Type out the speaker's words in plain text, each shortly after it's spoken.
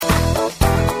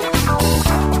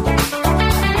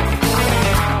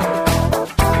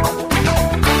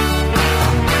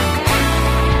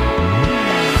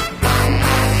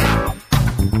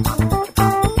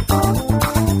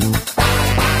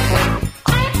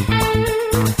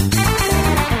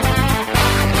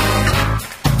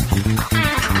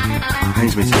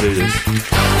do this.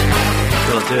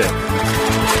 Gotta do it.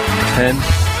 10,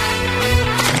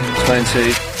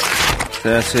 20,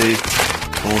 30,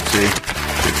 40,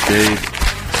 50,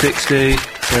 60,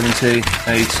 70,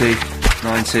 80,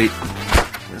 90.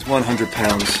 There's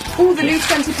 £100. All the new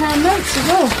 £20 notes as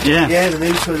well. Yeah. Yeah, the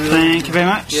new £20. Thank you very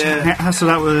much. Yeah. So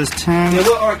that was 10, Yeah,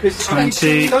 look, all right, Chris,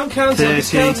 20, don't count it, I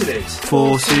just 30, counted it.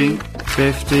 40,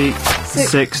 50,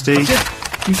 60, You've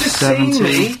just 70, seen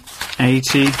me.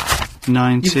 80,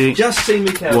 90, You've just seen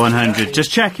me count. 100. Just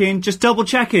checking, just double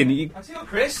checking. I tell you what,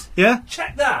 Chris. Yeah?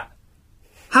 Check that.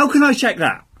 How can I check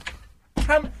that?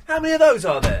 How many of those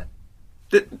are there?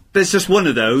 There's just one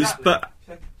of those, Exactly. but...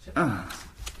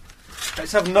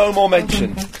 Let's have no more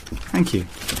mention. Thank you.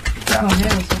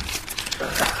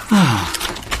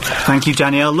 Thank you,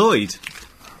 Danielle Lloyd.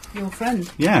 Your friend.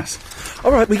 Yes.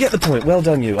 All right, we get the point. Well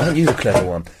done, you. Aren't you the clever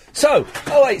one? So,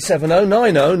 0870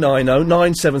 90 90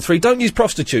 973. Don't use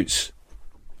prostitutes.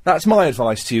 That's my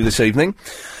advice to you this evening.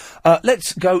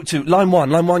 Let's go to line 1.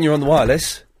 Line 1, you're on the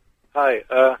wireless. Hi.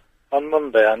 On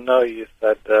Monday, I know you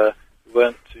said you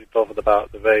weren't too bothered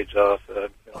about the rage of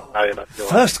now you're not your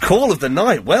First call of the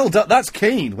night. Well done. That's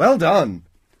keen. Well done.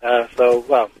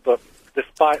 but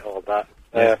despite all that,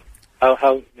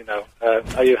 how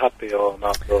are you happy or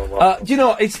not? Or what? Do you know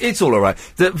what? It's all right.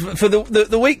 For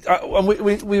the week,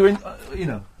 we were in,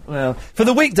 for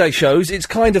the weekday shows, it's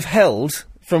kind of held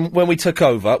from when we took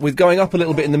over, with going up a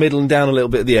little bit in the middle and down a little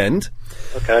bit at the end.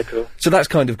 Okay, cool. So that's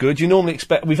kind of good. You normally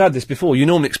expect, we've had this before, you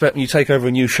normally expect when you take over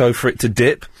a new show for it to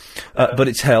dip, but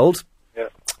it's held. Yeah.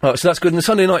 So that's good. And the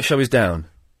Sunday night show is down.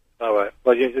 All right.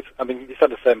 Well, you said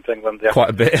the same thing when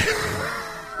Quite a bit. You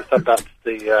said that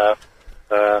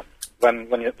when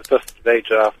the first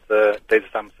rage after David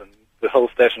Sampson, the whole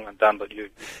station went down, but you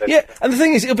said... Yeah, and the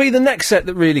thing is, it'll be the next set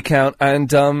that really count,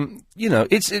 and, am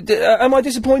I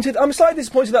disappointed? I'm slightly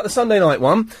disappointed about the Sunday night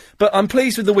one, but I'm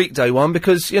pleased with the weekday one,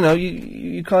 because,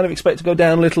 you kind of expect to go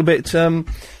down a little bit, and.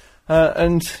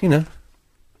 Okay,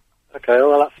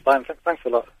 well, that's fine. Thanks a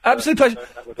lot. Absolute pleasure.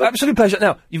 Absolute pleasure.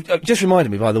 Now, you've just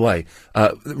reminded me, by the way,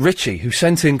 Richie, who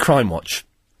sent in Crime Watch,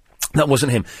 that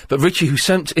wasn't him, but Richie, who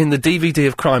sent in the DVD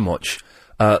of Crime Watch,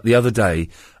 the other day,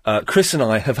 Chris and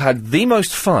I have had the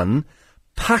most fun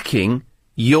packing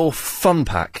your fun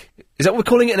pack. Is that what we're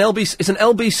calling it? It's an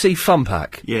LBC fun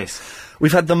pack. Yes.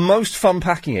 We've had the most fun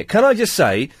packing it. Can I just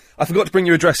say, I forgot to bring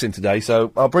your address in today,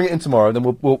 so I'll bring it in tomorrow,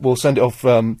 then we'll send it off,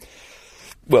 it'll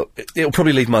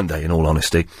probably leave Monday, in all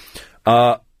honesty.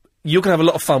 You can have a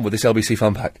lot of fun with this LBC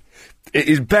fun pack. It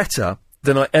is better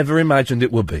than I ever imagined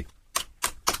it would be.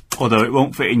 Although it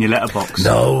won't fit in your letterbox.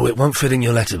 No, it won't fit in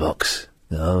your letterbox.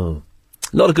 No.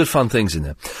 A lot of good fun things in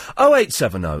there.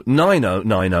 0870 90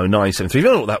 90 973. You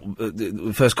don't know what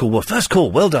that first call was. First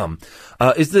call, well done.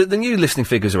 Is the new listening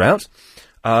figures are out.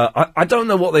 I don't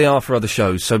know what they are for other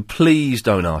shows, so please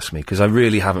don't ask me, because I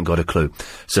really haven't got a clue.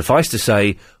 Suffice to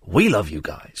say, we love you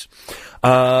guys.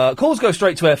 Calls go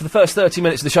straight to air for the first 30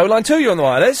 minutes of the show. Line 2, you're on the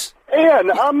wireless.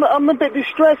 Ian, I'm a bit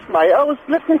distressed, mate. I was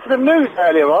listening to the news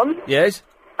earlier on. Yes?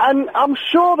 And I'm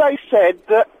sure they said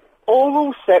that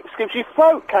oral sex gives you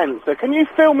throat cancer. Can you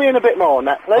fill me in a bit more on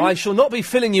that, please? I shall not be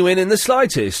filling you in the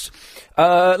slightest.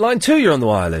 Line 2, you're on the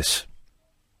wireless.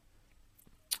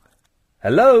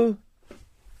 Hello?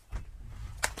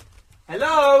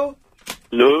 Hello?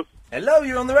 Hello? Hello,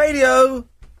 you're on the radio.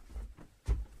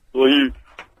 Who are you?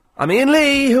 I'm Ian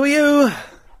Lee, who are you?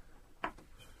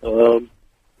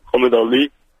 Muhammad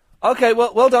Ali. Okay,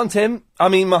 well done, Tim.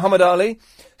 Muhammad Ali.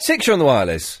 6, you're on the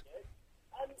wireless.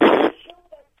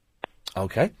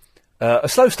 Okay. A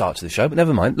slow start to the show, but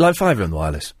never mind. Line 5, you're on the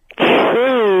wireless.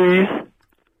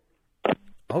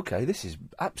 Okay, this is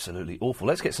absolutely awful.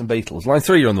 Let's get some Beatles. Line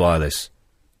 3, you're on the wireless.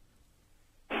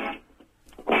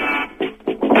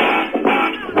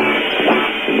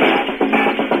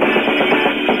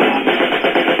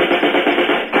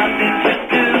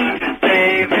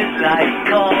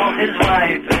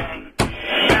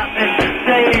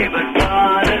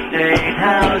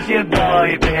 How's your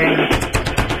boy been?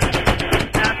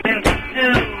 Nothing to do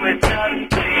with nothing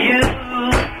to you.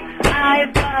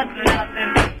 I've got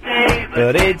nothing to say,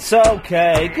 But it's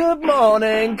okay. Good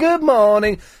morning, good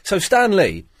morning. So, Stan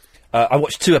Lee, I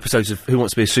watched 2 episodes of Who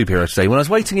Wants to Be a Superhero today when I was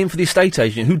waiting in for the estate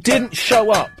agent who didn't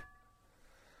show up.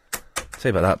 I'll say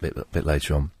about that bit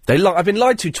later on. I've been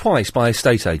lied to twice by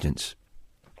estate agents.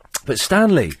 But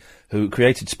Stan Lee, who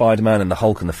created Spider-Man and the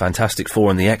Hulk and the Fantastic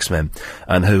Four and the X-Men,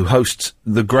 and who hosts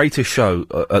the greatest show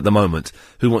at the moment,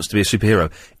 Who Wants to Be a Superhero,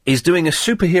 is doing a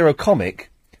superhero comic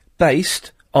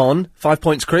based on 5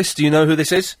 Points Chris. Do you know who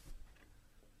this is?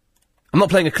 I'm not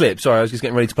playing a clip, sorry, I was just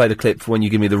getting ready to play the clip for when you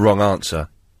give me the wrong answer.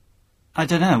 I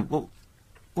don't know. Well,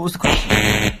 What was the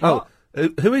question? Oh,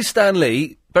 who is Stan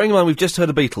Lee? Bearing in mind we've just heard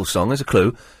a Beatles song, as a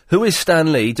clue. Who is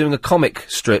Stan Lee doing a comic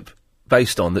strip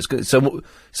based on?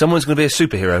 Someone's going to be a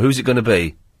superhero. Who's it going to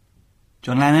be?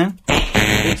 John Lennon?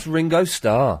 It's Ringo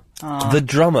Starr, the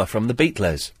drummer from the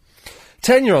Beatles.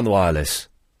 10, you're on the wireless.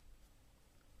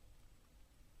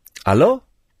 Hello?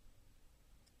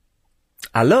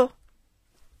 Hello?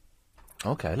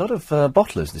 Okay, a lot of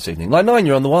bottlers this evening. Line 9,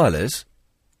 you're on the wireless.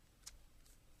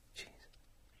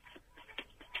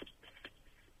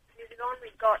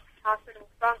 We've got Hospital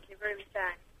Funky Ruby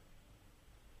Sang.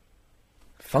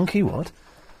 Funky what?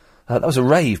 That was a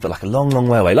rave, but like a long, long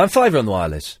way away. Line 5, you're on the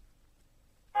wireless.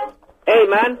 Hey,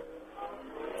 man.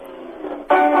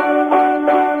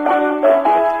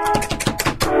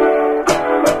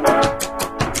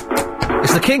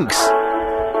 It's the Kinks.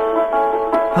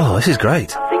 Oh, this is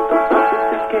great.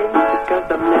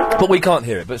 But we can't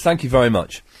hear it, but thank you very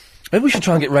much. Maybe we should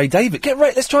try and get Ray Davis.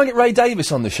 Let's try and get Ray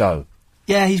Davis on the show.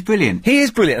 Yeah, he's brilliant. He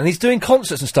is brilliant, and he's doing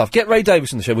concerts and stuff. Get Ray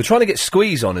Davis on the show. We're trying to get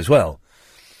Squeeze on as well.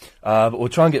 But we'll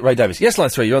try and get Ray Davis. Yes, line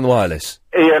 3, you're on the wireless.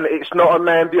 Ian, it's not a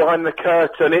man behind the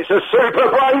curtain, it's a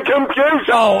super brain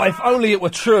computer! Oh, if only it were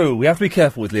true. We have to be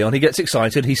careful with Leon. He gets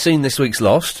excited. He's seen this week's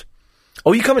Lost.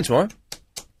 Oh, are you coming tomorrow?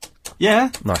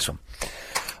 Yeah. Nice one.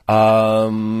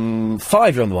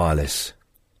 5, you're on the wireless.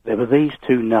 There were these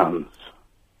two nuns.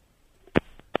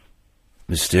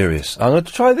 Mysterious. I'm going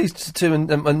to try these two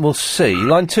and we'll see.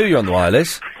 Line 2, you're on the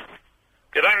wireless.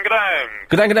 Gadang, gadang.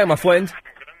 Gadang, gadang, my friend.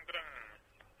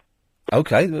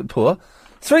 Okay, poor.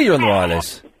 3, you're on the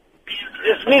wireless.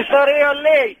 It's Mr. Ian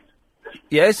Lee.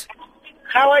 Yes?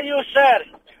 How are you, sir?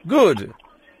 Good.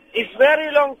 It's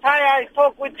very long time I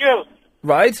talk with you.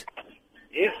 Right?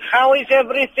 How is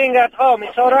everything at home?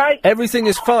 It's all right? Everything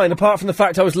is fine, apart from the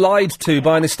fact I was lied to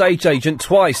by an estate agent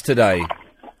twice today.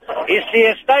 Is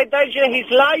the estate agent,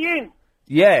 he's lying?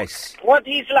 Yes. What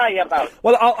he's lying about?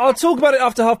 Well, I'll talk about it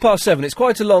after 7:30. It's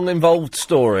quite a long, involved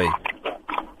story.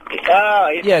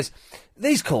 Yes.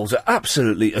 These calls are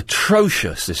absolutely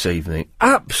atrocious this evening.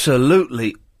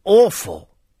 Absolutely awful.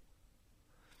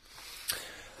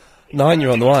 9,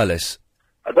 you're on the wireless.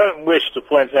 I don't wish to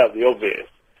point out the obvious,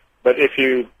 but if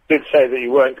you did say that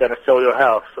you weren't going to sell your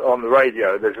house on the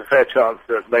radio, there's a fair chance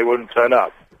that they wouldn't turn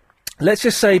up. Let's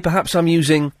just say perhaps I'm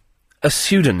using a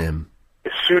pseudonym.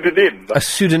 A pseudonym? A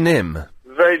pseudonym.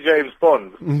 Very James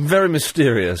Bond. Very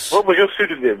mysterious. What was your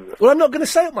pseudonym? Well, I'm not going to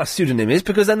say what my pseudonym is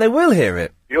because then they will hear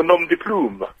it. Your nom de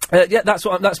plume. Yeah,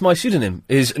 that's my pseudonym,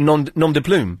 is nom de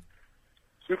plume.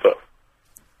 Super.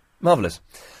 Marvellous.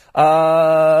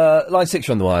 Line 6,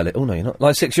 you're on the wireless. Oh, no, you're not.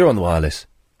 Line 6, you're on the wireless.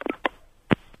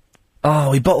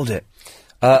 Oh, he bottled it.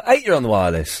 8, you're on the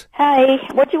wireless. Hey,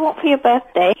 what do you want for your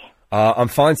birthday? I'm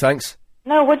fine, thanks.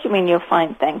 No, what do you mean you're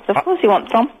fine, thanks? Of course you want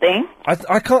something.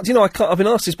 I can't, I've been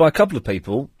asked this by a couple of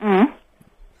people. Mm.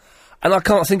 And I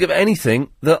can't think of anything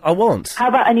that I want. How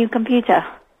about a new computer?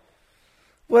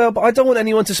 Well, but I don't want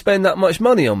anyone to spend that much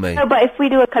money on me. No, but if we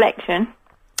do a collection...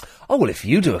 Oh, well, if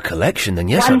you do a collection, then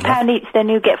yes, I'd love... £1 each, then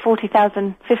you get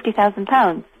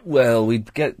 £50,000. Well,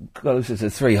 we'd get closer to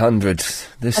 300.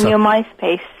 On your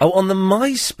MySpace. Oh, on the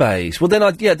MySpace. Well, then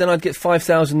I'd get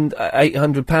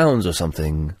 £5,800 or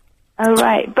something. Oh,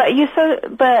 right. But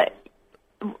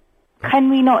can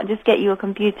we not just get you a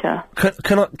computer?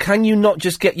 Can you not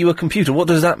just get you a computer? What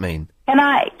does that mean?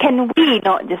 Can we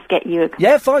not just get you a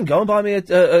computer? Yeah, fine. Go and buy me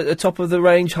a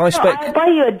top-of-the-range, high-spec... I'll buy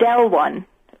you a Dell one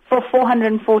for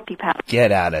 £440.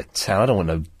 Get out of town. I don't want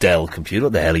no Dell computer.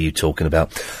 What the hell are you talking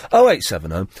about?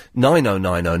 0870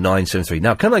 9090 973.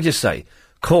 Now, can I just say,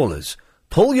 callers,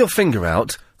 pull your finger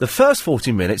out. The first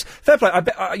 40 minutes... Fair play. I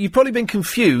bet you've probably been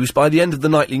confused by the end of the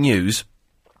nightly news,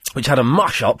 which had a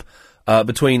mush-up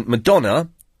between Madonna,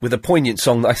 with a poignant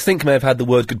song that I think may have had the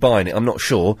word goodbye in it, I'm not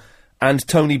sure, and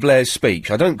Tony Blair's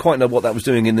speech. I don't quite know what that was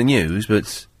doing in the news,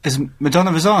 but... Has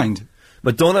Madonna resigned?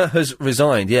 Madonna has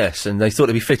resigned, yes, and they thought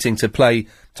it'd be fitting to play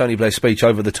Tony Blair's speech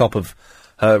over the top of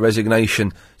her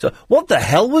resignation. So, what the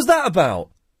hell was that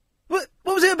about? What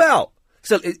was it about?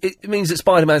 So, it means that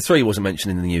Spider-Man 3 wasn't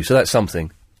mentioned in the news, so that's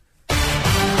something.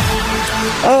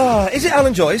 Is it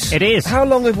Alan Joyce? It is. How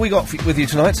long have we got with you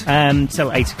tonight? Till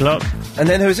 8 o'clock. And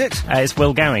then who is it? It's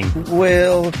Will Gowing.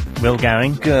 Will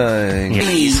Gowing. Yes.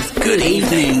 Please, good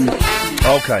evening.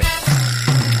 Okay.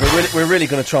 We're really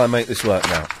going to try and make this work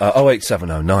now.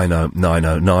 0870 90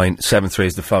 90 973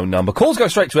 is the phone number. Calls go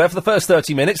straight to air for the first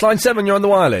 30 minutes. Line 7, you're on the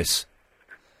wireless.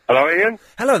 Hello, Ian.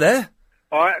 Hello there.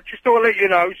 All right, just to let you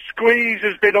know, Squeeze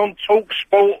has been on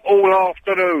TalkSport all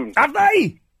afternoon. Have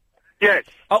they? Yes.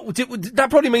 Oh, that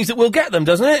probably means that we'll get them,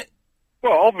 doesn't it?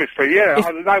 Well, obviously, yeah.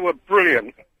 They were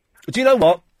brilliant. Do you know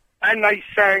what? And they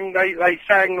sang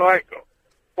like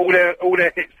all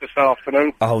their hits this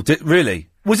afternoon. Oh, really?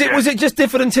 Was it just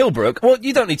Difford and Tilbrook? Well,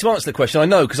 you don't need to answer the question. I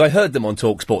know because I heard them on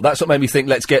TalkSport. That's what made me think.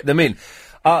 Let's get them in.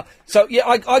 So yeah,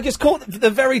 I just caught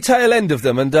the very tail end of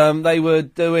them, and they were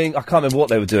doing. I can't remember what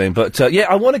they were doing, but yeah,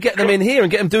 I want to get them in here and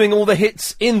get them doing all the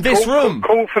hits in this room.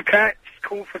 Call for Cats.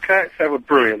 They were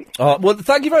brilliant. Well,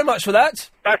 thank you very much for that.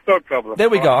 That's no problem. There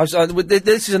we go.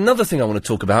 This is another thing I want to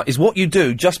talk about, is what you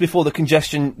do just before the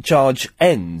congestion charge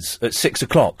ends at 6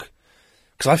 o'clock.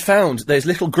 Because I found there's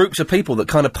little groups of people that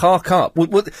kind of park up.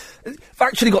 I've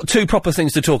actually got two proper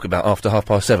things to talk about after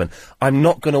 7:30. I'm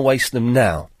not going to waste them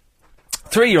now.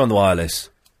 3, you're on the wireless.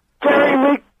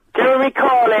 Jeremy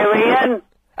Cole here, Ian.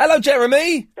 Hello,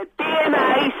 Jeremy. The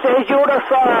DNA says you're the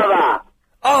father.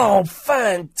 Oh,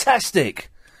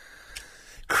 fantastic.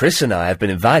 Chris and I have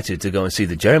been invited to go and see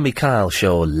the Jeremy Kyle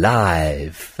show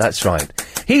live. That's right.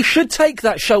 He should take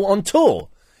that show on tour.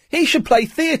 He should play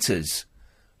theatres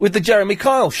with the Jeremy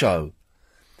Kyle show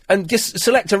and just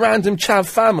select a random chav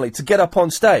family to get up on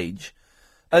stage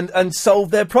and solve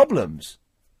their problems.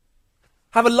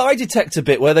 Have a lie detector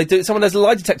bit where someone has a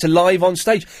lie detector live on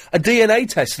stage. A DNA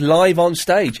test live on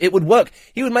stage. It would work.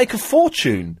 He would make a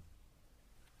fortune.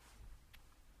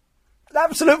 An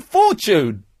absolute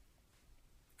fortune.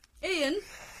 Ian?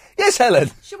 Yes,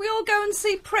 Helen? Should we all go and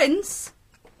see Prince?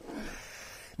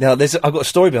 Now, I've got a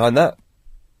story behind that.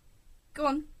 Go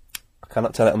on. I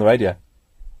cannot tell it on the radio.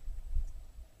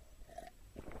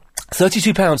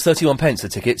 £32.31 the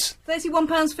tickets.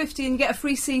 £31.50 and you get a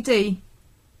free CD.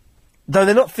 No,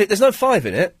 they're not fit. There's no 5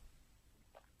 in it.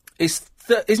 Isn't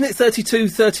it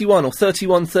 32.31 or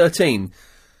 31.13?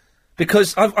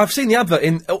 Because I've seen the advert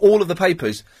in all of the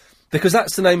papers. Because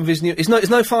that's the name of his new. It's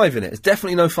no 5 in it. There's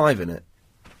definitely no 5 in it.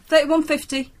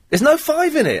 £31.50. There's no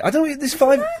 5 in it. I don't. There's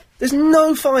 5. There's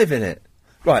no 5 in it.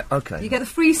 Right. Okay. You get the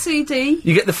free CD.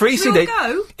 You get the free Should CD. we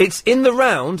all go? It's in the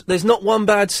round. There's not one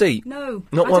bad seat. No,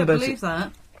 not I one don't bad believe seat.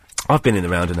 that. I've been in the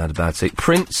round and had a bad seat.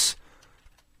 Prince.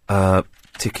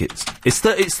 Tickets. It's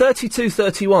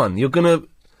 32.31. You're gonna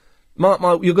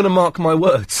mark my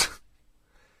words.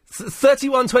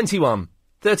 31.21.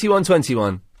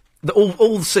 31.21.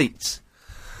 All the seats.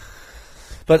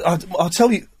 But I'll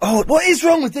tell you. Oh, what is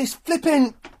wrong with this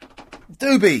flipping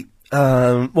doobie?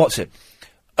 What's it?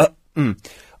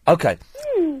 Okay.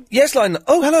 Yes, line.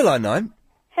 Oh, hello, line 9.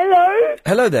 Hello.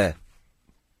 Hello there.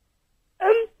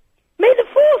 May the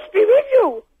force be with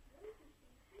you.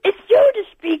 It's Yoda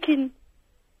speaking.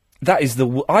 That is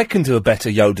I can do a better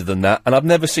Yoda than that, and I've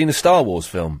never seen a Star Wars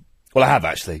film. Well, I have,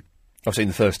 actually. I've seen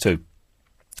the first 2.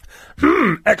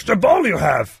 Extra ball you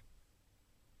have.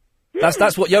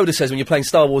 That's what Yoda says when you're playing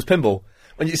Star Wars pinball.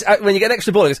 When you get an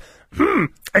extra ball, he goes,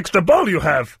 extra ball you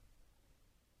have.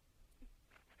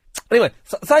 Anyway,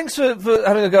 thanks for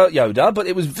having a go at Yoda, but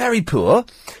it was very poor.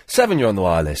 7, you're on the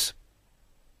wireless.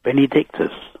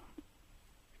 Benedictus.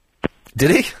 Did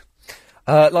he?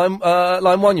 Line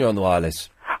 1, you're on the wireless.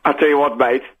 I'll tell you what,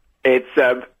 mate. It's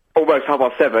almost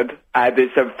 7:30, and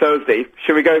it's Thursday.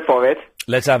 Should we go for it?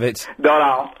 Let's have it.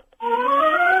 No.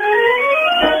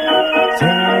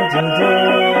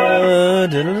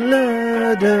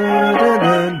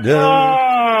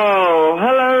 Oh,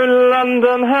 hello,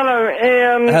 London. Hello,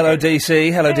 Ian. Hello,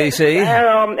 DC. Hello, DC.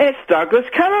 It's Douglas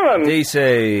Cameron.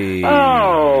 DC.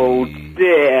 Oh,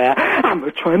 dear.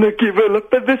 I'm trying to give it up,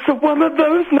 but this is one of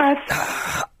those nights.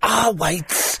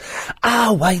 Wait.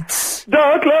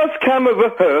 Douglas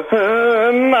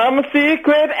Cameron, I'm a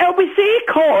secret LBC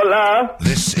caller.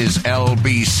 This is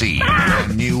LBC, where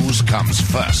news comes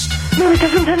first. No, it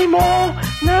doesn't anymore.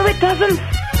 No, it doesn't.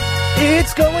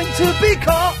 It's going to be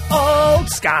called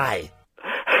Sky.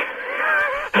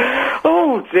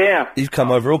 Oh, dear. You've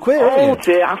come over all quick, haven't you? Oh,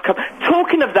 dear, I've come.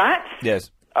 Talking of that.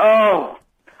 Yes. Oh,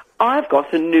 I've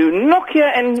got a new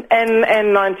Nokia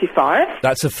N95.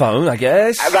 That's a phone, I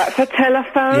guess. That's a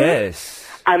telephone. Yes.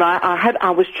 And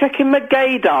I was checking my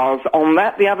gaydars on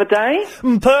that the other day.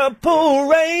 Purple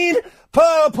rain,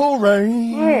 purple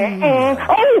rain.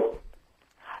 Oh!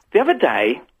 The other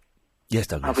day... Yes,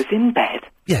 Douglas. I was in bed.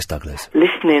 Yes, Douglas.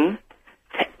 Listening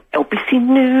to LBC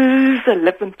News,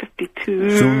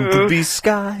 11:52. Soon to be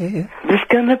Sky. There's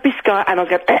gonna be Sky. And I was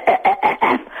going...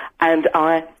 And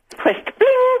I pressed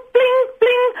bling, bling,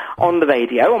 bling on the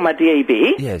radio, on my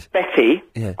DAB. Yes. Betty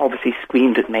obviously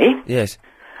screamed at me. Yes.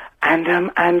 And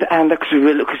because she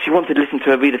wanted to listen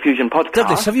to a Rediffusion podcast.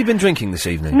 Douglas, have you been drinking this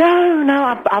evening?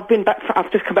 No, I've been back.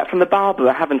 I've just come back from the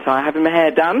barber, haven't I? Having my hair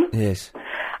done. Yes.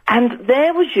 And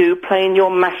there was you playing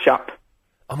your mashup.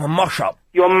 I'm a mashup.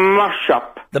 Your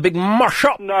mashup. The big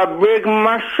mashup. The big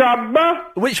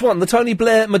mashup. Which one? The Tony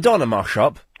Blair Madonna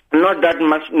mashup? Not that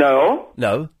much, no.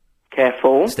 No.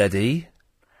 Careful. Steady.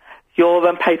 You're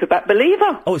the paperback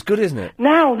believer. Oh, it's good, isn't it?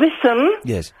 Now, listen.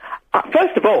 Yes.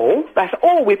 First of all, that's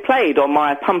all we played on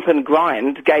my Pump and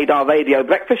Grind Gaydar Radio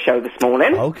breakfast show this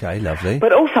morning. Okay, lovely.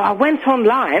 But also, I went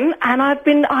online and I've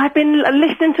been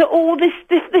listening to all this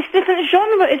different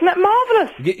genre. Isn't that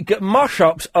marvellous?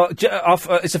 Mashups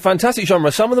it's a fantastic genre.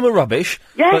 Some of them are rubbish,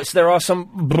 Yes. but there are some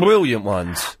brilliant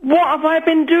ones. What have I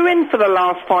been doing for the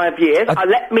last 5 years?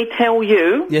 Let me tell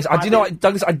you. Yes, I do know,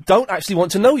 Douglas, I don't actually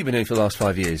want to know what you've been doing for the last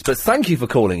 5 years, but thank you for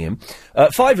calling in.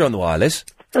 5, you're on the wireless.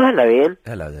 Oh, hello, Ian.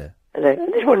 Hello there. Hello.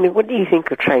 I'm just wondering, what do you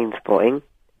think of Trainspotting?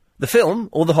 The film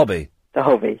or the hobby? The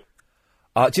hobby.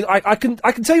 Do you know, I can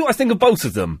tell you what I think of both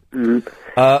of them.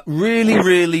 Really,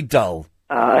 really dull.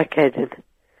 Okay then.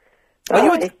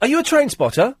 Are you a train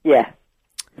spotter? Yeah.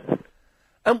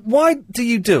 And why do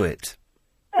you do it?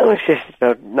 Oh, it's just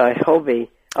a nice hobby.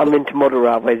 I'm into model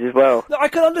railways as well. No, I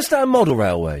can understand model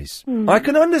railways. I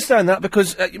can understand that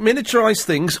because miniaturised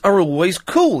things are always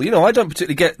cool. You know, I don't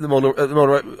particularly get the model.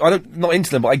 Not into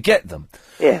them, but I get them.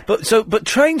 Yeah. But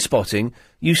train spotting,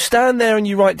 you stand there and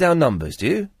you write down numbers. Do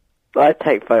you? I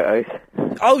take photos.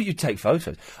 Oh, you take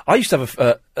photos. I used to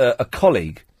have a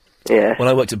colleague. Yeah. When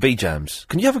I worked at B-Jams.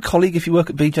 Can you have a colleague if you work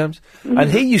at B-Jams? And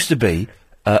he used to be.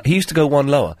 He used to go one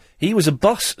lower. He was a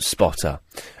bus spotter,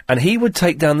 and he would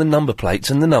take down the number plates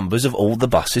and the numbers of all the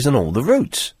buses and all the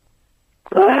routes.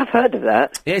 Oh, I have heard of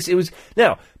that. Yes, it was.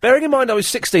 Now, bearing in mind I was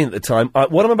 16 at the time,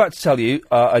 what I'm about to tell you,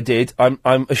 I'm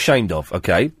ashamed of.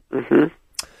 Okay. Mm-hmm.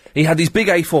 He had these big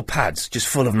A4 pads just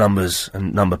full of numbers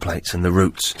and number plates and the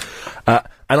routes, and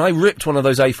I ripped one of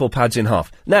those A4 pads in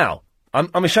half. Now,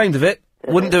 I'm ashamed of it.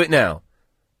 Wouldn't do it now.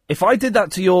 If I did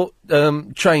that to your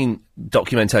train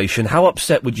documentation, how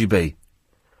upset would you be?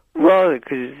 Well,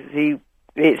 because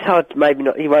it's hard to maybe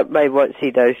won't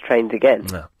see those trains again.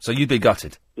 No. So you'd be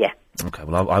gutted? Yeah. Okay,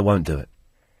 well, I won't do it.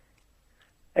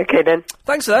 Okay, then.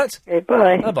 Thanks for that. Okay,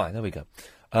 bye. Bye-bye, there we go.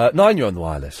 9, you're on the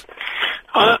wireless.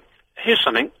 Here's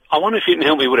something. I wonder if you can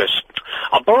help me with this.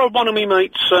 I borrowed one of my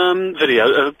mate's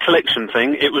video, a collection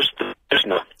thing. It was The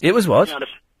Prisoner. It was what?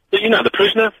 You know, The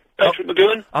Prisoner, Patrick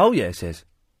McGowan? Oh, yes, yes.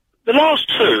 The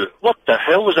last two, what the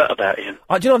hell was that about, Ian?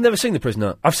 Do you know, I've never seen The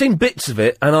Prisoner. I've seen bits of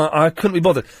it, and I couldn't be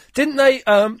bothered. Didn't they,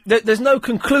 there's no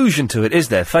conclusion to it, is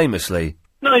there, famously?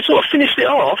 No, he sort of finished it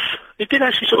off. He did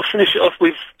actually sort of finish it off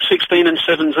with 16 and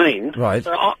 17. Right.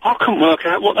 I couldn't work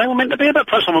out what they were meant to be about.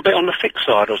 Perhaps I'm a bit on the thick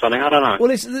side or something, I don't know. Well,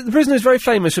 The Prisoner is very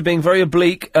famous for being very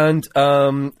oblique and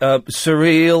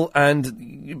surreal, and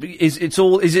is it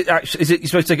you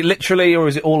supposed to take it literally, or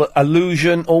is it all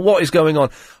illusion, or what is going on?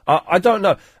 I don't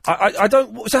know. I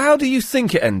don't. So how do you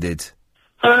think it ended?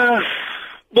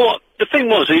 Well, the thing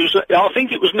was, I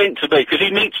think it was meant to be, because he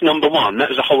meets number one. That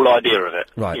was the whole idea of it.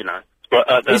 Right. You know. But,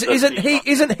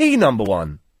 isn't he number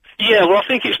one? Yeah, well, I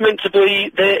think it's meant to be.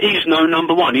 There is no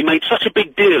number one. He made such a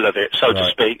big deal of it, so to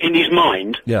speak, in his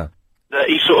mind. Yeah. That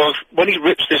he sort of, when he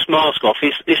rips this mask off,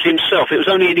 it's himself. It was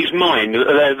only in his mind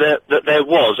that there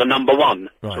was a number one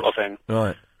sort of thing.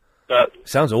 Right. But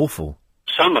sounds awful.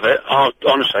 Some of it,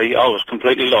 honestly, I was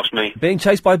completely lost. Me being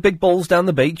chased by big balls down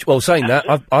the beach. Well, saying that,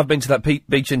 I've been to that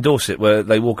beach in Dorset where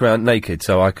they walk around naked,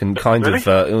 so I can kind of.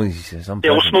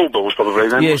 well, small balls probably.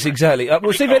 Then, yes, exactly.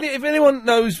 Well, see, if anyone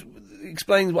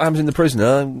explains what happens in The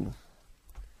Prisoner.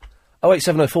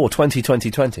 08704 20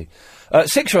 20 20.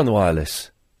 6, you're on the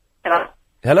wireless. Hello.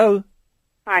 Hello.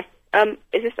 Hi.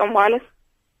 Is this on wireless?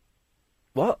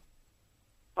 What?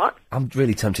 What? I'm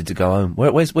really tempted to go home.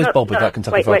 Where's Bob with that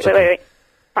Kentucky Fried Chicken? Wait.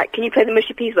 Right, can you play the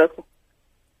Mushy Peas vocal?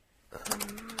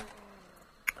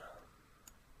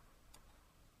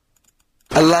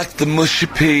 I like the mushy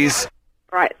peas.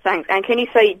 Right, thanks. And can you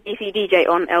say DC DJ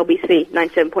on LBC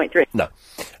 97.3? No.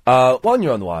 1,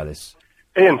 you're on the wireless.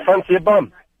 Ian, fancy a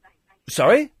bum?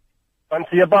 Sorry?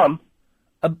 Fancy a bum?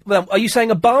 Well, are you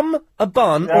saying a bum, a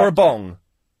bun, or a bong?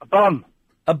 A bum.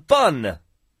 A bun.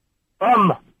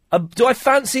 Bum. Do I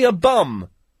fancy a bum?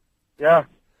 Yeah.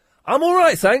 I'm all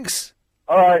right, thanks.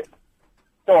 All right.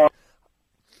 Go on.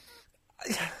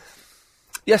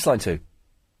 Yes, line 2.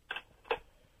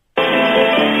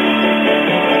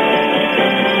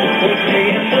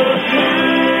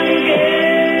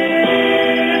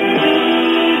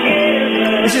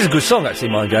 This is a good song, actually,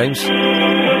 Mind Games.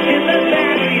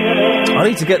 I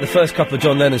need to get the first couple of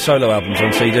John Lennon solo albums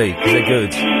on CD, because they're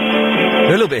good. They're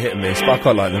a little bit hit and miss, but I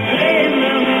quite like them.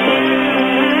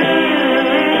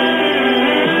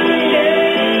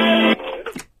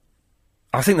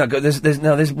 I think that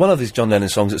there's one of these John Lennon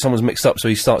songs that someone's mixed up, so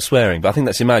he starts swearing. But I think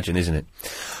that's Imagine, isn't it?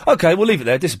 Okay, we'll leave it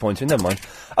there. Disappointing. Never mind.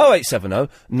 0870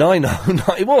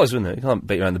 909. It was, wasn't it? You can't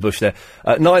beat around the bush there.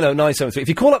 90973. If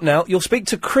you call up now, you'll speak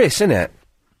to Chris, innit?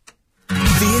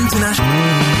 The International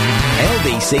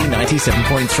LBC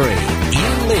 97.3.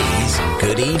 Ian Lee's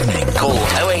Good Evening. Call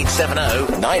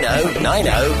 0870 90 90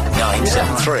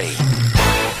 973.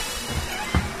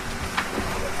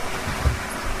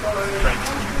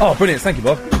 Oh, brilliant. Thank you,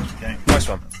 Bob. Okay. Nice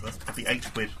one. That's probably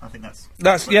 £8. I think that's...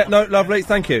 Lovely.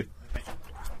 Thank you.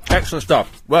 Excellent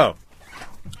stuff. Well,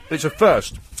 it's a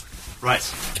first. Right.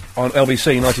 On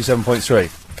LBC 97.3.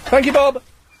 Thank you, Bob.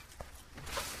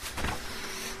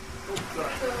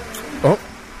 Oh.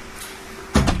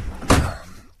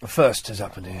 The first has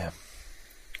happened here.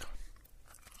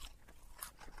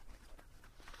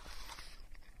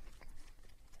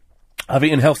 I've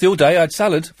eaten healthy all day. I had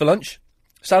salad for lunch.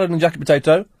 Salad and jacket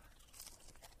potato.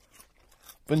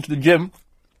 Been to the gym.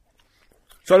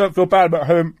 So I don't feel bad about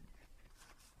having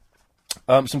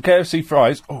some KFC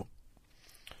fries. Oh.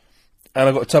 And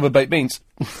I've got a tub of baked beans.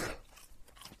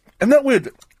 Isn't that weird?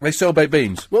 They sell baked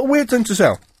beans. What a weird thing to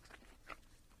sell.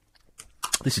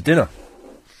 This is dinner.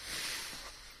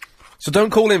 So don't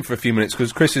call in for a few minutes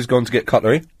because Chris has gone to get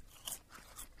cutlery.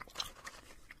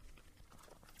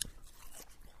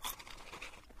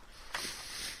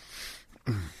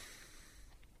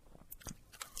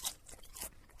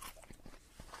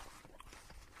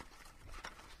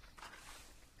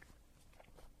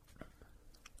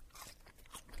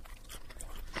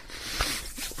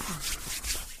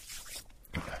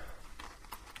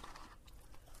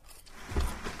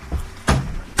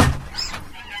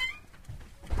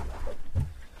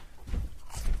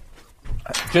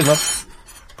 Cheers, man.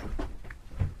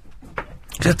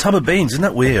 It's a tub of beans, isn't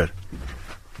that weird?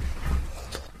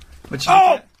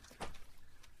 Get?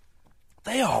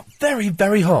 They are very,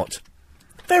 very hot.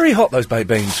 Very hot, those baked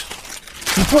beans.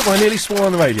 You put I nearly swore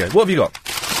on the radio. What have you got?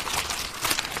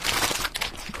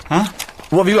 Huh?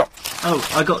 What have you got? Oh,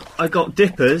 I got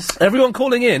dippers. Everyone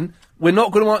calling in, we're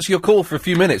not going to answer your call for a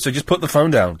few minutes, so just put the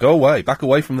phone down. Go away. Back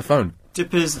away from the phone.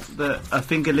 Dippers that are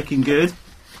finger licking good.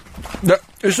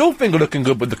 It's all finger looking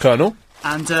good with the Colonel.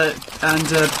 And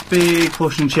big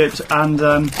portion of chips, and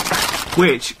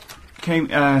which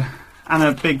came and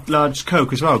a big large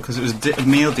Coke as well because it was a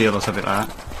meal deal or something like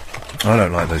that. I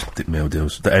don't like those meal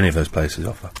deals that any of those places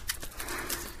offer.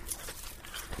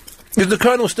 Is the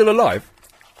Colonel still alive?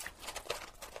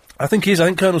 I think he is. I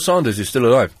think Colonel Sanders is still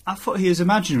alive. I thought he was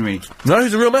imaginary. No,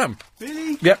 he's a real man.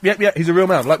 Really? Yep. He's a real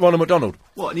man, like Ronald McDonald.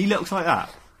 What? And he looks like that?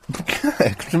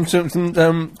 From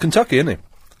Kentucky, isn't he?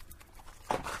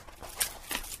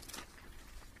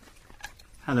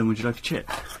 Helen, would you like a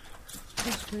chip?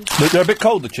 They're a bit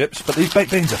cold, the chips, but these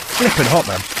baked beans are flipping hot,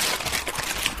 man.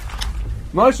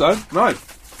 Nice, though. Nice.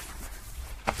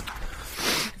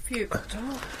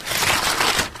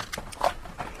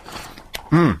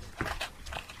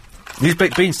 These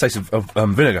baked beans taste of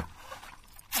vinegar.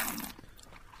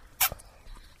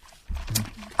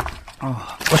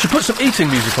 Oh. I should put some eating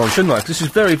music on, shouldn't I? 'Cause this is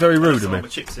very, very rude of me. All the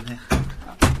chips in here.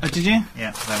 Oh, did you?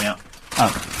 Yeah, there we are.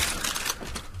 Oh.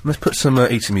 Let's put some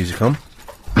eating music on.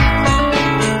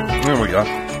 There we go.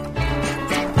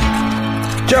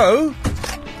 Joe?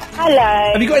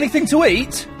 Hello. Have you got anything to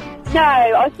eat? No,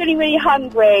 I was feeling really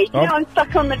hungry. You Oh. know, I'm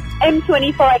stuck on the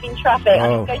M25 in traffic. Oh. I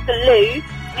need to go to the loo,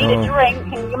 need a drink,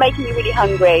 and you're making me really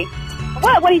hungry.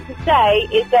 What I wanted to say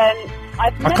is, I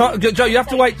can't... Joe, you have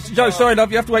to wait. Joe, sorry, love,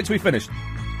 you have to wait till we finish.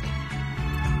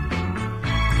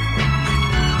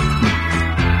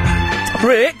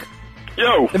 Rick?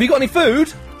 Yo! Have you got any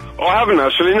food? I haven't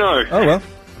actually, no. Oh, well.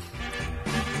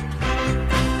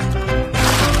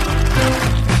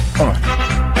 Alright.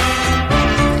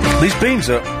 These beans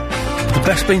are the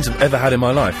best beans I've ever had in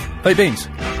my life. Baked beans.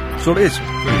 That's all it is.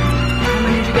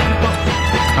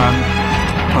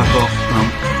 I've got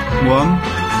 1,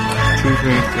 2,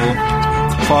 3, 4,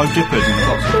 5 dippers in the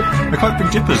box. They're quite big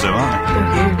dippers, though,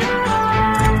 aren't they?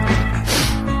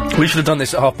 We should have done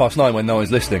this at 9:30 when no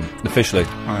one's listening, officially.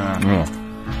 Yeah.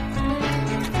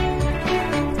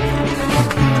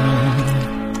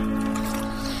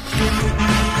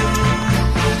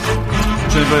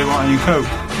 Does anybody want any Coke?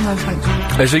 No, thank you.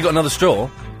 Hey, so you got another straw?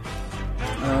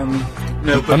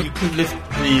 No, but you could lift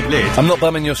the lid. I'm not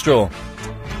bumming your straw.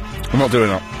 I'm not doing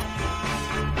that.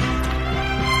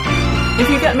 If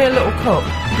you get me a little cup,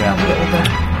 have a little bit.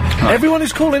 Right. Everyone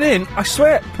who's calling in, I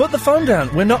swear, put the phone down.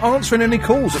 We're not answering any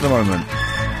calls at the moment.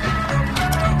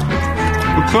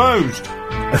 We're closed.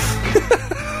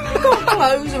 You can't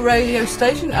close a radio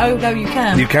station. Oh, no, you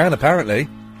can. You can, apparently.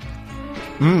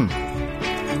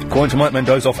 According to Mike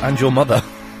Mendozoff and your mother,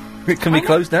 it can be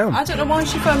closed down. I don't know why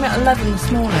she phoned me at 11 this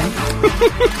morning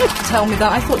to tell me that.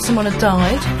 I thought someone had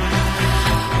died.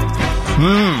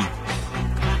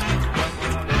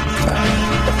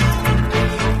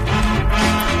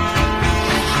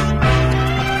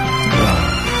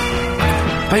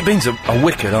 Baked beans are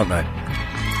wicked, aren't they?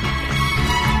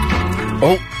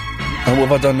 Oh, and what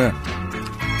have I done now?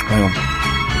 Hang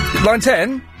on. Line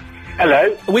 10?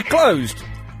 Hello. We're closed.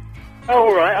 Oh,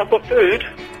 all right. I've got food.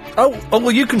 Oh,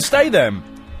 well, you can stay then.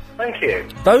 Thank you.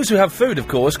 Those who have food, of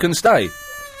course, can stay.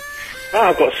 Oh,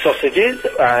 I've got sausages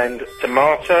and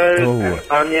tomatoes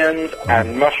and onions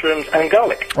and mushrooms and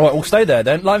garlic. All right, we'll stay there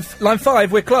then. Line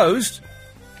 5, we're closed.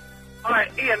 Hi,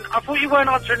 Ian, I thought you weren't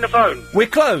answering the phone. We're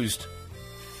closed.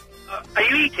 Are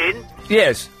you eating?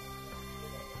 Yes.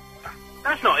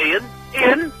 That's not Ian.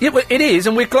 Ian? Yeah, well, it is,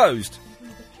 and we're closed.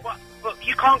 What? But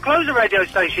you can't close a radio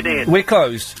station, Ian. We're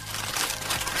closed.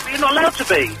 You're not allowed to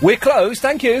be. We're closed,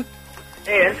 thank you.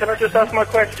 Ian, can I just ask my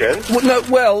question?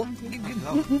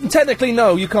 Technically,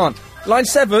 no, you can't. Line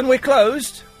 7, we're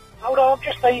closed. Hold on, I'm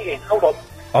just eating. Hold on.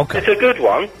 Okay. It's a good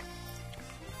one.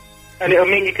 And it'll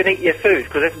mean you can eat your food,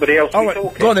 because everybody else will be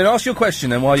talking. Go on then, ask your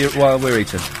question then while we're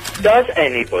eating. Does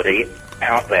anybody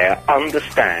out there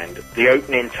understand the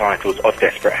opening titles of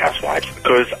Desperate Housewives?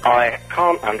 Because I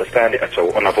can't understand it at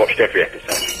all, and I've watched every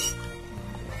episode.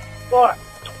 Right.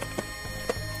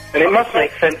 And it must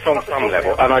make sense on some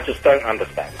level, and I just don't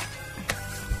understand.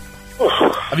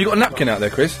 Have you got a napkin out there,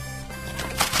 Chris?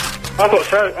 I've got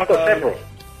several.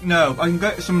 No, I can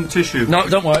get some tissue. No,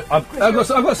 don't worry. I've got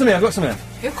some here.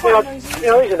 You're quite lazy.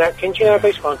 Here's a napkin. Do you know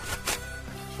this one?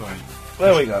 Sorry.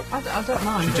 There we go. I don't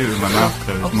mind. Should do it with my mouth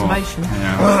closed more. Observation.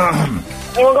 Yeah.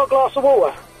 Anyone got a glass of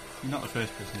water? You're not the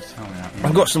first person to tell me that.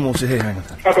 I've got some water here, hang on.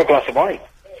 I've got a glass of wine.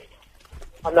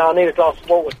 Oh, no, I need a glass of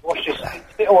water. Wash this. It's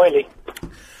a bit oily.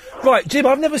 Right, Jim,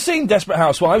 I've never seen Desperate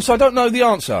Housewives, so I don't know the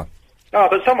answer. Oh,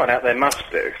 but someone out there must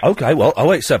do. Okay, well,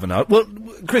 0870. Well,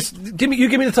 Chris, give me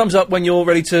the thumbs up when you're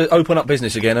ready to open up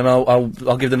business again, and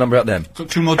I'll give the number out then.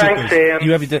 Got 2 more Thanks, drippers. Ian.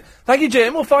 You have your Thank you,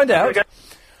 Jim. We'll find out.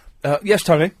 Yes,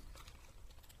 Tony.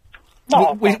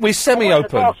 No, We're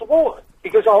semi-open. I want a glass of water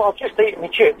because I've just eaten my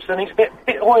chips and it's a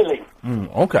bit oily.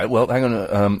 Okay, well, hang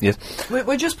on. Yes.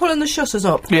 We're just pulling the shutters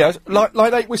up. Yes,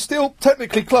 line 8, we're still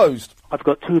technically closed. I've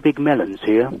got 2 big melons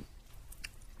here.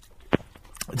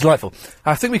 Delightful.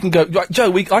 I think we can go. Right,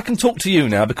 Joe, I can talk to you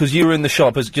now because you were in the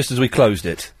shop just as we closed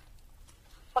it.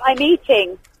 But I'm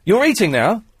eating. You're eating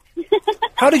now?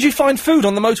 How did you find food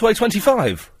on the motorway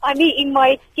 25? I'm eating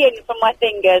my skin from my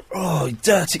fingers. Oh,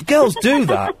 dirty. Girls do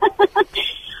that.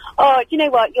 Oh, do you know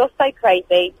what? You're so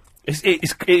crazy.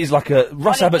 It is like a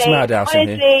Russ Abbott's madhouse in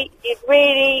here. Honestly, you've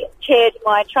really cheered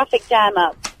my traffic jam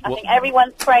up. I think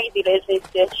everyone's crazy listening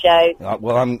to this show.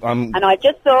 Well, I'm... And I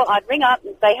just thought I'd ring up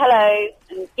and say hello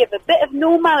and give a bit of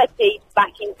normality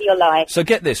back into your life. So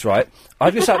get this, right?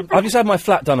 I've just had my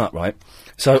flat done up, right?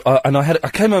 So, and I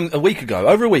came home over a week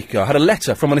ago, I had a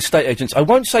letter from an estate agent. I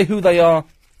won't say who they are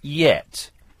yet.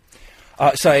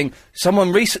 Saying,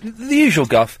 the usual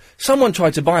guff, someone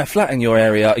tried to buy a flat in your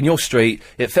area, in your street,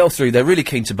 it fell through, they're really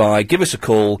keen to buy, give us a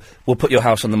call, we'll put your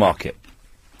house on the market.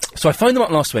 So I phoned them up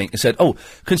last week and said,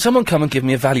 can someone come and give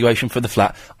me a valuation for the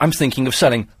flat? I'm thinking of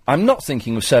selling. I'm not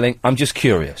thinking of selling, I'm just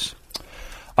curious.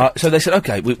 So they said,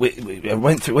 okay, we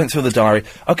went through the diary.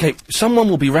 Okay, someone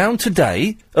will be round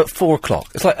today at 4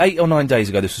 o'clock. It's like 8 or 9 days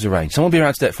ago this was arranged. Someone will be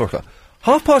round today at 4 o'clock.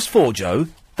 4:30, Joe,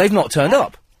 they've not turned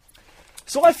up.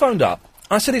 So I phoned up.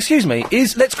 I said, excuse me,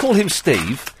 let's call him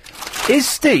Steve. Is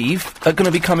Steve going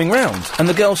to be coming round? And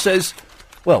the girl says,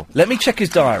 well, let me check his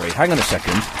diary. Hang on a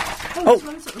second.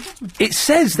 It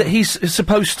says that he's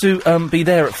supposed to be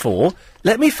there at 4.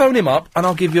 Let me phone him up and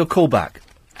I'll give you a call back.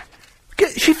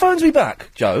 She phones me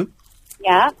back, Joe.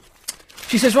 Yeah?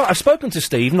 She says, right, I've spoken to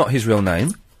Steve, not his real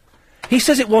name. He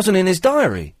says it wasn't in his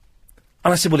diary.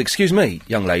 And I said, well, excuse me,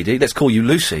 young lady, let's call you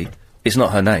Lucy. It's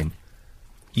not her name.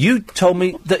 You told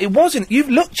me that it wasn't. You've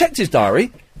checked his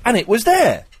diary, and it was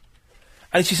there.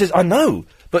 And she says, I know,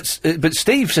 but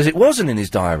Steve says it wasn't in his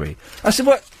diary. I said,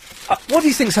 what do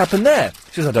you think's happened there?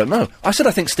 She says, I don't know. I said,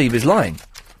 I think Steve is lying.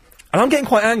 And I'm getting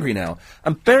quite angry now.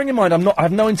 And bearing in mind, I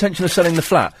have no intention of selling the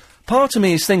flat. Part of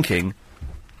me is thinking,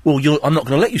 well, I'm not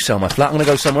going to let you sell my flat. I'm going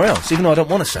to go somewhere else, even though I don't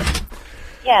want to sell it.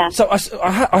 Yeah. So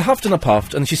I huffed and I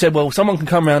puffed, and she said, well, someone can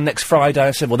come round next Friday.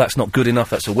 I said, well, that's not good enough.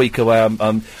 That's a week away.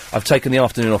 I've taken the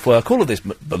afternoon off work. All of this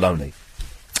baloney.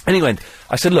 Anyway,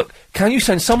 I said, look, can you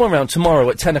send someone round tomorrow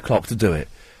at 10 o'clock to do it?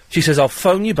 She says, I'll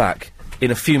phone you back in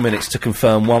a few minutes to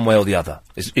confirm one way or the other.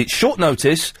 It's short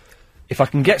notice. If I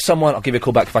can get someone, I'll give you a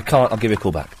call back. If I can't, I'll give you a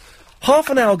call back.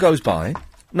 Half an hour goes by.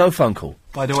 No phone call.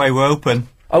 By the way, we're open.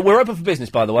 Oh, we're open for business,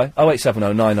 by the way.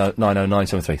 0870 90 90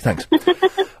 973. Thanks.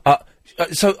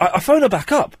 So I phone her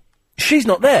back up. She's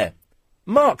not there.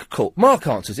 Mark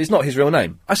answers. It's not his real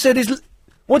name. I said,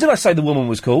 what did I say the woman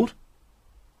was called?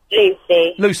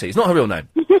 Lucy. Lucy. It's not her real name.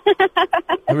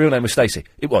 Her real name was Stacey.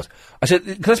 It was. I said,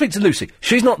 can I speak to Lucy?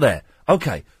 She's not there.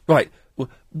 Okay, right.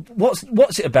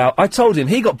 What's it about? I told him.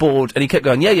 He got bored and he kept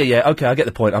going, yeah. Okay, I get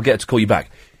the point. I'll get her to call you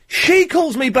back. She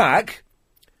calls me back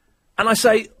and I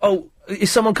say, oh,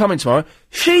 is someone coming tomorrow?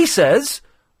 She says,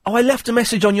 oh, I left a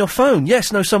message on your phone.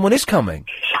 Yes, no, someone is coming.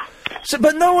 So,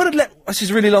 but no one had this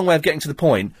is a really long way of getting to the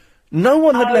point. No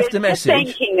one had left a message.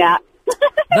 Thinking that.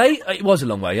 It was a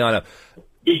long way, yeah, I know.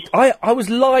 I was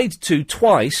lied to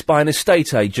twice by an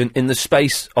estate agent in the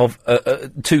space of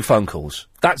 2 phone calls.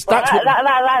 That's that's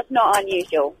not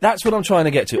unusual. That's what I'm trying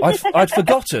to get to. I'd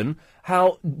forgotten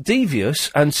how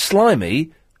devious and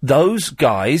slimy those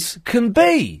guys can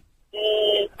be.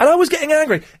 And I was getting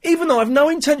angry, even though I've no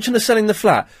intention of selling the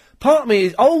flat. Part of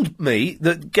me, old me,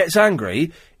 that gets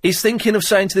angry, is thinking of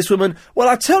saying to this woman, well,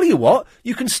 I tell you what,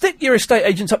 you can stick your estate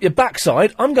agents up your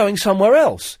backside, I'm going somewhere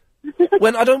else.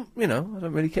 When I don't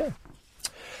really care.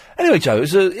 Anyway, Joe, it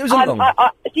was a long...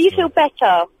 do you feel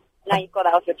better now you've got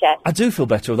that off your chest? I do feel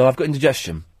better, although I've got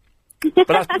indigestion.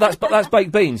 But that's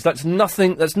baked beans. That's not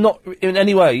in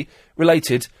any way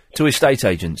related to estate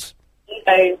agents.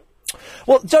 No.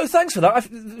 Well, Joe, thanks for that.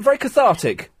 Very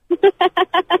cathartic.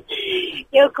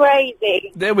 You're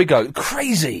crazy. There we go.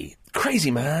 Crazy,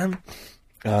 man.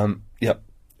 Yeah.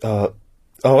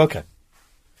 Okay.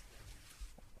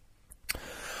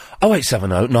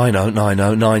 0870 90 90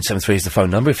 973 is the phone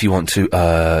number if you want to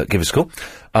give us a call.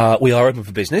 We are open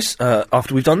for business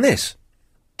after we've done this.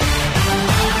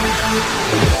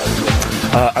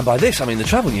 And by this, I mean the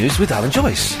travel news with Alan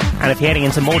Joyce. And if you're heading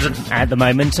into Morden at the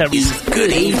moment...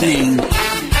 Good evening.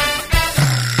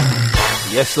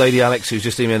 Yes, Lady Alex, who's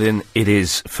just emailed in, it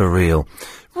is for real.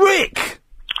 Rick!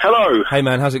 Hello. Hey,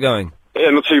 man, how's it going? Yeah,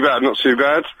 not too bad.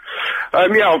 Yeah,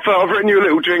 I've written you a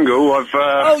little jingle.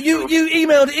 You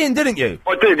emailed it in, didn't you?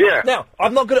 I did, yeah. Now,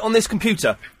 I've not got it on this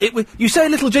computer. You say a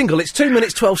little jingle, it's 2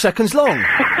 minutes, 12 seconds long.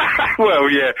 Well,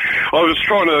 yeah. I was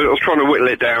trying to whittle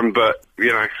it down, but,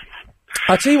 you know...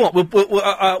 I tell you what,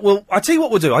 I tell you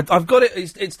what we'll do. I've got it.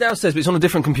 It's downstairs, but it's on a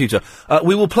different computer.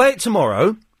 We will play it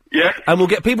tomorrow. Yeah. And we'll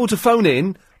get people to phone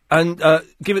in and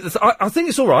give it the. I think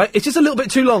it's all right. It's just a little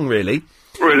bit too long, really.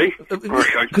 Really?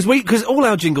 Okay. Because all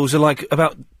our jingles are like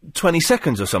about 20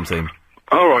 seconds or something.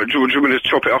 All right. Do you want me to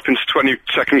chop it up into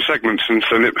 20-second segments and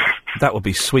send it? That would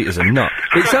be sweet as a nut.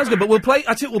 It sounds good, but we'll play.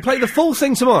 We'll play the full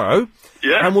thing tomorrow.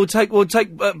 Yeah. And we'll take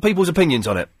people's opinions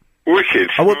on it. Wicked.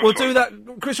 We'll do that.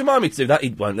 Chris, remind me to do that. He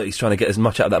won't. He's trying to get as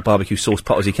much out of that barbecue sauce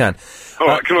pot as he can. All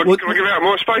right. Can I give it out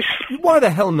MySpace? Why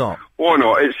the hell not? Why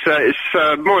not? It's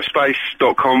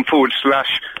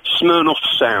myspace.com/Smirnoff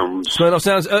Sounds. Smirnoff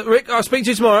Sounds. Rick, I'll speak to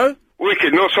you tomorrow.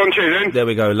 Wicked. Nice one, cheers then. There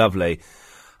we go. Lovely.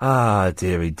 Ah,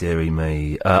 dearie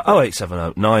me.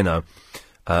 0870 90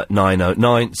 90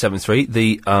 973.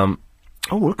 The oh,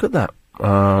 look at that.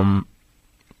 The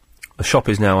shop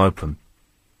is now open.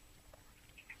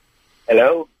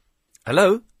 Hello?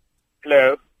 Hello?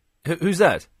 Hello? Who's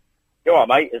that? You all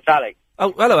right, mate? It's Alex.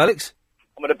 Oh, hello, Alex.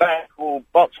 I'm at a band called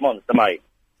Box Monster, mate.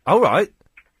 All right.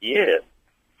 Yeah.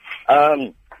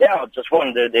 Yeah, I just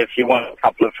wondered if you want a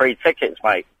couple of free tickets,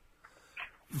 mate.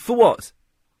 For what?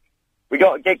 We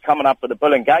got a gig coming up at the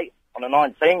Bull and Gate on the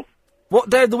 19th. What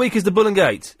day of the week is the Bull and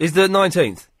Gate? Is the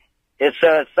 19th? It's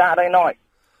Saturday night.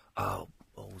 Oh,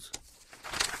 balls.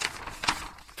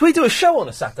 Do we do a show on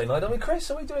a Saturday night, don't we, Chris?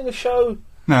 Are we doing a show?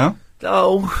 No.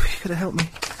 Oh, you could have helped me.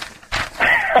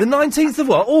 The 19th of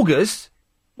what? August?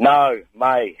 No,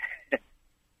 May.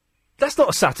 That's not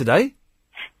a Saturday.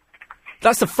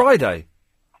 That's the Friday.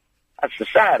 That's the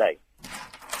Saturday.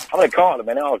 I'm in a car in a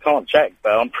minute. I can't check,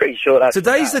 but I'm pretty sure that's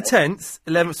Today's the 10th,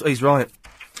 11th... He's right.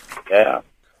 Yeah.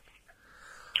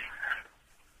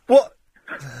 What?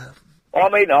 Well, I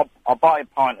mean, I'll buy a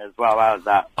pint as well. How's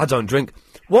that? I don't drink.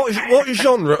 What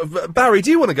genre of... Barry,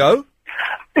 do you want to go?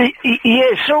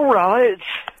 Yes, all right.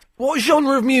 What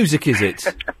genre of music is it?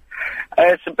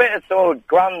 It's a bit of sort of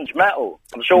grunge metal.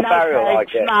 I'm sure Barry will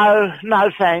like it. No,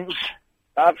 thanks.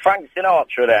 Frank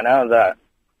Sinatra then, how's that?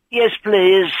 Yes,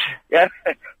 please. Yeah?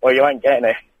 Well, you ain't getting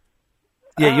it.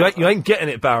 Yeah, you ain't getting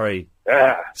it, Barry.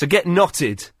 Yeah. So get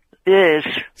knotted. Yes.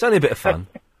 It's only a bit of fun.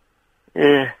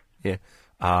 Yeah. Yeah.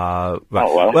 Right.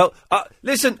 Oh, well,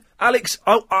 listen, Alex,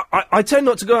 I tend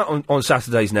not to go out on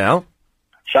Saturdays now.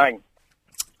 Shame.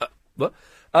 But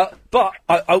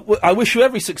I wish you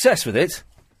every success with it.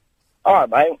 All right,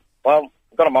 mate. Well,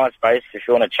 I've got a MySpace if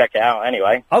you want to check it out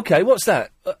anyway. Okay, what's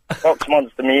that? Fox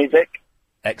Monster Music.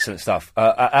 Excellent stuff.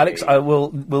 Alex, I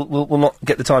will not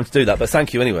get the time to do that, but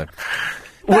thank you anyway.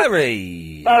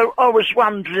 Larry! Oh, I was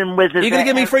wondering whether... You're going to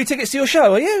give me free tickets to your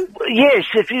show, are you? Yes,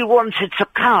 if you wanted to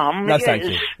come. No, yes. thank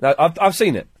you. No, I've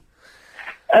seen it.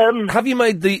 Have you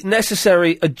made the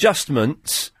necessary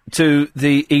adjustments to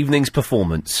the evening's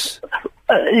performance?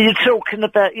 You're talking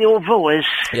about your voice.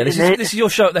 Yeah, this is your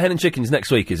show at the Hen and Chickens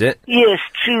next week, is it? Yes,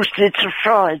 Tuesday to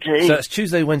Friday. So that's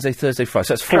Tuesday, Wednesday, Thursday, Friday.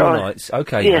 So that's 4 Friday. nights.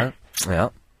 Okay, Yeah. yeah.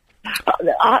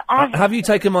 Have you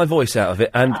taken my voice out of it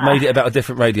and made it about a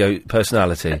different radio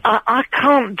personality? I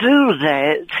can't do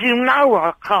that. You know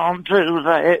I can't do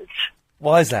that.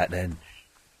 Why is that, then?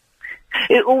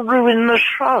 It will ruin the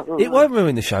show. It won't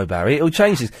ruin the show, Barry. It'll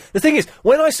change things. The thing is,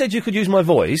 when I said you could use my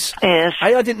voice... Yes.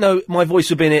 I didn't know my voice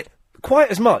would be in it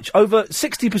quite as much. Over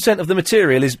 60% of the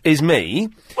material is me.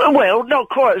 Well, not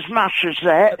quite as much as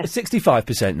that.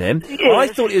 65% then. Yes. I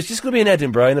thought it was just going to be in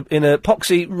Edinburgh in a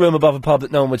poxy room above a pub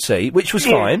that no one would see, which was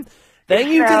Yes. fine. Then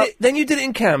you did it. Then you did it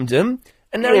in Camden,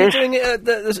 and now Yes. you're doing it at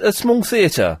a small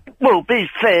theatre. Well, be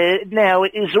fair, now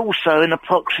it is also in a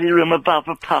poxy room above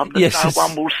a pub that no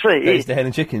one will see. There's the Hen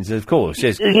and Chickens, of course.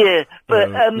 Yes. Yeah, but,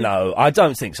 no, I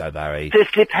don't think so, Barry.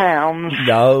 £50.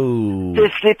 No.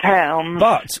 £50.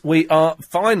 But we are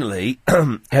finally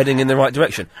heading in the right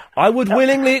direction. I would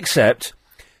willingly accept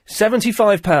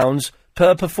 £75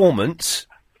 per performance.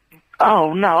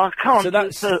 Oh, no, I can't.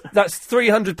 So that's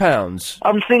 £300.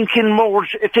 I'm thinking more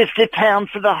 £50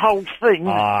 for the whole thing.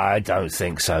 I don't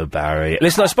think so, Barry.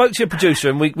 Listen, I spoke to your producer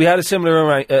and we had a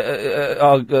similar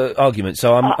argument,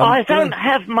 so I don't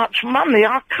have much money.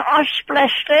 I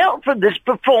splashed out for this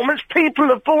performance. People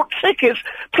have bought tickets.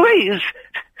 Please,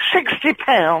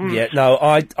 £60. Yeah, no,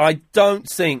 I don't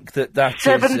think that is...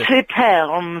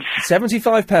 £70.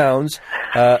 £75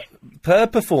 per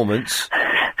performance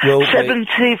will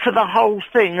 70 for the whole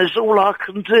thing is all I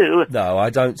can do. No, I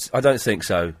don't think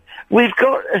so. We've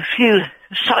got a few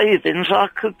savings. I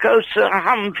could go to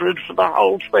 100 for the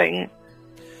whole thing.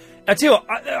 I tell you what,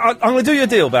 I'm going to do you a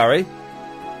deal, Barry.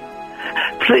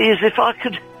 Please, if I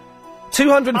could...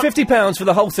 £250 for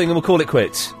the whole thing and we'll call it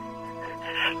quits.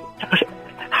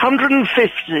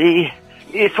 150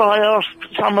 if I ask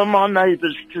some of my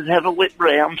neighbours to have a whip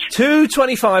round.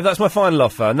 £225, that's my final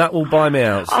offer, and that will buy me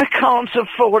out. I can't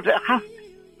afford it.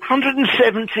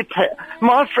 170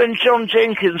 My friend John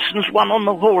Jenkinson's one on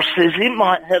the horses. He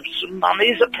might have some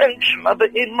money. He's a pensioner,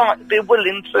 but he might be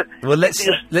willing to... Well, let's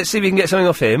see if we can get something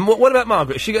off him. What about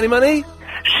Margaret? Has she got any money?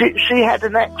 She had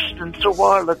an accident a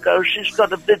while ago. She's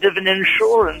got a bit of an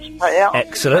insurance payout.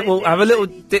 Excellent. We'll have a little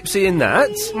dipsy in that.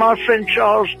 My friend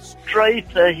Charles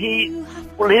Draper, he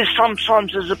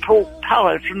sometimes has a pork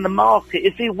pie from the market.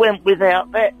 If he went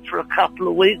without that for a couple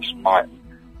of weeks, might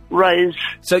raise...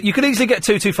 So you could easily get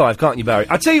 225, can't you, Barry?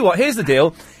 I tell you what, here's the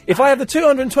deal. If I have the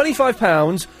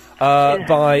 £225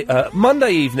 by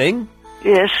Monday evening...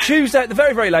 Yes. Tuesday at the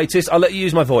very, very latest, I'll let you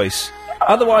use my voice.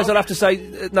 Otherwise, I'll have to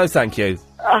say, no thank you.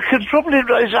 I could probably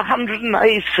raise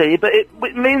 180, but it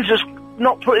means just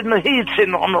not putting the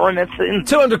heating on or anything.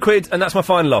 £200, and that's my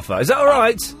final offer. Is that all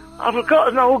right? I've got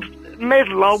an old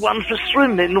medal I won for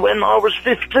swimming when I was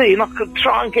 15. I could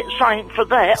try and get something for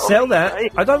that. Sell that.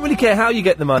 I don't really care how you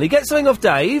get the money. Get something off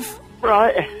Dave.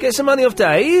 Right. Get some money off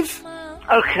Dave.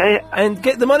 Okay. And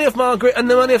get the money off Margaret and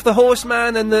the money off the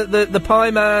horseman and the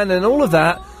pie man and all of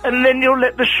that. And then you'll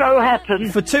let the show happen.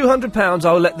 For £200,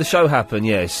 I'll let the show happen,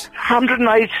 yes.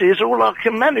 180 is all I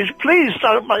can manage. Please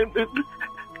don't make me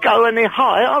go any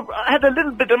higher. I had a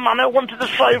little bit of money I wanted to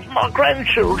save for my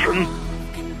grandchildren.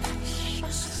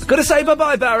 Got to say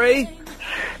bye-bye, Barry.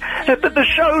 But the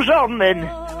show's on then.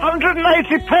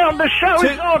 £180, the show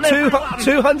is on,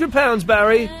 £200,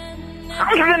 Barry.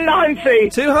 190.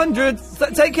 200.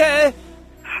 Take care.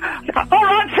 All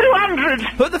right,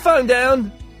 200. Put the phone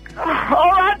down.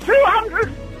 All right,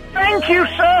 200. Thank you,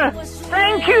 sir.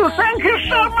 Thank you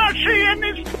so much, Ian.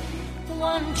 It's...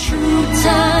 One true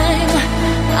time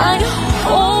I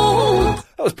hope.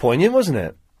 That was poignant, wasn't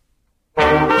it?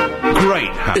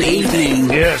 Great. Good evening.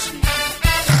 Yes.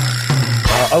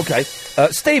 Okay.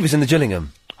 Steve is in the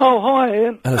Gillingham. Oh, hi,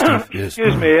 Ian. Hello, Steve. Yes.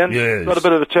 Excuse me, Ian. Yes. Got a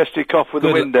bit of a chesty cough with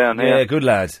the wind down here. Yeah, good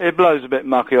lad. It blows a bit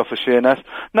mucky off of Sheerness.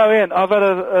 No, Ian, I've had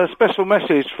a special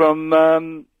message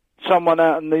from someone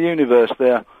out in the universe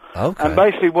there. Okay. And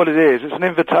basically what it is, it's an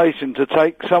invitation to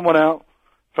take someone out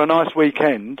for a nice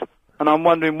weekend, and I'm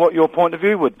wondering what your point of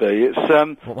view would be. It's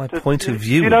what my point of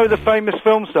view You know would the famous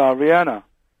film star, Rihanna?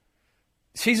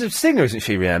 She's a singer, isn't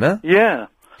she, Rihanna? Yeah.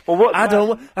 Well,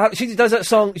 what... she does that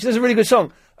song. She does a really good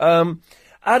song.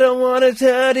 I don't want to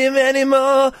hurt him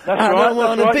anymore. That's I right, don't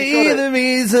want to that's right, be you got it. the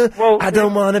reason. Well, I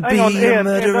don't want to be hang on, a Ian,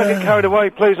 murderer. don't get carried away,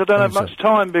 please. I don't have much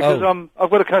time because I've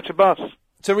got to catch a bus.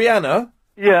 To Rihanna?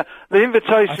 Yeah, the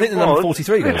invitation I think the number was-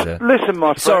 43 goes listen, there. Listen, my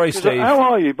friend. Sorry, 'cause Steve. How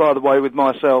are you, by the way, with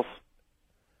myself?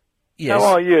 Yes.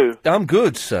 How are you? I'm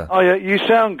good, sir. Oh, yeah, you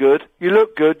sound good. You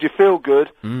look good. You feel good.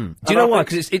 Do you know why?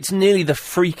 Because it's nearly the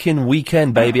freaking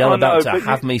weekend, baby. I'm I know, about to but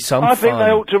have me some I fun. think they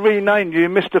ought to rename you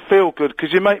Mr. Feel Good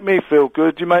because you make me feel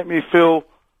good. You make me feel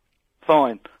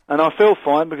fine, and I feel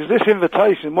fine because this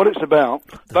invitation, what it's about,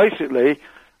 basically,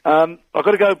 I've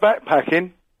got to go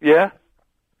backpacking. Yeah.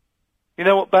 You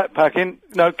know what backpacking?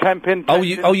 No camping. Oh,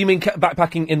 you mean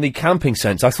backpacking in the camping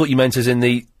sense? I thought you meant as in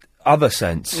the other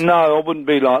sense. No, I wouldn't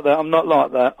be like that. I'm not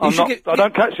like that. You I'm should not. get- I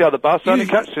don't catch the other bus. I only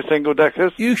catch the single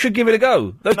deckers. You should give it a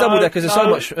go. Those double deckers are so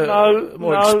much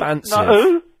more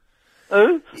expansive.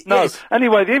 No.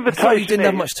 Anyway, the invitation. I thought you didn't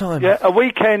have is, much time. Yeah, a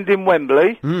weekend in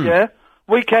Wembley. Yeah,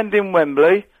 weekend in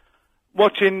Wembley,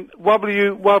 watching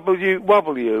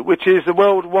WWW, which is the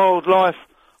World Wildlife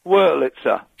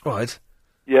Wurlitzer. Right.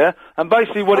 Yeah, and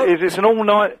basically what it is, it's an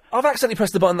all-night. I've accidentally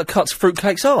pressed the button that cuts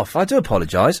fruitcakes off. I do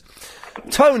apologise.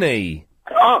 Tony.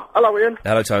 Ah, hello, Ian.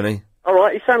 Hello, Tony. All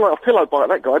right, he sounded like a pillow bite,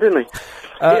 that guy, didn't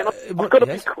he? Ian, I've got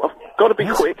to be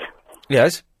quick.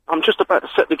 Yes. I'm just about to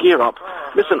set the gear up.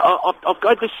 Listen, I've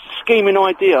got this scheming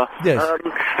idea, Yes.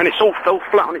 and it's all fell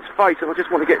flat on its face, and I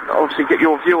just want to get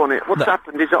your view on it. What's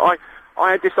happened is that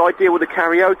I had this idea with the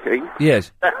karaoke.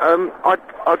 Yes. That,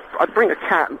 I'd bring a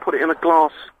cat and put it in a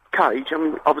glass cage,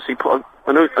 and obviously put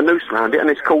a noose around it, and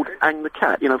it's called Hang the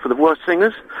Cat, for the worst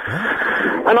singers.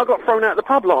 And I got thrown out of the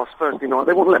pub last Thursday night.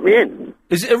 They wouldn't let me in.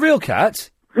 Is it a real cat?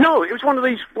 No, it was one of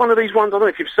these ones. I don't know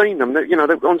if you've seen them. That,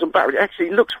 the ones on batteries. It actually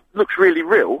looks really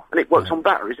real, and it works on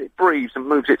batteries. It breathes and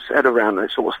moves its head around and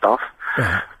that sort of stuff.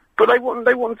 But they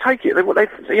wouldn't take it.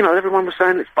 Everyone was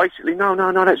saying it's basically no,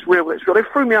 that's real. That's real. They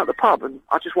threw me out the pub, and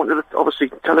I just wanted to obviously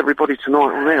tell everybody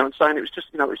tonight on there and saying it was just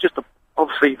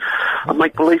obviously a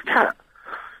make believe cat.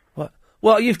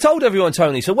 Well, you've told everyone,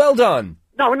 Tony, so well done.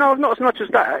 No, not as much as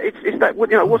that. It's that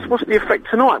what's the effect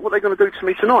tonight? What are they going to do to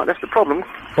me tonight? That's the problem.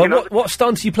 Well, what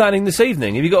stunt are you planning this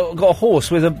evening? Have you got a horse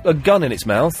with a gun in its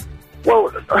mouth?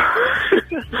 Well, but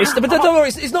don't worry,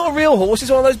 it's not a real horse.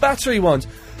 It's one of those battery ones.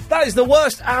 That is the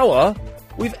worst hour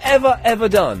we've ever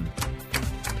done.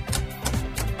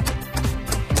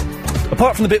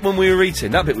 Apart from the bit when we were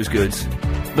eating, that bit was good.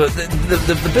 But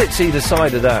the bits either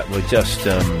side of that were just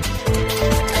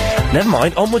never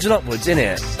mind. Onwards and upwards,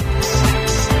 innit?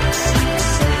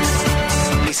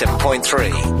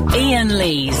 7.3. Ian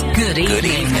Lee's Good Evening. Good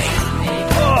evening.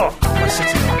 Oh, my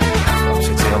sitting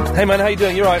on. Hey man, how you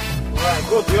doing? You alright?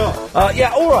 Good, yeah.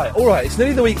 Yeah, alright. It's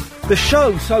nearly the week. The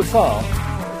show so far,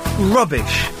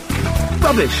 rubbish.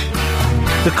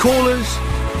 The callers,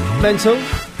 mental.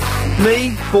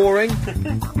 Me, boring.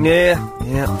 Yeah.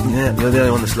 You're the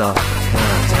only one that's laughing.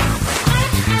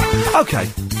 Okay.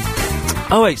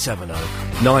 0870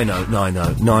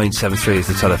 9090 973 is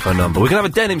the telephone number. We're going to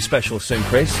have a denim special soon,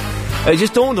 Chris. It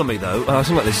just dawned on me, though,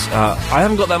 something like this. I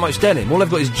haven't got that much denim. All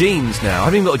I've got is jeans now. I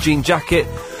haven't even got a jean jacket.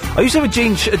 I used to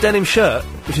have a denim shirt,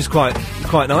 which is quite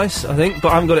nice, I think, but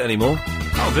I haven't got it anymore.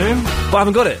 That'll do. But I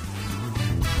haven't got it.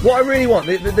 What I really want...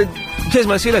 Cheers,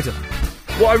 mate. See you later.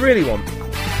 What I really want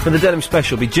for the denim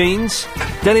special be jeans,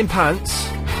 denim pants,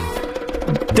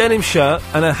 denim shirt,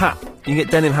 and a hat. You can get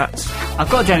denim hats.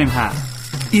 I've got a denim hat.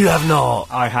 You have not.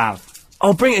 I have.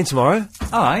 I'll bring it in tomorrow.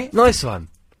 All right. Nice one.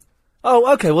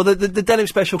 Oh, okay. Well, the denim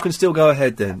special can still go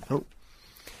ahead then. Oh.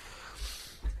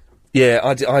 Yeah,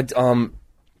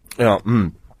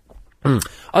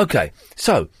 Okay,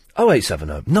 so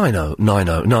 0870 90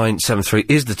 90 973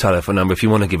 is the telephone number if you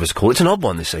want to give us a call. It's an odd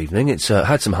one this evening. It's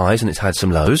had some highs and it's had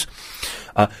some lows.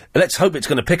 Let's hope it's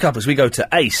going to pick up as we go to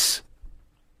Ace.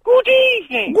 Good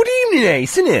evening. Good evening,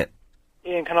 Ace, isn't it?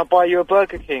 Ian, can I buy you a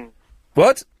Burger King?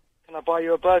 What? Can I buy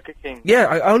you a Burger King?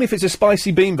 Yeah, only if it's a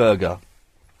spicy bean burger.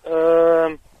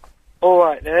 All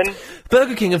right then.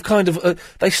 Burger King have kind of...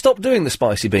 they stopped doing the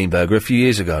spicy bean burger a few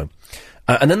years ago.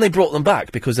 And then they brought them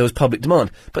back because there was public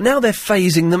demand. But now they're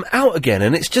phasing them out again,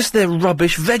 and it's just their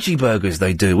rubbish veggie burgers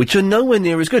they do, which are nowhere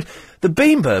near as good. The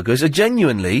bean burgers are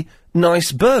genuinely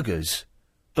nice burgers.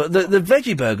 But the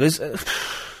veggie burgers...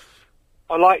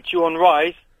 I liked you on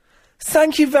Rise.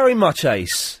 Thank you very much,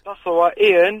 Ace. That's all right,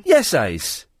 Ian. Yes,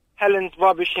 Ace. Helen's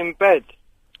rubbish in bed.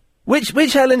 Which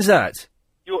Helen's that?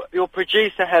 Your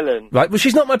producer, Helen. Right, well,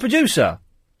 she's not my producer.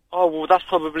 Oh, well, that's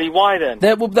probably why then.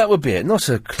 That would be it. Not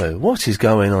a clue. What is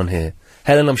going on here?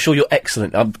 Helen, I'm sure you're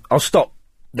excellent. I'll stop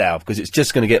now, because it's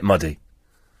just going to get muddy.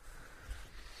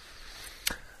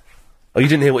 Oh, you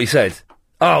didn't hear what he said?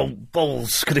 Oh,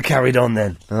 balls. Could have carried on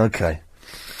then. Okay.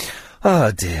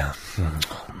 Oh, dear.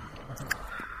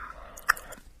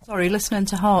 Sorry, listening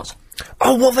to Heart.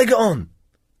 Oh, what have they got on?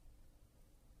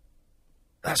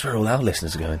 That's where all our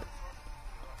listeners are going.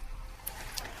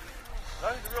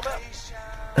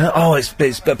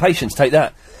 But patience, take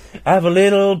that. Have a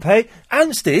little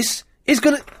Anstis is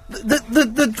gonna...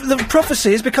 The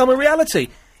prophecy has become a reality.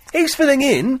 He's filling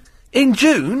in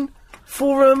June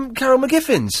for, Carol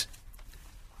McGiffins.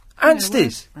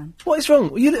 Anstis. What is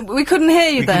wrong? We couldn't hear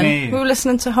you then. We were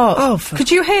listening to Heart. Oh, could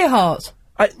you hear Heart?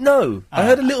 No. I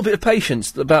heard a little bit of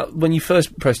patience about when you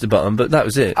first pressed the button, but that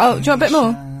was it. Oh, do you want a bit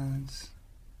more?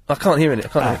 I can't hear it. I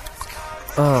can't hear it.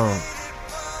 Oh.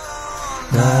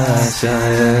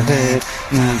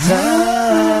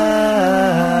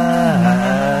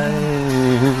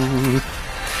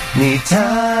 Need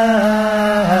time.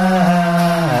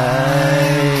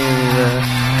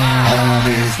 Our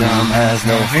wisdom has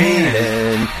no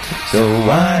feeling, so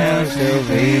why am I still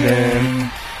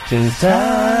breathing? Just time.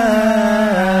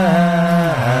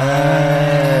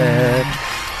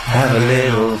 Have a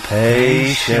little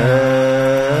patience.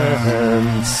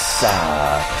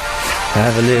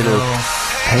 Have a little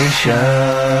patience.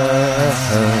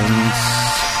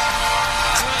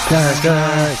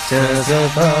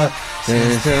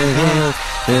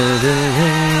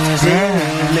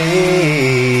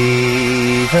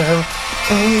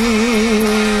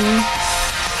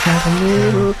 Have a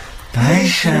little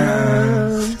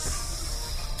patience.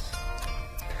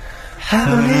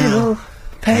 Have a little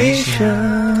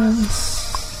patience.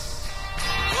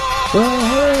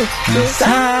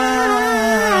 Time.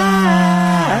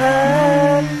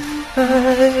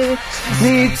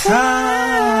 Need time.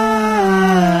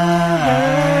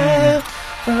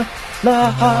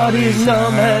 My heart is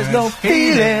numb, has no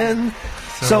feeling.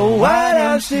 So why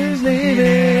not she's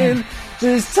leaving?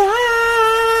 This time.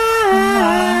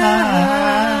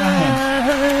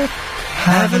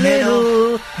 Have a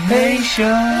little patience.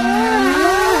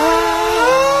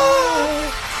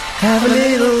 Have a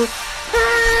little.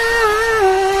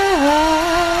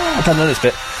 I don't know this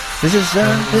bit. This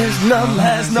numb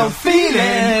has no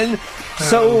feeling.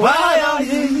 So why are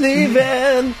you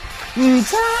leaving? Time.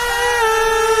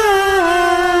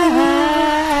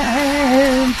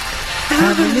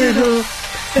 Have a little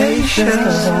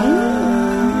patience.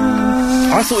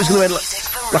 I thought it was going to end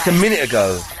like a minute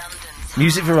ago.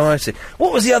 Music Variety.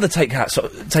 What was the other Take That song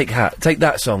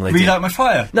they did? Relight My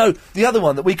Fire? No, the other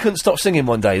one that we couldn't stop singing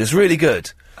one day. That's really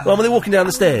good. Well, when they're walking down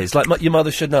the stairs, like Your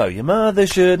Mother Should Know. Your mother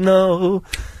should know.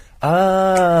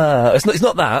 It's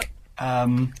not that.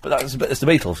 But that's the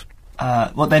Beatles.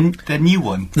 What, their new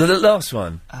one? The last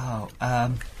one. Oh,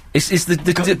 It's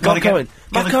the Mark Owen.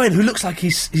 Mark Owen, who looks like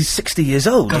he's 60 years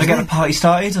old. Gotta get a party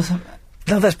started or something?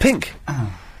 No, that's Pink.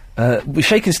 Oh.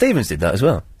 Shakin' Stevens did that as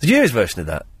well. Did you hear his version of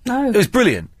that? No. It was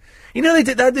brilliant. You know,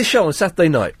 they had this show on Saturday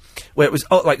night where it was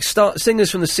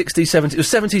singers from the 60s, 70s, it was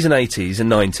 70s and 80s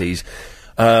and 90s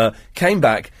came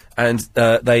back and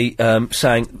they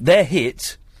sang their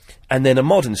hit and then a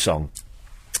modern song.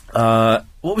 What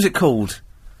was it called?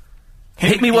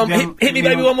 Hit me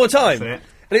baby one more time. And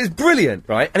it was brilliant,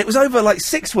 right? And it was over like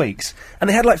 6 weeks, and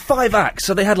they had like 5 acts.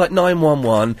 So they had like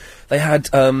 911. They had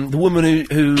the woman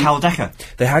who Carol Decker.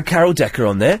 They had Carol Decker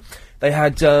on there. They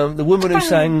had the woman who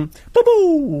sang "Boo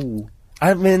Boo."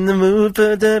 I'm in the mood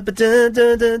for boo boo.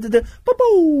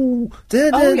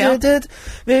 It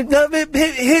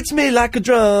hits me like a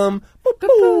drum. Boo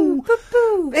boo.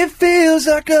 It feels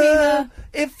like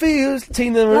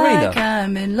Tina Marina. Like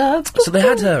I'm in love. So they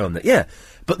had her on there, yeah.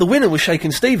 But the winner was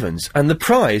Shakin' Stevens, and the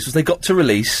prize was they got to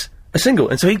release a single.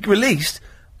 And so he released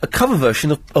a cover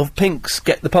version of Pink's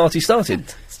Get the Party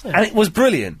Started. And it was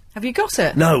brilliant. Have you got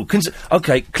it? No.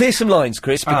 Okay, clear some lines,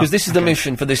 Chris, because this is the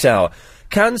mission for this hour.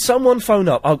 Can someone phone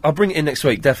up? I'll bring it in next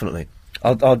week, definitely.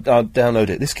 I'll download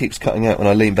it. This keeps cutting out when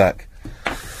I lean back.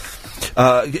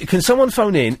 Can someone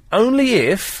phone in only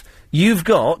if you've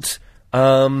got...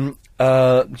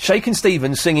 Shakin'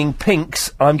 Stevens singing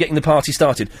Pink's I'm Getting the Party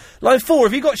Started. Line 4,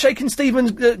 have you got Shakin'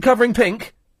 Stevens covering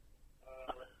Pink?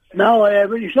 No, I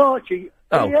haven't. It's Archie.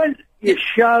 Oh. Your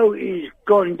show is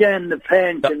gone down the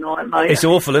pan tonight, mate. It's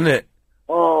awful, isn't it?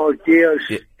 Oh, dear.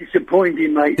 It's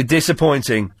disappointing, mate.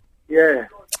 Disappointing. Yeah.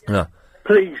 No.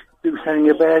 Please do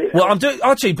something about it. Well, I'm doing...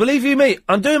 Archie, believe you me,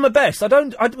 I'm doing my best. I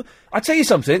tell you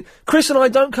something, Chris and I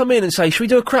don't come in and say, should we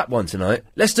do a crap one tonight?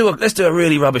 Let's do a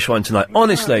really rubbish one tonight.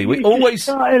 Honestly, we always...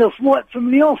 started off right from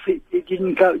the off. It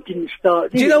didn't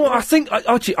start. Do you know what? I think,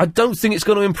 Archie, I don't think it's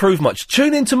going to improve much.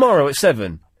 Tune in tomorrow at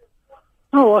 7.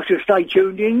 Oh, I should stay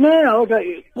tuned in now.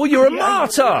 Well, you're a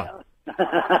martyr!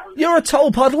 You're a toll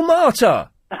puddle martyr!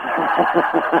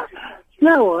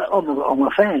 No, I'm a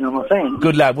fan. I'm a fan.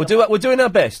 Good lad. We're doing our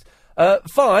best.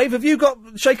 5, have you got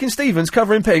Shakin' Stevens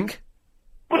covering Pink?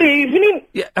 Good evening.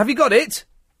 Yeah, have you got it?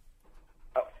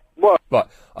 What? Right,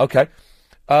 okay.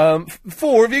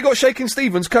 4, have you got Shakin'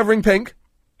 Stevens covering Pink?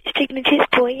 Signature's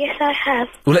boy, yes I have.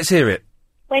 Well, let's hear it.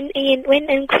 When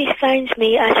Chris phones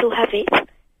me, I shall have it.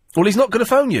 Well, he's not going to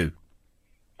phone you.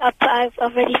 I've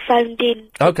already phoned in.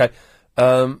 Okay.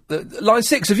 Line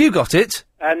 6, have you got it?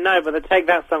 No, but the Take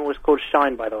That song was called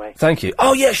Shine, by the way. Thank you.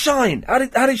 Oh, yeah, Shine. How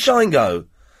did Shine go?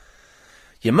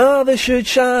 Your mother should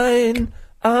shine.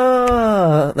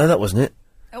 No, that wasn't it.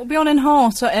 It'll be on in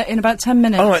Heart in about 10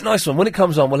 minutes. All right, nice one. When it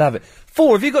comes on, we'll have it.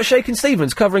 4, have you got Shakin'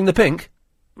 Stevens covering the Pink?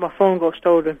 My phone got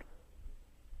stolen.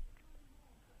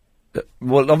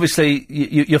 Well, obviously,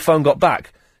 your phone got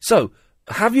back. So,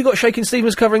 have you got Shakin'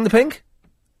 Stevens covering the Pink?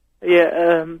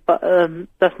 Yeah, but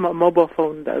that's my mobile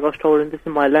phone that got stolen. This is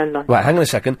my landline. Right, hang on a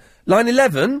second. Line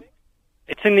 11?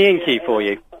 It's in the in key for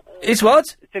you. It's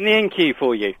what? It's in the in key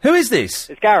for you. Who is this?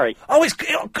 It's Gary. Oh,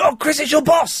 Chris, it's your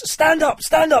boss. Stand up,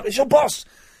 it's your boss.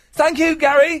 Thank you,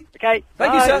 Gary. Okay.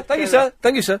 Thank you, sir.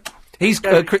 Thank you, sir. He's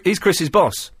Chris's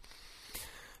boss.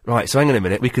 Right, so hang on a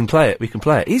minute. We can play it.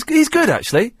 He's good,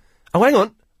 actually. Oh, hang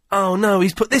on. Oh, no,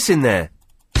 he's put this in there.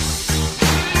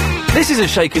 This isn't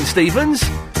Shakin' Stevens.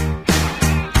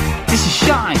 This is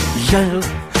Shine.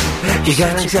 You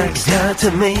got to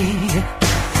me.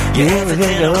 You're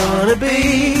everything I wanna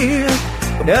be.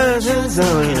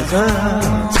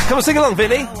 Come on, sing along,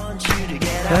 Vinny.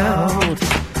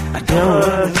 I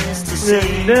don't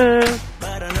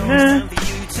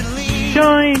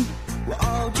Shine.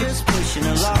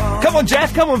 Come on,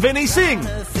 Jeff. Come on, Vinny. Sing.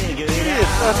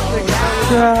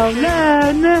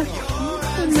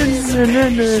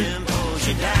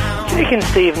 Shakin'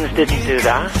 Stevens didn't do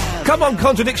that. Come on,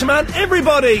 Contradiction Man.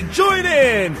 Everybody, join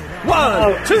in.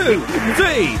 1, 2,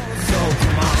 3.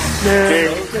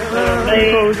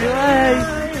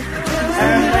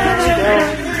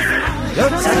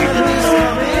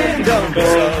 Don't be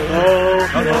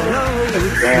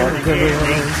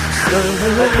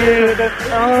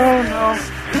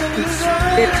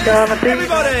It's gonna be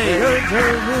everybody.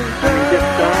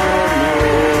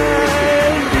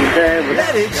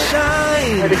 Let it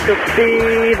shine. Let it could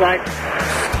be like,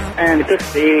 and it could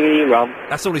be wrong.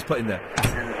 That's all he's put in there.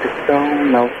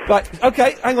 Don't know. Right,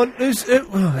 okay, hang on.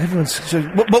 Everyone's.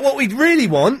 But what we really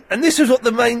want, and this is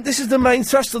the main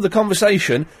thrust of the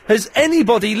conversation. Has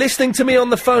anybody listening to me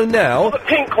on the phone now? I've got the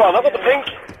pink one. I've got the pink.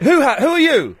 Who are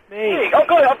you? Me. I've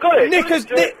got it. Nick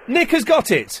has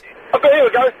got it. I've got it. Here we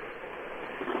go.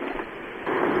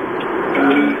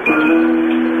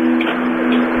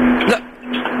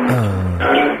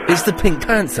 It's the Pink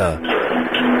Panther.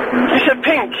 You said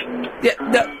pink. Yeah.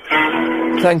 No.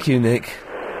 Thank you, Nick.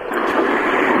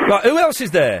 Right, who else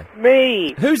is there?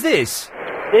 Me. Who's this?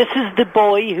 This is the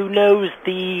boy who knows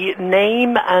the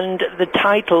name and the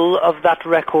title of that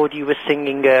record you were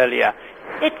singing earlier.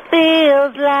 It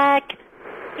feels like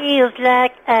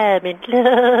I'm in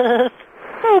love.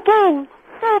 Boom, boom,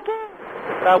 boom, boom.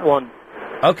 That one.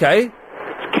 Okay.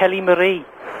 It's Kelly Marie.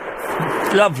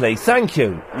 Lovely, thank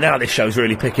you. Now this show's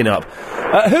really picking up.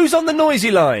 Who's on the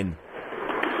noisy line?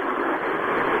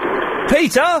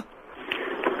 Peter?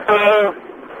 Hello.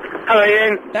 Hello,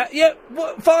 Ian. Yeah,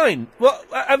 fine. Well,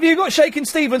 have you got Shakin'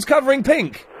 Stevens covering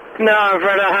Pink? No, I'm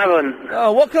afraid I haven't.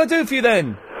 Oh, what can I do for you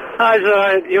then?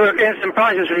 You were getting some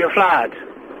prices for your flat.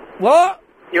 What?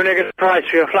 You were going to get a price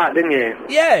for your flat, didn't you?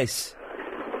 Yes.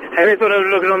 Have you thought of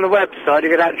looking on the website to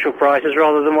get actual prices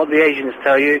rather than what the agents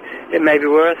tell you it may be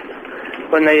worth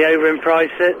when they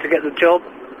over-price it to get the job?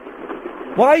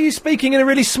 Why are you speaking in a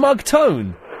really smug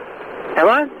tone? Am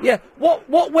I? Yeah. What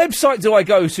website do I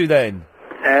go to then?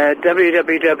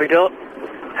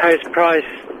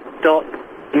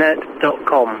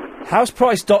 www.houseprice.net.com.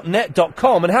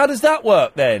 Houseprice.net.com, and how does that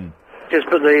work then? Just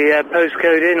put the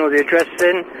postcode in or the address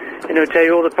in, and it'll tell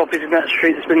you all the properties in that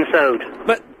street that's been sold.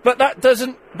 But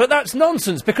that's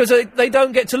nonsense, because they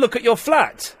don't get to look at your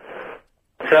flat.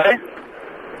 Sorry?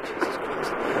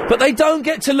 But they don't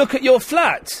get to look at your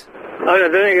flat. Oh, no,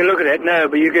 they don't get to look at it, no,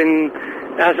 but you can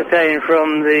ascertain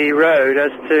from the road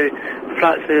as to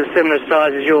flats that are similar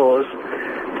size as yours.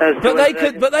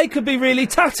 But they could be really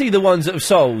tatty, the ones that have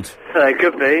sold. They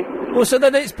could be. Well, so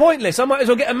then it's pointless. I might as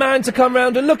well get a man to come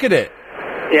round and look at it.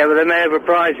 Yeah, but they may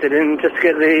overprice it and just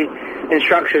get the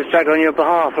instructions tracked on your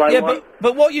behalf. Like yeah,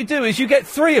 but what you do is you get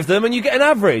 3 of them and you get an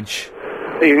average.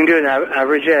 You can do an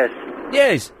average, yes.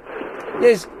 Yes.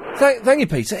 Yes. Thank you,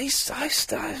 Peter.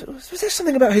 Was there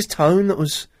something about his tone that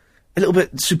was a little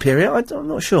bit superior? I'm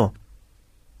not sure.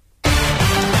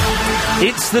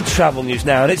 It's the travel news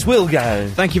now, and it's Will Gown.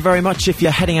 Thank you very much if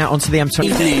you're heading out onto the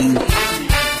M20.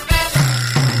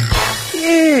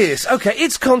 Yes, okay,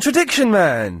 it's Contradiction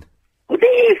Man. Good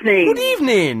evening. Good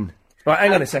evening. Right,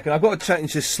 hang on a second, I've got to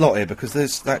change this slot here because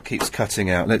that keeps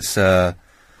cutting out. Let's, or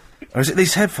is it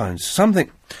these headphones? Something.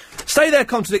 Stay there,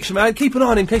 Contradiction Man, keep an eye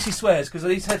on him in case he swears, because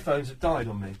these headphones have died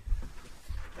on me.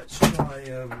 Let's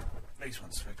try, these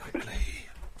ones very quickly.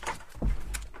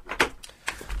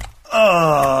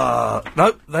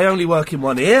 No, they only work in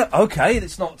one ear. Okay,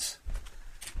 it's not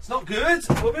good.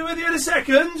 We'll be with you in a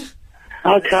second.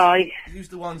 Okay. Use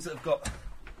the ones that have got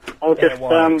I'll just,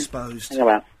 exposed.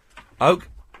 hang on.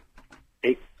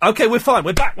 Okay, we're fine.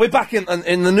 We're back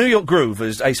in the New York groove,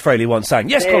 as Ace Frehley once sang.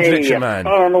 Yes, Contradiction Man.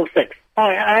 Oh, 6.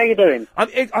 Hi, how you doing?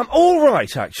 I'm all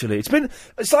right, actually. It's been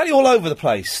slightly all over the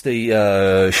place,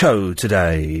 the show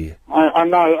today. I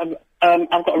know.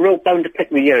 I've got a real bone to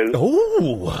pick with you.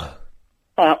 Ooh.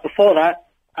 Before that,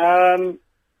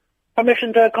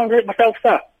 permission to contradict myself,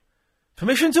 sir.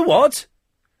 Permission to what?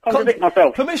 Contradict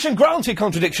myself. Permission granted,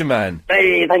 Contradiction Man.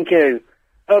 Hey, thank you.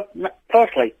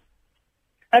 Firstly,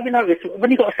 have you noticed, when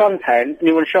you've got a suntan and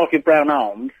you want to show off your brown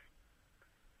arms,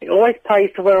 it always pays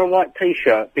to wear a white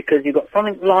T-shirt because you've got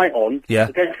something light on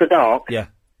against the dark. Yeah.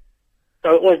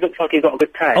 So it always looks like you've got a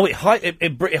good tan. Oh, it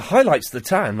highlights the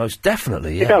tan, most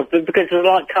definitely, yeah. It does, because it's a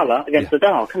light colour against the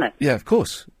dark, isn't it? Yeah, of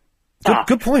course.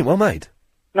 Good point, well made.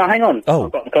 No, hang on. Oh.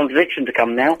 I've got a contradiction to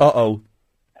come now. Uh-oh.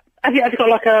 Have you got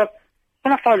like a...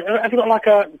 have you got like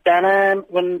a Dan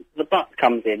when the butt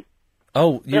comes in?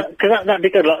 Oh, yeah. Because that'd be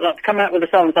good. Like, come out with the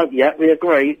silence, yeah, we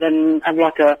agree, then have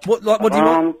like a... What do you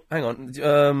want? Hang on,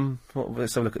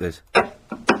 let's have a look at this.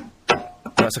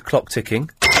 That's a clock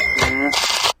ticking.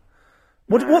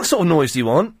 What sort of noise do you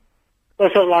want?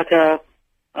 Well, sort of like a...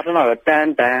 I don't know, a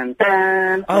Dan.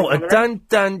 Oh, a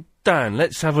Dan.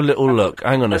 Let's have a little look.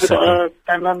 Hang on a second.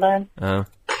 Have you got a Dan? No.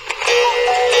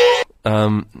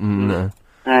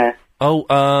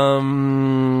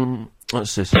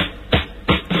 What's this?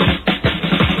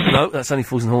 No, that's only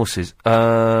Fools and Horses.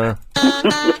 Oh,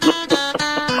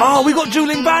 we got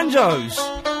dueling banjos!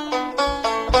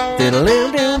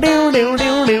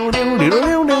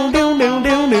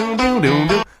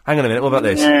 Hang on a minute, what about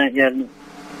this? Yeah.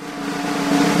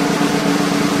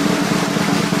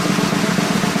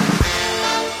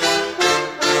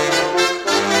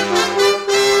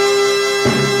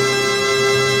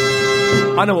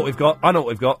 I know what we've got.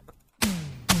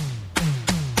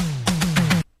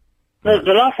 The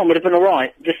last one would have been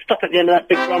alright. Just stop at the end of that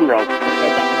big drum roll.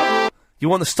 You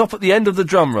want to stop at the end of the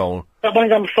drum roll? That one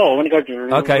done before, when it goes...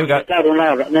 Okay, here we go. Louder and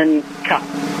louder, and then cut.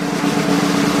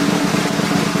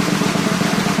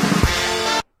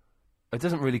 It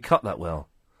doesn't really cut that well.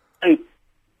 Oh.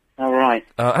 Alright.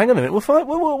 Hang on a minute,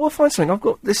 we'll find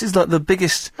something. This is like the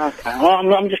biggest... Okay,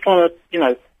 well, I'm just trying to,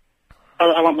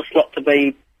 I want the slot to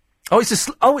be... Oh,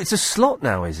 it's a slot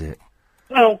now, is it?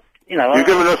 Well, You're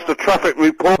giving us the traffic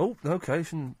report. Oh, okay.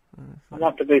 I'd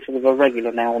like to be sort of a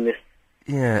regular now on this.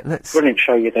 Yeah, let's... Brilliant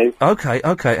show you do. Okay,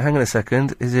 hang on a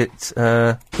second. Is it,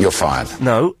 You're fired.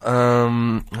 No,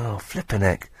 oh, flippin'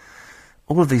 heck.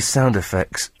 All of these sound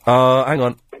effects. Hang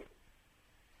on.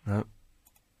 No.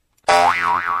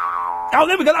 Oh,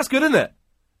 there we go, that's good, isn't it?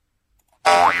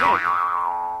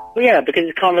 Well, yeah, because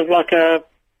it's kind of like a...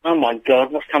 Oh my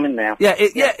God, what's coming now? Yeah,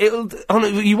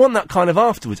 you want that kind of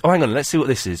afterwards. Oh, hang on, let's see what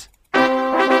this is.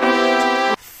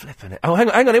 Flipping it. Oh, hang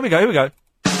on, here we go. Right,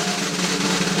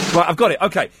 I've got it,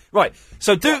 okay. Right,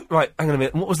 so right, hang on a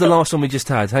minute, what was the last one we just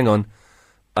had? Hang on.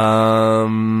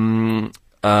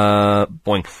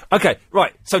 Boing. Okay,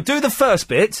 right, so do the first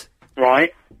bit.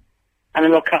 Right, and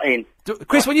then I'll cut in.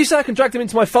 Chris, when you say I can drag them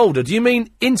into my folder, do you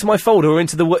mean into my folder or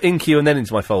into the in queue and then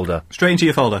into my folder? Straight into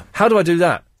your folder. How do I do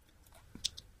that?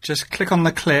 Just click on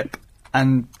the clip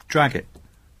and drag it.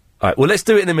 All right, well, let's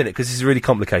do it in a minute, because this is really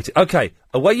complicated. Okay,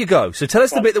 away you go. So tell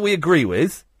us the bit that we agree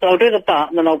with. So I'll do the butt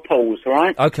and then I'll pause, all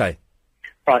right? Okay.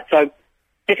 Right, so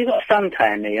if you've got a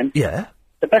suntan, Ian... Yeah?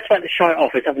 The best way to show it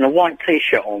off is having a white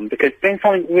T-shirt on, because being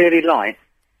something really light,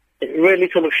 it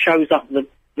really sort of shows up the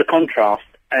contrast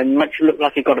and makes you look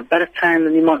like you've got a better tan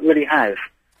than you might really have.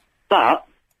 But...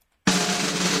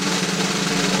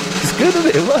 It's good, isn't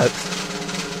it? It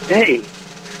works. Hey.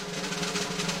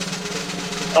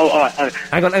 Oh, all right.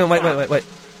 Hang on, wait.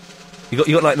 You got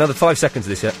like another 5 seconds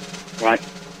of this yet? Right.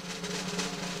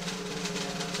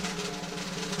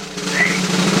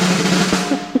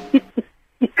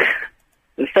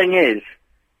 The thing is,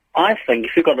 I think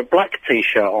if you've got a black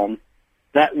T-shirt on,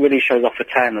 that really shows off a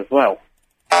tan as well.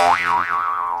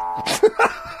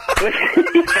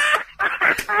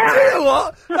 You know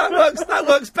what? That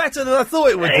works better than I thought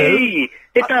it would do. Hey,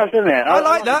 it does, doesn't it? I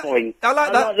like that. The boing. I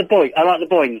like that. I like the boing. I like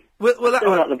the boing. We'll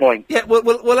Still like the boing. Yeah,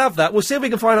 we'll have that. We'll see if we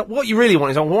can find out what you really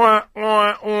want. Is on wah,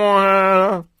 wah,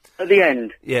 wah. At the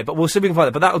end. Yeah, but we'll see if we can find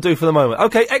it. But that'll do for the moment.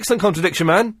 Okay, excellent contradiction,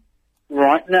 man.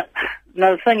 Right. Now,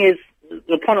 the thing is,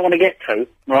 the point I want to get to,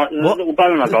 right, the little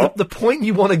bone I got. The point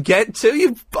you want to get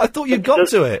to? I thought you got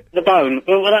to it. The bone.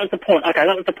 Well, that was the point. Okay,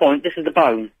 that was the point. This is the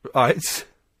bone. Right.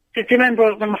 Do you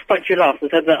remember when I spoke to you last, I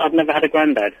said that I'd never had a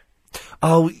granddad?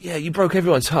 Oh, yeah, you broke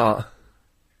everyone's heart.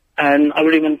 And I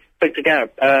really want to speak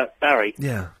to Barry.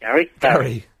 Yeah. Gary?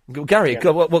 Gary. Gary,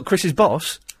 Yeah. what, Chris's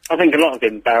boss? I think a lot of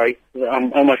him, Barry.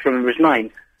 I almost remember his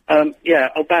name.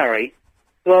 Barry.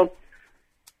 Well,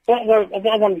 what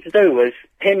I wanted to do was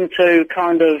him to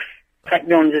kind of take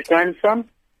me on as his grandson.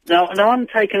 Now I'm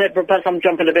taking it, perhaps I'm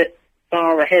jumping a bit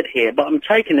far ahead here, but I'm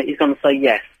taking it he's going to say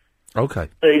yes. Okay.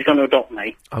 That he's going to adopt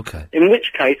me. Okay. In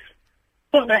which case,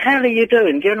 what the hell are you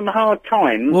doing? Giving him a hard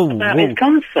time about his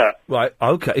concert. Right,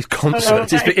 okay, his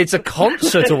concert. It's a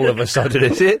concert all of a sudden,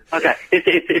 is it? Okay,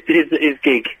 it's his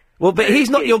gig. Well, but he's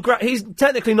not he's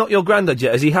technically not your granddad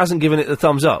yet, as he hasn't given it the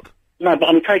thumbs up. No, but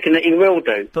I'm taking it he will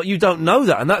do. But you don't know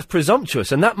that, and that's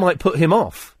presumptuous, and that might put him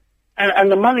off.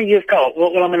 And the money you've got,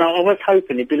 well, I mean, I was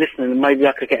hoping he'd be listening and maybe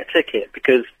I could get a ticket,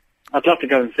 because I'd love to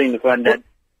go and see the granddad.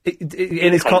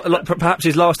 In his perhaps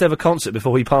his last ever concert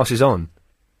before he passes on.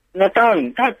 No,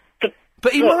 don't.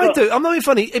 But he might do. I'm not being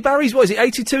funny. Barry's, what is he,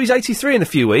 82? He's 83 in a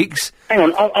few weeks. Hang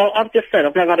on, I've just said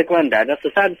I've never had a granddad. That's the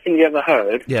saddest thing you ever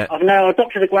heard. Yeah. I've now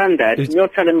adopted a granddad, and you're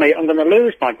telling me I'm going to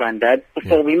lose my granddad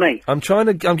before we meet. I'm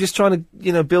just trying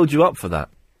to, build you up for that.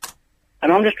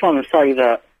 And I'm just trying to say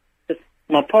that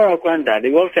my poor old granddad,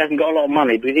 who obviously hasn't got a lot of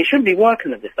money, because he shouldn't be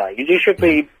working at this age. He should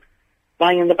be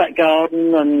laying in the back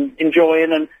garden and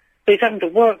enjoying, but he's having to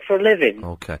work for a living.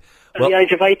 Okay. At the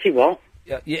age of 80, what?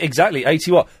 Yeah, exactly.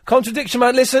 80 what? Contradiction,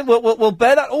 man. Listen, we'll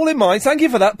bear that all in mind. Thank you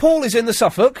for that. Paul is in the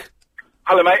Suffolk.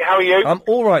 Hello, mate. How are you? I'm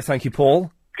all right, thank you,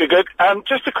 Paul. Good.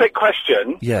 Just a quick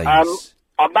question. Yeah, yes.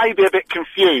 I may be a bit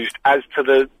confused as to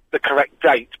the correct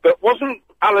date, but wasn't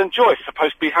Alan Joyce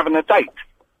supposed to be having a date?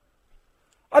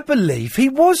 I believe he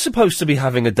was supposed to be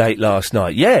having a date last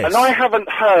night, yes. And I haven't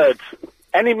heard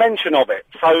any mention of it,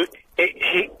 so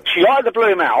she either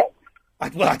blew him out... I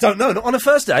don't know. Not on a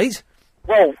first date.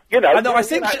 Well, you know... I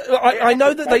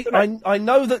know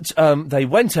that they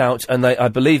went out and I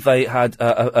believe they had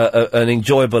an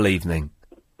enjoyable evening.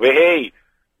 Really?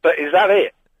 But is that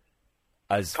it?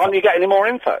 Can't you get any more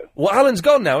info? Well, Alan's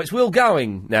gone now. It's Will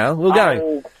Gowing now. Will Gowing.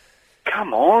 Oh,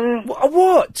 come on.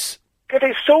 What? Get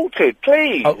it sorted,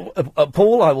 please.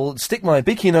 Paul, I will stick my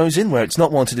beaky nose in where it's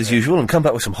not wanted as usual and come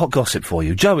back with some hot gossip for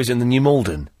you. Joe is in the New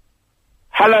Malden.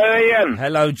 Hello, Ian.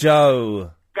 Hello,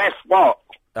 Joe. Guess what?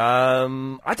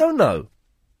 I don't know.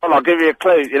 Well, I'll give you a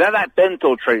clue. You know that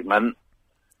dental treatment?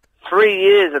 3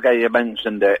 years ago you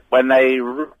mentioned it, when they,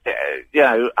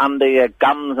 under your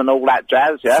gums and all that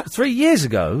jazz, yeah? 3 years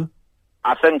ago?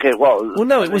 I think it was. Well,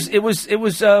 no, it was, 2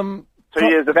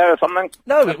 years ago or something?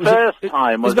 No, the first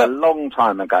time was a long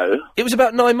time ago. It was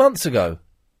about 9 months ago.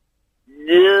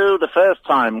 You, the first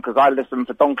time, because I listened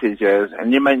for donkey's years,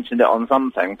 and you mentioned it on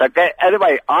something. But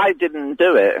anyway, I didn't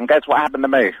do it, and guess what happened to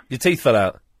me? Your teeth fell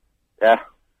out? Yeah.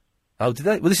 Oh, did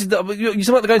they? Well, this is you're talking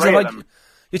about going to the...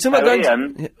 You're talking about going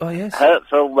Ian, to... Oh, yes.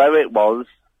 Hurtful though it was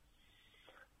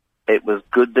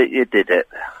good that you did it.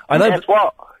 I know, guess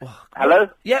what? Hello?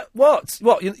 Yeah, what?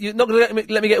 What? You're not going to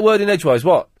let me get a word in edgewise,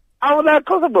 what? Oh, no, of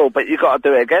course I will, but you've got to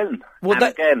do it again.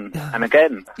 Again, and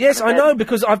again. Yes, I know,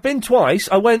 because I've been twice.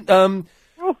 I went,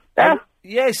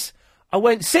 yes. I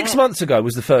went 6 months ago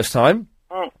was the first time.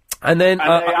 And then... they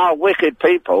are wicked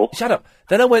people. Shut up.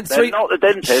 Then I went They're not the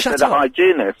dentist, they're the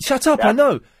hygienist. Shut up, Yeah. I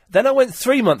know. Then I went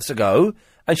 3 months ago,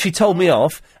 and she told me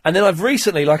off, and then I've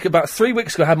recently, like about 3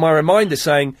 weeks ago, had my reminder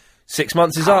saying, 6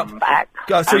 months is up. Back.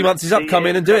 Go, 3 months is up, come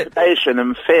in and do it.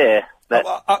 And fear. That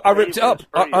I ripped it up.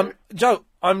 Joe,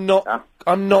 I'm not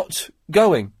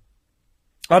going.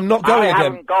 I'm not going again. I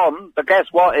haven't gone, but guess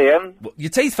what, Ian? Your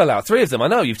teeth fell out, 3 of them, I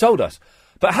know, you've told us.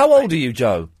 But how old are you,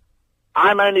 Joe?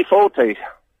 I'm only 40.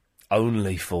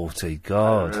 Only 40,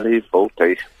 God. Only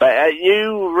 40. But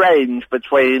you range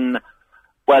between,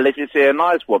 well, if you see a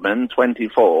nice woman,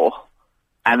 24,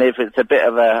 and if it's a bit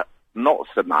of a not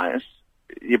so nice,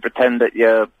 you pretend that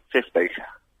you're 50.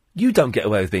 You don't get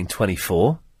away with being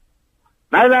 24.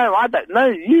 No, I don't. No,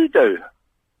 you do.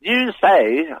 You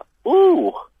say,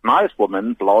 ooh, nice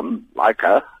woman, blonde, like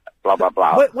her, blah, blah,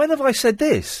 blah. When have I said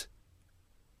this?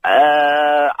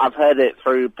 I've heard it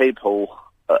through people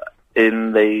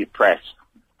in the press.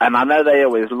 And I know they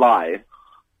always lie,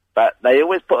 but they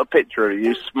always put a picture of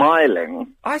you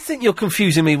smiling. I think you're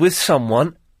confusing me with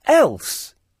someone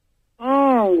else.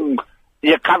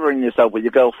 You're covering yourself with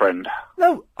your girlfriend.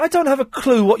 No, I don't have a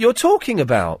clue what you're talking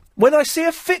about. When I see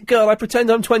a fit girl, I pretend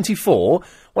I'm 24.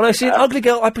 When I see an ugly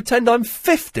girl, I pretend I'm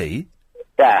 50.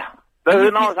 Yeah. Does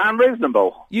it not sound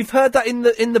reasonable? You've heard that in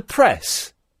the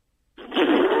press.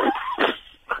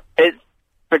 It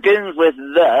begins with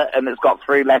the, and it's got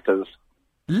 3 letters.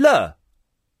 Le.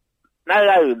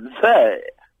 No, the.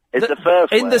 It's the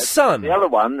first in word. the sun. The other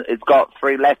one, it's got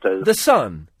 3 letters. The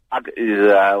sun. Well,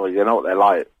 you know what they're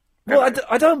like. Well,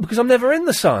 I don't, because I'm never in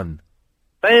the sun.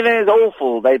 It's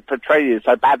awful. They portray you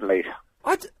so badly.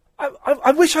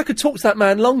 I wish I could talk to that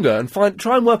man longer and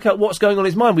try and work out what's going on in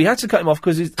his mind. We had to cut him off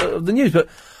because of the news, but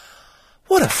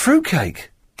what a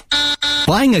fruitcake.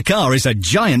 Buying a car is a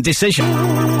giant decision.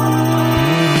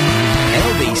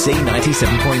 LBC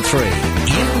 97.3.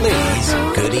 Ian Lee's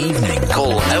Good Evening.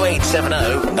 Call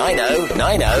 0870 90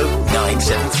 90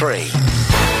 973.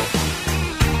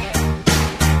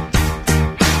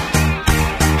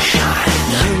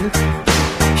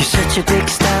 You're such a big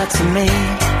star to me.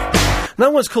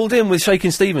 No one's called in with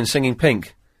Shakin' Stevens singing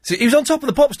Pink. See, he was on top of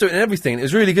the pops doing it and everything. It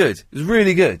was really good. It was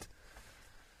really good.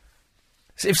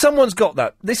 So if someone's got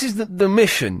that, this is the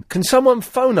mission. Can someone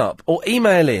phone up or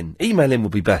email in? Email in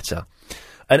would be better.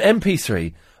 An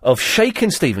MP3 of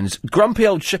Shakin' Stevens, grumpy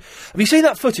old... Have you seen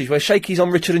that footage where Shaky's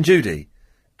on Richard and Judy?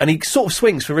 And he sort of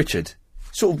swings for Richard.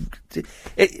 Sort of...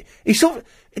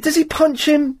 Does he punch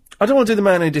him? I don't want to do the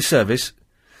man any disservice.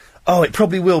 Oh, it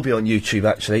probably will be on YouTube,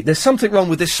 actually. There's something wrong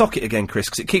with this socket again, Chris,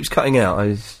 because it keeps cutting out,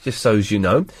 just so as you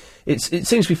know. It seems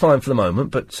to be fine for the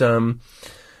moment, but,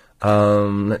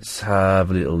 let's have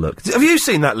a little look. Have you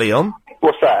seen that, Leon?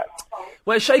 What's that?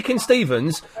 Where Shakin'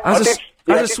 Stevens has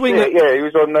a swing... Yeah, he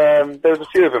was on, there was a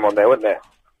few of them on there, wasn't there?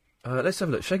 Let's have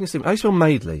a look. Shakin' Stevens... How do you spell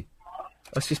Madeley?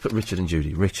 Let's just put Richard and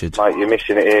Judy. Richard. Mate, you're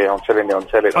missing it here, I'm telling you, on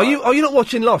telly. Are you not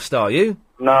watching Lost, are you?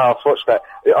 No, I've watched that.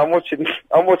 I'm watching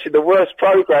the worst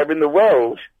programme in the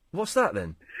world. What's that,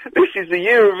 then? This is the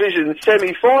Eurovision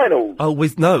semi-finals. Oh,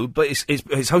 but it's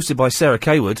hosted by Sarah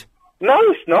Kaywood. No,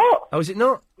 it's not. Oh, is it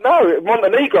not? No,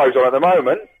 Montenegro's on at the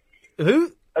moment.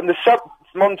 Who? And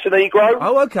Montenegro.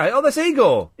 Oh, okay. Oh, that's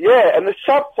Igor. Yeah, and the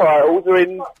subtitles are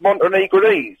in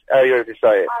Montenegrinese, how you have to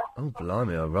say it. Oh,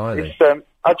 blimey, O'Reilly. It's,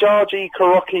 Ajaji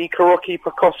Karoki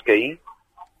Pakoski.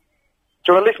 Do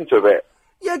you want to listen to a bit?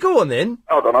 Yeah, go on then.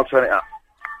 Hold on, I'll turn it up.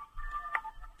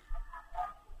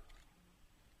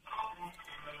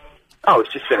 Oh,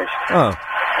 it's just finished. Oh,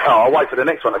 I'll wait for the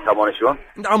next one to come on if you want.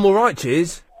 I'm all right,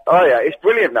 cheers. Oh, yeah, it's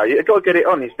brilliant, though. You've got to get it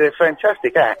on. They're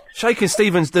fantastic acts. Shakin'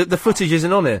 Stevens, the footage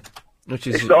isn't on here.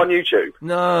 It's not on YouTube?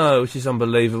 No, which is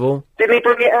unbelievable. Didn't he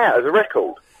bring it out as a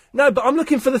record? No, but I'm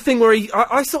looking for the thing where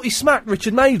I thought he smacked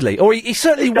Richard Madeley, or he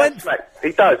certainly went...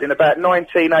 He does, in about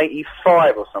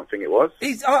 1985 or something it was.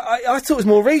 I thought it was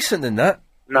more recent than that.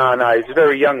 No, he's a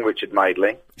very young Richard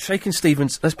Madeley. Shakin'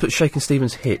 Stevens, let's put Shakin'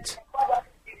 Stevens hit.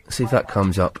 Let's see if that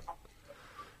comes up.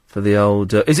 For the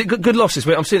old... is it good loss this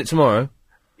week? I'm seeing it tomorrow.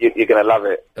 You're going to love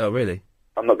it. Oh, really?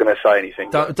 I'm not going to say anything.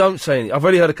 Don't say anything. I've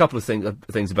already heard a couple of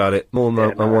things about it, more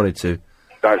than I wanted to.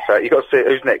 Don't say it. You've got to see it.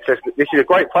 Who's next? This is a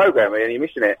great programme, and you're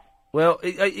missing it. Well,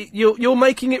 you're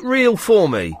making it real for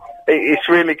me. It's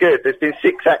really good. There's been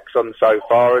 6 acts on so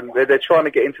far, and they're trying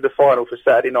to get into the final for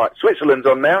Saturday night. Switzerland's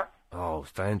on now. Oh,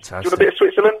 fantastic. Do you want a bit of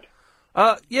Switzerland?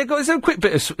 Yeah, there's a quick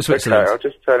bit of Switzerland. Okay, I'll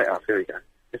just turn it up. Here we go.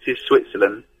 This is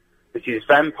Switzerland. This is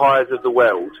Vampires of the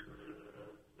World.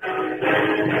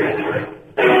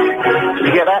 Did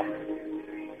you get that?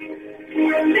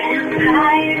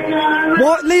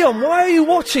 What, Leon? Why are you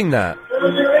watching that?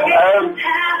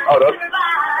 Hold on.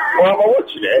 Why am I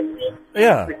watching it?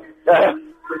 Yeah.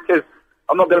 Because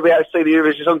I'm not going to be able to see the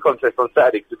Eurovision Song Contest on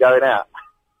Saturday because we're going out.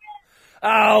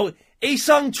 Oh, he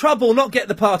sung Trouble, not Get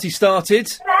the Party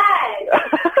Started.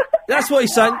 That's what he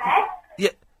sang. Yeah.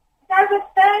 He's over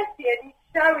 30 and he's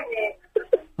showing it.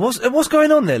 What's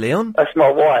going on there, Leon? That's my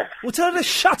wife. Well, tell her to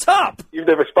shut up! You've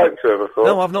never spoken to her before?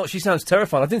 No, I've not. She sounds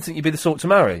terrifying. I didn't think you'd be the sort to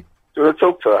marry. Do you want to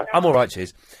talk to her? I'm all right,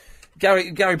 cheers.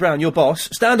 Gary Brown, your boss.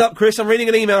 Stand up, Chris. I'm reading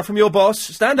an email from your boss.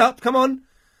 Stand up. Come on.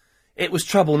 It was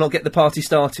Trouble, not Get the Party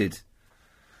Started. Is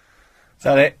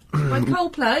that it? By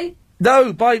Coldplay?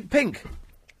 No, by Pink.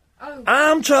 Oh.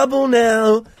 I'm trouble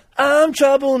now. I'm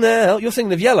trouble now. You're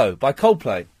thinking of Yellow by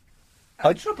Coldplay.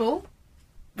 Trouble?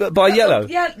 By Yellow?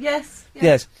 Yeah, yes.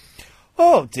 Yes.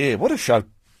 Oh, dear, what a show.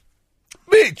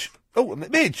 Midge! Oh,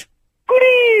 Midge! Good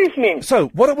evening. So,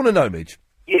 what I want to know, Midge...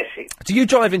 Yes. Do you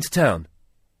drive into town?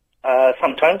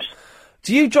 Sometimes.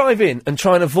 Do you drive in and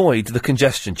try and avoid the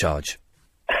congestion charge?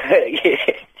 Yeah.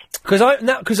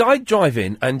 Because I drive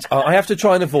in and I have to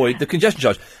try and avoid the congestion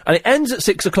charge, and it ends at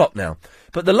 6 o'clock now.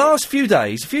 But the last few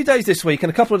days this week and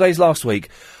a couple of days last week,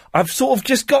 I've sort of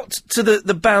just got to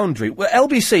the boundary where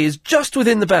LBC is just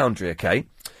within the boundary. Okay,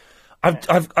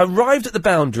 I've arrived at the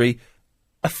boundary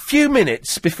a few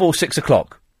minutes before 6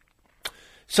 o'clock.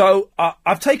 So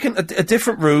I've taken a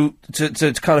different route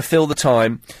to kind of fill the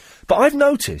time, but I've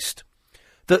noticed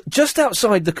that just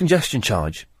outside the congestion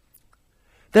charge,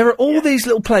 there are all these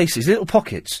little places, little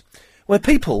pockets, where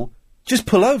people just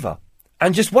pull over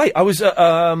and just wait. I was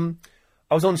on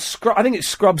I think it's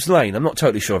Scrubs Lane. I'm not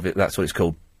totally sure if that's what it's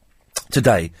called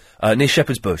today, near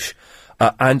Shepherd's Bush.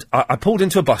 And I pulled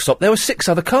into a bus stop. There were 6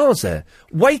 other cars there,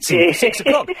 waiting at 6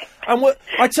 o'clock. And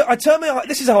I turned my...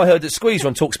 This is how I heard that Squeeze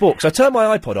on Talk Sport, 'cause I turned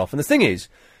my iPod off, and the thing is,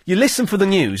 you listen for the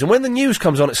news, and when the news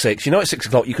comes on at 6, you know at 6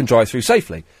 o'clock you can drive through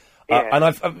safely. And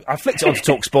I flicked it onto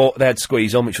Talk Sport, they had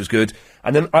Squeeze on, which was good.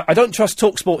 And then I don't trust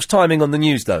Talk Sport's timing on the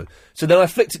news, though. So then I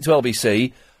flicked it to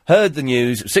LBC, heard the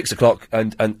news at 6 o'clock,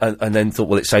 and then thought,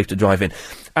 well, it's safe to drive in.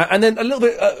 And then a little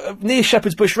bit near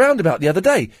Shepherd's Bush roundabout the other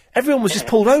day, everyone was just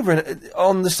pulled over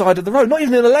on the side of the road, not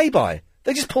even in a lay-by.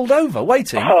 They just pulled over,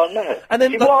 waiting. Oh, no. And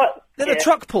then, the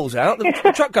truck pulls out,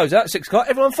 the truck goes out at 6 o'clock,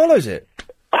 everyone follows it.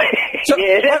 So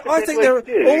I think there are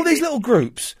all these little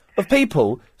groups of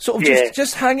people sort of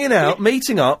just hanging out,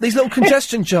 meeting up, these little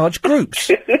congestion charge groups.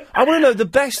 I want to know the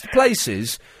best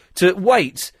places to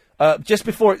wait just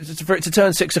before for it to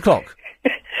turn 6 o'clock.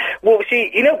 Well,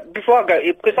 see, before I go,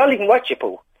 because I live in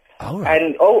Whitechapel,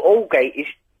 and Aldgate is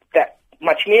that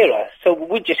much nearer, so we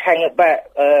would just hang about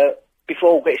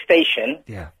before Aldgate Station,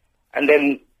 and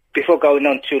then before going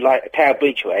on to, like, Tower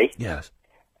Bridgeway,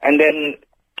 and then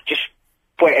just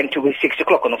wait until 6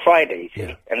 o'clock on a Friday,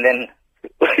 and then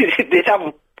there's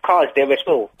other cars there as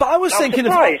well. But I was thinking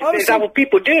there's other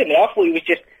people doing it. I thought it was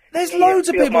just... There's loads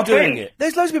of people doing it.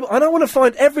 There's loads of people, and I want to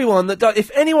find everyone that does.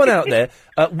 If anyone out there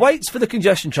waits for the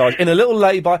congestion charge in a little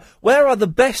lay-by, where are the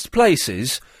best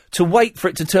places to wait for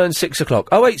it to turn 6 o'clock?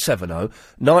 0870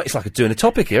 it's like doing a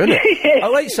topic here, isn't it?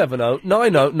 0870 90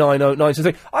 90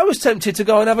 973. I was tempted to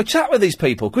go and have a chat with these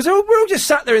people because we're all just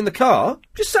sat there in the car,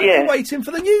 just sat there waiting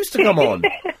for the news to come on.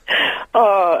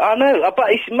 Oh, I know, but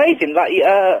it's amazing. Like,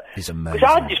 it's amazing.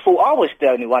 Because I just thought I was the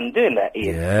only one doing that.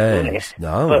 Yes,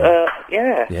 no. But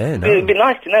no. It'd be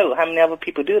nice to know how many other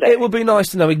people do that. It would be nice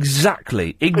to know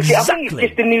exactly. I think it's just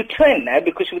a new trend now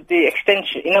because with the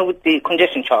extension, with the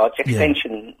congestion charge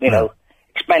extension,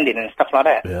 expanding and stuff like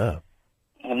that. Yeah.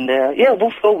 And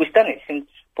we've always done it since.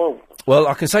 Well,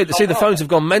 I can say that. See, the phones have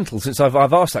gone mental since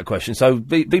I've asked that question. So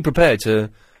be prepared to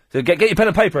get your pen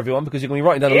and paper, everyone, because you're going to be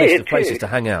writing down a list of places to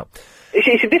hang out.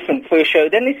 It's different for a show,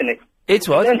 then, isn't it? It's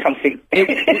what? Learn something.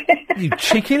 You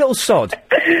cheeky little sod.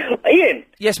 Ian.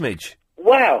 Yes, Midge.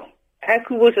 Wow, how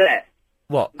cool was that?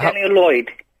 What? Daniel Lloyd.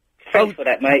 Thanks for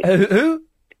that, mate. Who?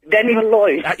 Daniel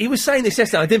Lloyd. He was saying this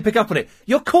yesterday. I didn't pick up on it.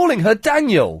 You're calling her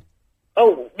Daniel.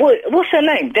 Oh, what's her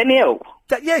name? Danielle.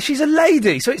 Yeah, she's a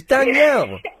lady, so it's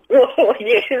Danielle. Oh,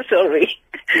 yeah, sorry.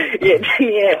 Yeah,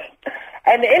 Danielle.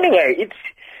 And anyway, it's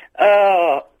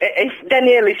if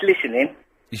Danielle is listening.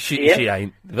 She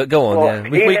ain't. But go on,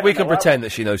 We can pretend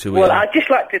that she knows who we are. Well, I'd just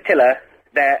like to tell her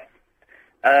that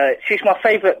she's my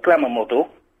favourite glamour model.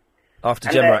 After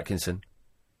Gemma Atkinson.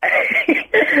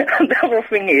 And the other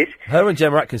thing is... Her and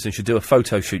Gemma Atkinson should do a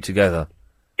photo shoot together.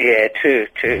 Yeah, true.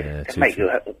 To make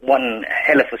one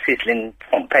hell of a sizzling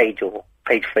front page or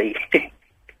page 3.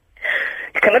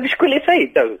 Can I just quickly say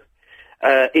it, though,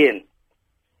 Ian?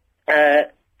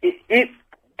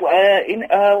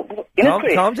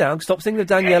 Calm down. Stop thinking of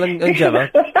Danielle and Gemma.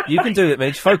 You can do it,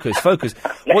 Midge. Focus.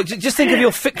 Well, just think of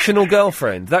your fictional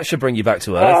girlfriend. That should bring you back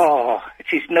to earth. Oh,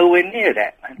 she's nowhere near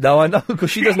that. No, I know, because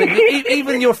she doesn't...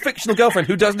 even your fictional girlfriend,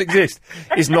 who doesn't exist,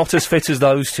 is not as fit as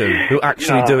those two, who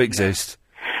actually do exist.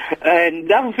 And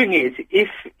the other thing is,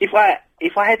 if I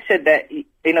had said that,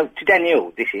 to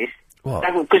Danielle, this is... What?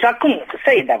 Because I couldn't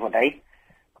say it the other day,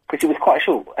 because it was quite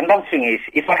short. And the other thing is,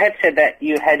 if I had said that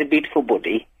you had a beautiful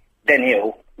body,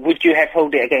 Danielle, would you have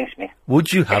held it against me?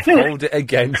 Would you have held it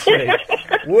against me?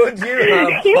 Would you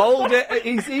have held it...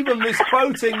 He's even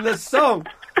misquoting the song.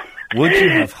 Would you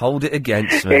have held it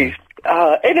against me?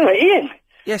 Anyway, Ian.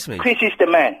 Yes, me. Chris is the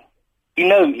man. He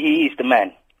is the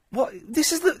man. What?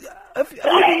 This is the... Have you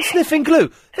been sniffing glue?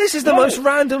 This is the most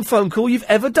random phone call you've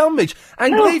ever done, Midge.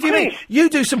 And believe you me, you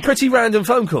do some pretty random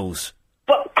phone calls.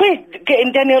 But Chris,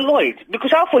 getting Daniel Lloyd,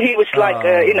 because I thought he was like,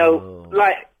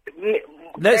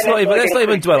 Let's not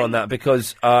even dwell on that,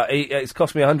 because it's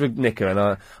cost me 100 knicker, and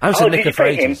I haven't said knicker for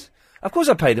ages. Of course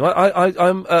I paid him.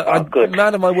 I'm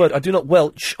man of my word. I do not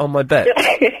welch on my bet.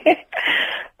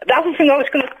 The other thing I was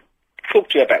going to talk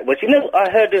to you about was, I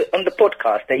heard on the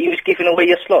podcast that you was giving away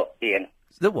your slot, Ian.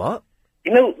 The what?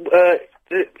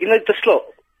 The slot,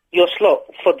 your slot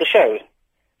for the show,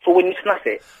 for when you snuff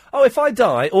it. Oh, if I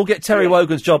die or get Terry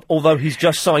Wogan's job, although he's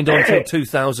just signed on till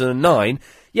 2009,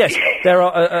 yes, there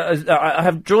are. I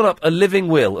have drawn up a living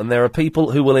will, and there are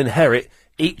people who will inherit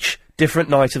each different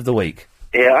night of the week.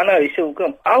 Yeah, I know, it's all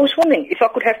gone. I was wondering if I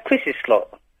could have Chris's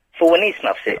slot for when he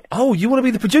snuffs it. Oh, you want to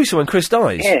be the producer when Chris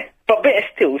dies? Yeah, but better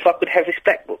still, if I could have his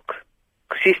black book,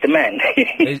 because he's the man.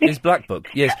 his black book,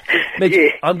 yes.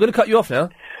 Midge, I'm going to cut you off now.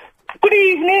 Good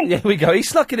evening. There we go. He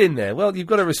snuck it in there. Well, you've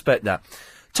got to respect that.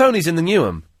 Tony's in the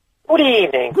Newham. Good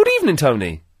evening. Good evening,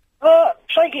 Tony.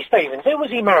 Shaky Stevens, who was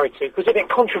he married to? Because it's a bit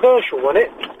controversial, wasn't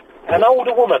it? An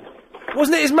older woman.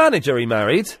 Wasn't it his manager he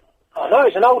married? I know,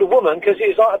 it's an older woman, because it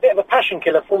was like a bit of a passion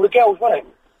killer for all the girls, wasn't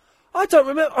it? I don't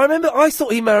remember. I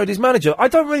thought he married his manager. I'll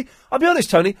be honest,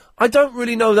 Tony, I don't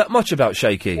really know that much about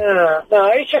Shaky. No,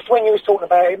 it's just when you was talking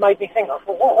about it, it made me think, I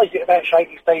thought, what is it about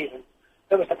Shaky Stevens?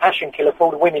 That was the passion killer for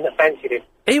all the women that fancied him.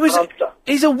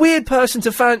 He's a weird person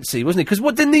to fancy, wasn't he? Because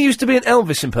didn't he used to be an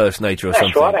Elvis impersonator or something?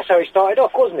 That's right, that's how he started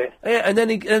off, wasn't it? Yeah, and then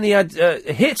he had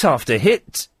hit after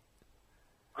hit.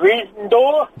 Green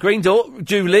Door,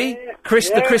 Julie,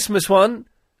 the Christmas one,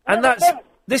 and that's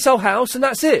This Old House, and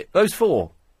that's it. Those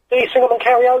four. Do you sing them on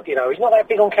karaoke, though? He's not that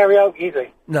big on karaoke, is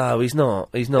he? No, he's not.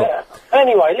 He's not. Yeah.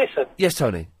 Anyway, listen. Yes,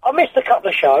 Tony. I missed a couple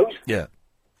of shows. Yeah.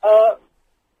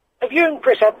 Have you and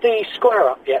Chris had the square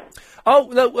up yet? Oh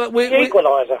no, the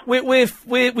equaliser.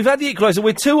 We've had the equaliser.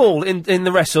 We're 2-2 in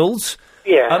the wrestles.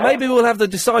 Yeah. Maybe we'll have the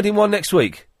deciding one next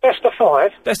week. Best of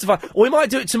 5. Best of 5. Or we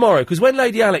might do it tomorrow because when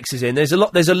Lady Alex is in, there's a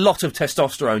lot of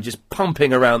testosterone just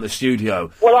pumping around the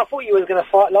studio. Well, I thought you were going to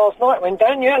fight last night when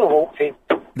Daniela walked in.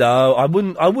 No, I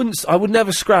would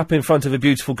never scrap in front of a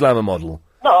beautiful glamour model.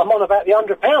 No, I'm on about the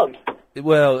 £100.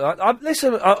 Well,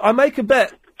 listen, I make a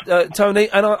bet. Tony,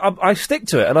 and I stick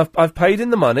to it, and I've paid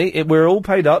in the money. We're all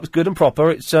paid up. It's good and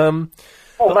proper. It's Well,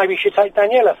 maybe you should take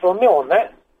Daniela for a meal on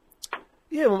that.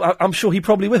 Yeah, well, I'm sure he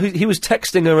probably will. He was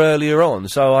texting her earlier on,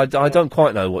 so I don't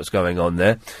quite know what's going on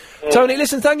there. Yeah. Tony,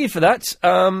 listen, thank you for that.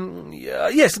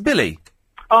 Yes, Billy.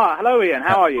 Hello, Ian.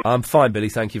 How are you? I'm fine, Billy.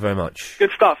 Thank you very much.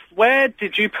 Good stuff. Where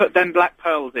did you put them black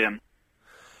pearls in?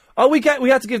 Oh, we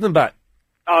had to give them back.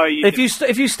 Oh, if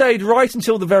you stayed right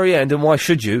until the very end, and why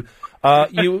should you?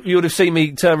 You would have seen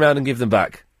me turn around and give them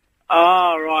back.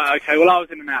 Oh, right, okay. Well, I was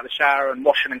in and out of the shower and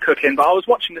washing and cooking, but I was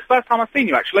watching this first time I've seen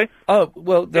you, actually. Oh,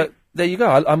 well, there you go.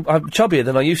 I'm chubbier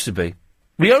than I used to be.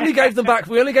 We only gave them back.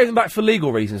 We only gave them back for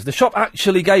legal reasons. The shop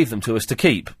actually gave them to us to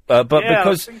keep,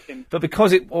 because they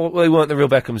weren't the real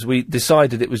Beckhams, we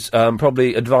decided it was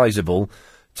probably advisable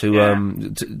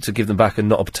to give them back and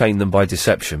not obtain them by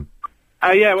deception.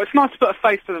 Yeah, well, it's nice to put a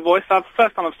face to the voice. That's the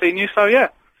first time I've seen you, so yeah.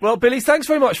 Well, Billy, thanks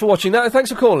very much for watching that, and thanks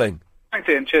for calling. Thanks,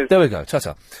 Ian. Cheers. There we go.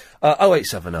 Ta-ta.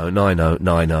 0870 90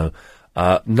 90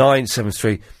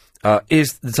 973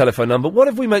 is the telephone number. What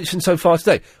have we mentioned so far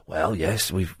today? Well,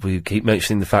 yes, we keep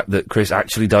mentioning the fact that Chris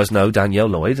actually does know Danielle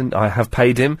Lloyd, and I have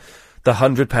paid him the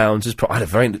 £100 as I had a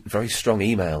very, very strong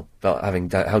email about having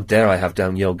how dare I have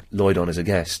Danielle Lloyd on as a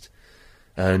guest,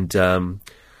 and it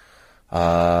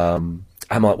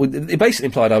basically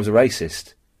implied I was a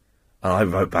racist. And I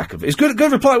wrote back of it. It's good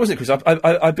reply, wasn't it, Chris?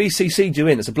 I BCC'd you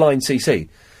in. It's a blind CC.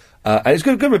 And it's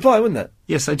good reply, wasn't it?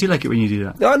 Yes, I do like it when you do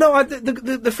that. No,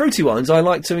 the fruity ones, I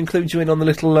like to include you in on the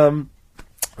little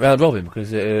round robin,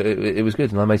 because it was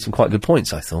good, and I made some quite good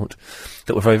points, I thought,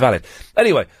 that were very valid.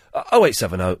 Anyway,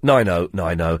 0870 90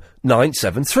 90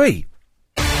 973.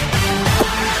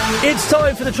 It's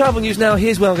time for the travel news now.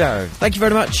 Here's Will Garrow. Thank you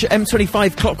very much.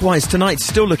 M25 clockwise tonight,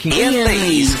 still looking... Ian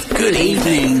Lee's Good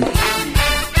Evening.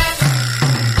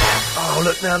 Oh,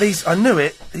 look, now, I knew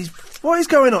it. What is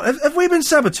going on? Have we been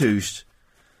sabotaged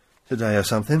today or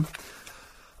something?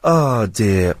 Oh,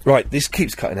 dear. Right, this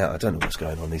keeps cutting out. I don't know what's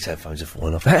going on. These headphones are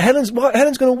falling off. Helen's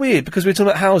gone all weird because we're talking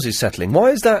about houses settling. Why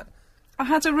is that? I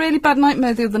had a really bad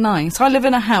nightmare the other night. I live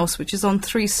in a house which is on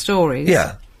 3 stories.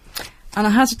 Yeah. And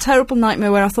I had a terrible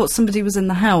nightmare where I thought somebody was in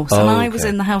the house. And I was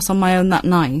in the house on my own that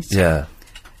night. Yeah.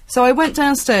 So I went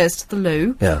downstairs to the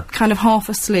loo, kind of half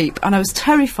asleep, and I was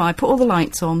terrified, put all the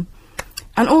lights on.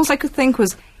 And all I could think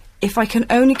was, if I can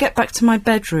only get back to my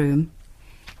bedroom,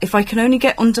 if I can only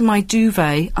get under my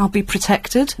duvet, I'll be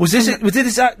protected. Were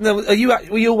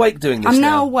you awake doing this? I'm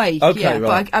now awake, okay,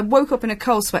 right. But I woke up in a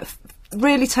cold sweat,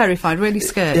 really terrified, really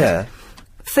scared. Yeah.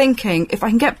 Thinking, if I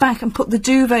can get back and put the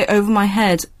duvet over my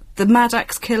head, the Mad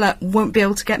Axe killer won't be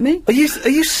able to get me. Are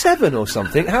you 7 or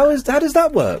something? How does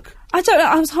that work? I don't know.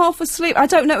 I was half asleep. I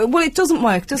don't know. Well, it doesn't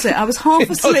work, does it? I was half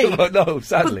asleep. No,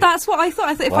 sadly. But that's what I thought.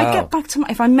 I thought if I get back to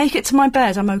if I make it to my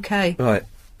bed, I'm okay. Right.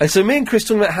 And so me and Chris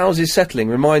talking about houses settling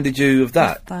reminded you of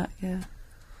that? Yeah.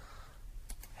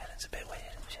 Helen's a bit weird,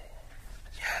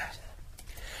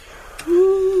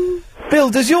 yeah. Bill,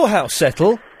 does your house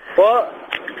settle? What?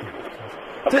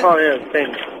 I can't hear a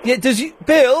thing. Yeah, does you...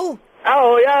 Bill?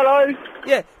 Oh, yeah, hello?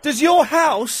 Yeah, does your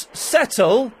house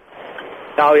settle?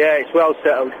 Oh, yeah, it's well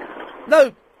settled.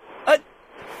 No,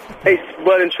 it's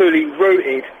well and truly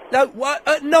rooted. No,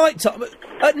 at night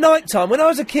time, when I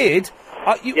was a kid,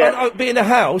 I'd be in a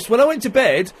house. When I went to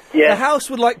bed, the house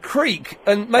would like creak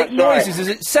and make noises as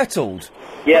it settled.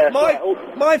 Yeah,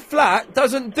 but my flat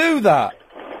doesn't do that.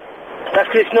 That's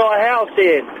 'cause it's not a house,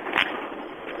 Ian.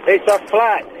 It's a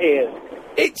flat, Ian.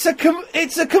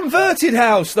 It's a converted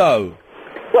house, though.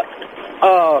 What?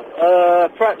 Oh,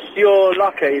 perhaps you're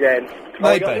lucky then.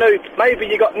 Maybe. Maybe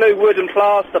you got new wooden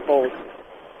plasterboards.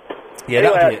 Yeah,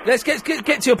 anyway, that'll be it. Let's get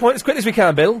to your point as quick as we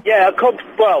can, Bill. Yeah,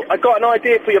 I got an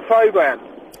idea for your programme.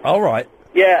 All right.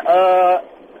 Yeah,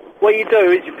 what you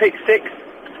do is you pick 6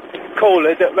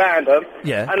 callers at random.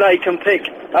 Yeah. And they can pick,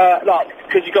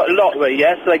 because you got a lottery,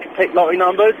 yeah, so they can pick lottery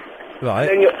numbers. Right.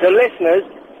 Then the listeners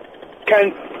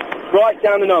can write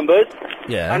down the numbers.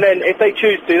 Yeah. And then if they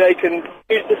choose to, they can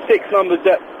use the 6 numbers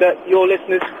that your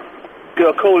listeners,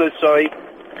 your callers,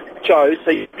 chose. So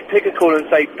you pick a caller and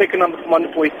say, pick a number from 1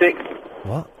 to 46.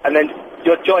 What? And then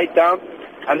you'll jot it down.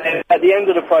 And then at the end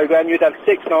of the programme, you'd have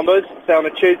 6 numbers, say on a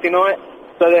Tuesday night.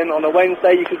 So then on a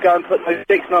Wednesday, you could go and put those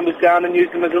 6 numbers down and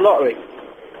use them as a lottery.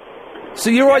 So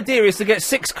your idea is to get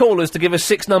 6 callers to give us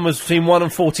 6 numbers between 1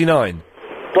 and 49?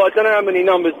 Well, I don't know how many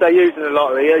numbers they use in the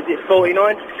lottery. Is it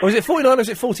 49? Or is it 49 or is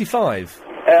it 45?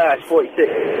 It's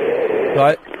 46.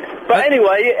 Right. But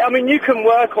anyway, I mean, you can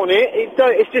work on it.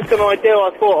 It's just an idea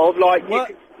I thought of. Like,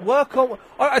 work on...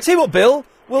 I tell you what, Bill,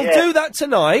 we'll do that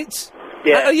tonight.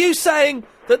 Yeah. Are you saying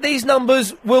that these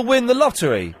numbers will win the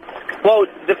lottery? Well,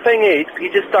 the thing is,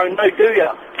 you just don't know, do you?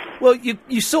 Well,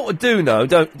 you sort of do know,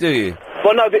 do you?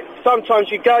 Well, no, but sometimes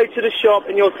you go to the shop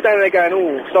and you're standing there going,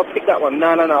 oh, so I'll pick that one. No,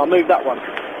 I'll move that one.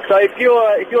 So if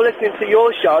you're listening to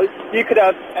your show, you could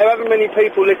have however many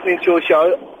people listening to your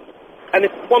show, and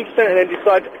if 1% of them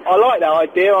decide, I like that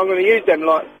idea, I'm going to use them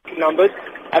like numbers,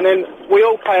 and then we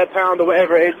all pay £1 or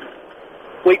whatever it is,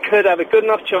 we could have a good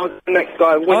enough chance of the next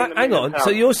guy winning. Hang on, so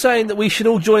you're saying that we should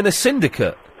all join a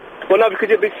syndicate? Well, no, because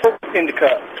it'd be free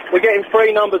syndicate. We're getting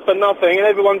 3 numbers for nothing, and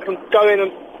everyone can go in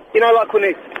and, you know, like when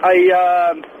it's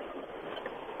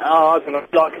I don't know,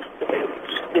 like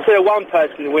instead of one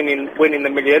person winning the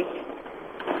million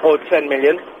or 10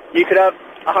 million, you could have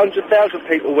 100,000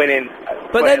 people winning.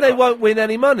 But then they won't win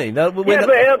any money. But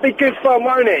it'll be good fun,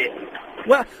 won't it?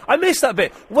 Well, I missed that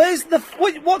bit. Where's the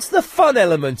what's the fun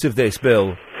element of this,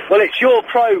 Bill? Well, it's your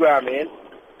programme, Ian.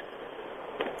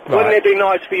 Right. Wouldn't it be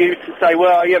nice for you to say,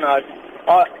 well, you know,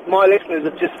 my listeners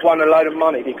have just won a load of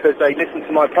money because they listen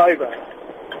to my programme?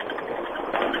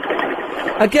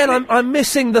 Again, I'm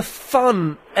missing the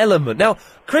fun element. Now,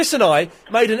 Chris and I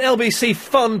made an LBC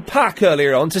fun pack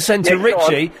earlier on to send to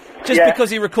Richie, just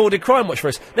because he recorded Crime Watch for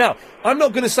us. Now, I'm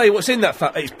not going to say what's in that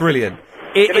pack. It's brilliant.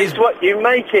 It is what you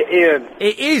make it, Ian.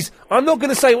 It is. I'm not going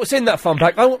to say what's in that fun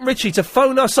pack. I want Richie to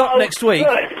phone us up next week.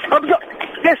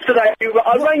 Yesterday,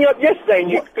 I rang you up yesterday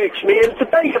and you fixed me, and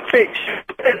today you fixed you.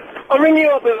 I ring you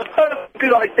up with a perfect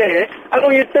good idea, and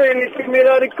all you're doing is giving me a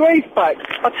load of grief back.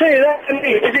 I tell you that,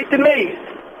 is it Denise?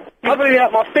 You're really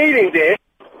hurt my feelings here.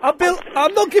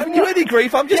 I'm not giving you any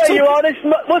grief, I'm just talking... you are.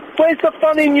 Where's the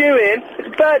fun in you, Ian?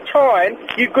 It's about time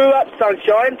you grew up,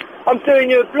 sunshine. I'm doing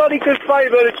you a bloody good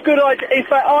favour, it's a good idea. In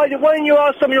fact, why don't you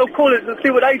ask some of your callers and see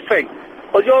what they think?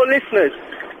 Or your listeners?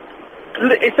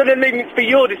 Instead of leaving it for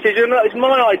your decision, that was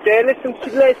my idea.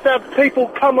 Let's have people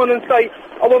come on and say,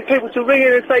 I want people to ring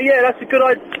in and say, yeah, that's a good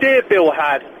idea Bill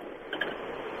had.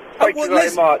 Thank you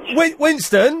very much.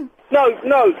 Winston? No,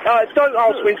 don't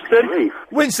ask Winston.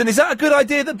 Winston, is that a good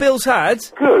idea that Bill's had?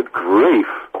 Good grief.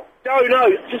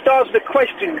 No, just answer the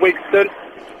question, Winston.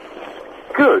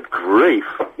 Good grief.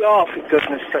 Oh, for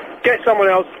goodness sake. Get someone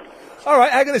else. All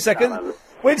right, hang on a second.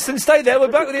 Winston, stay there. We're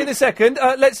back with you in a second.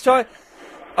 Let's try...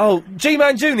 Oh,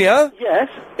 G-Man Jr.? Yes?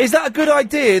 Is that a good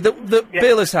idea that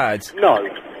Bill has had? No.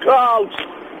 Oh,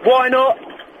 why not?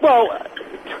 Well...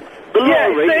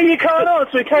 see, you can't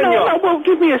answer, can you? No, well,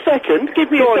 give me a second.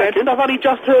 I've only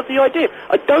just heard the idea.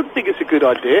 I don't think it's a good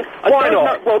idea. Why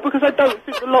not? Well, because I don't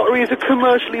think the lottery is a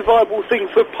commercially viable thing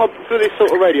for this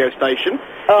sort of radio station.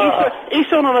 He's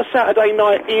on a Saturday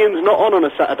night, Ian's not on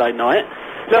a Saturday night.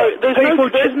 No,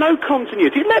 there's no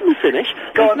continuity. Let me finish.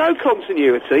 There's no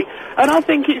continuity, and I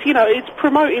think it's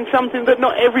promoting something that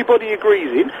not everybody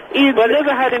agrees in. Ian's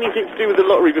never had anything to do with the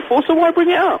lottery before, so why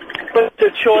bring it up? But the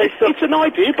choice it's an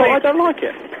idea, but I don't like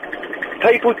it.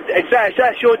 People,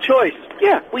 that's your choice.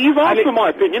 Yeah, well, you've asked for my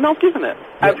opinion, I've given it.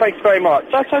 And thanks very much.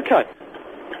 That's okay.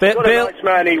 What a nice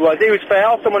man he was. He was fair.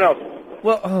 Ask someone else.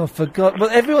 Well, oh, for God. Well,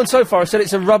 everyone so far has said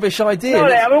it's a rubbish idea. No,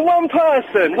 I mean, one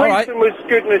person. All right. Winston was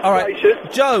goodness gracious.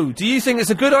 Joe, do you think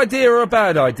it's a good idea or a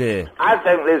bad idea? I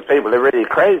think these people are really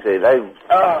crazy. They've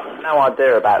no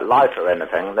idea about life or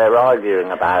anything. They're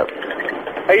arguing about...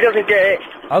 He doesn't get it.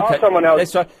 Okay. Ask someone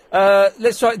else.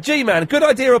 Let's try. G-Man, good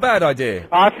idea or bad idea?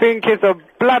 I think it's a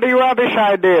bloody rubbish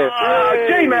idea.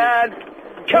 G-Man!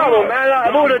 Come on, man. Out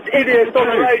of all the idiots on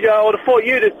the radio, I would have thought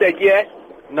you'd have said yes.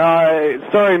 No,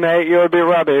 sorry, mate. You're a bit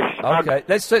rubbish. Okay,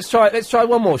 let's try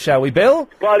one more, shall we, Bill?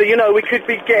 Well, we could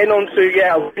be getting on to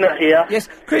a winner here. Yes,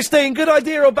 Christine, good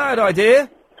idea or bad idea?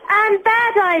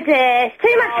 Bad idea.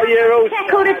 Too much to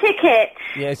check all the tickets.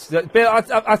 Yes, Bill.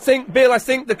 I think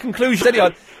the conclusion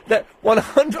anyway that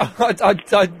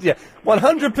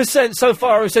 100% so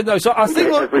far have said no. So I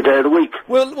think every day of the week.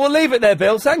 We'll leave it there,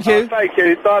 Bill. Thank you. Thank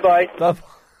you. Bye.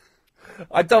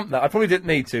 I dumped that. I probably didn't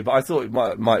need to, but I thought it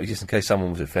might just in case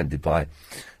someone was offended by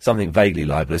something vaguely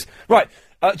libelous. Right,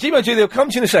 G-Man Julie will come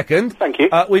to you in a second. Thank you.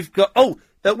 We've got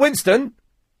Winston.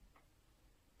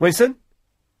 Winston.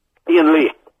 Ian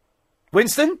Lee.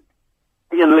 Winston.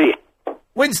 Ian Lee.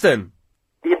 Winston.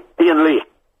 Ian Lee.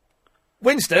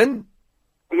 Winston.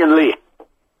 Ian Lee.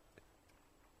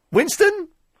 Winston.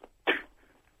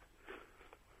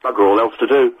 Bugger all else to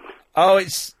do. Oh,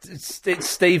 it's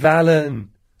Steve Allen.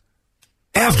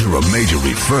 After a major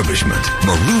refurbishment,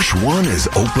 Marouche One is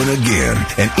open again,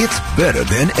 and it's better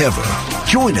than ever.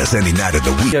 Join us any night of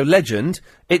the week. Legend,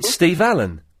 it's Steve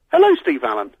Allen. Hello, Steve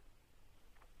Allen.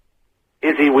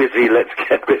 Izzy Wizzy, let's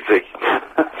get busy.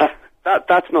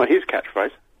 That's not his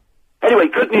catchphrase. Anyway,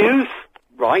 good news.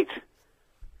 Right.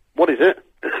 What is it?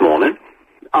 This morning,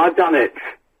 I've done it.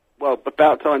 Well,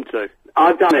 about time too.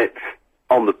 I've done it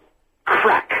on the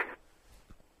crack.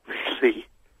 See.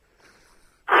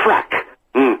 Crack.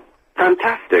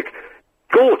 Fantastic.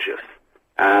 Gorgeous.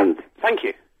 And... Thank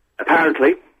you.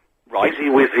 Apparently... Right. Izzy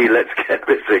Wizzy, let's get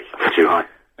busy. Too high.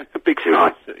 Big too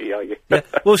high. Are you? Yeah.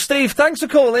 Well, Steve, thanks for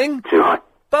calling. Too high.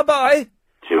 Bye-bye.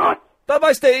 Too high.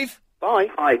 Bye-bye, Steve. Bye.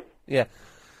 Bye. Yeah.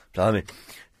 Blimey.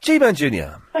 G-Man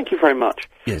Jr. Thank you very much.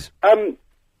 Yes. I've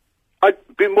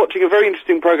been watching a very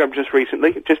interesting programme just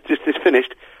recently, just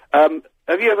finished.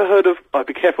 Have you ever heard of,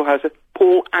 be careful, Hauser,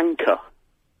 Paul Anka?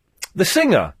 The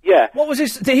singer? Yeah. What was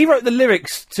his... He wrote the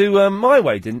lyrics to My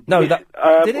Way, didn't... No, that...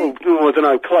 did he? I don't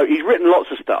know, close. He's written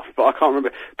lots of stuff, but I can't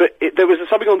remember. But there was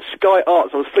something on Sky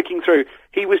Arts, I was flicking through.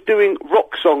 He was doing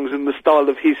rock songs in the style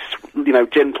of his,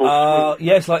 gentle...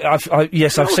 yes, I've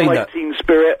seen that. Teen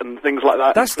Spirit and things like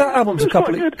that. That album's a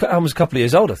couple of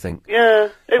years old, I think. Yeah,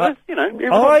 it was, it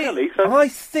was on telly, so... I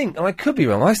think, and I could be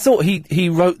wrong, I thought he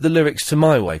wrote the lyrics to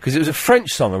My Way, because it was a French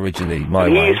song originally, My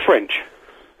Way. He is French.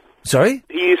 Sorry?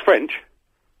 He is French.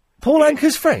 Paul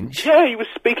Anka's French? Yeah, he was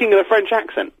speaking in a French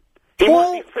accent. He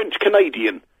might be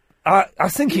French-Canadian. I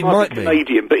think he might be.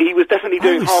 Canadian, but he was definitely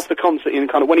doing half the concert in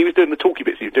when he was doing the talky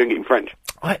bits, he was doing it in French.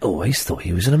 I always thought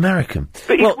he was an American.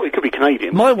 But he could be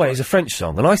Canadian. My Way is a French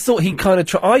song, and I thought he kind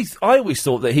of I always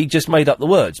thought that he just made up the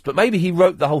words, but maybe he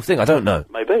wrote the whole thing, I don't know.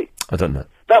 Maybe. I don't know.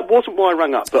 That wasn't why I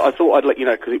rang up, but I thought I'd let you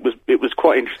know, because it was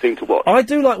quite interesting to watch. I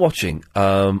do like watching,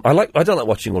 I don't like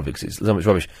watching all of it because it's so much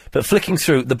rubbish, but flicking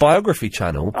through the Biography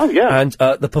channel. Oh, yeah. And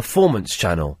the Performance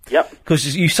channel. Yep.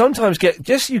 Because you sometimes get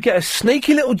a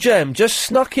sneaky little gem just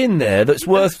snuck in there that's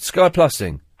worth Sky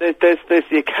Plussing. There's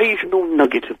the occasional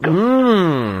nugget of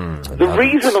gold. The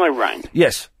reason I rang...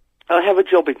 Yes. I have a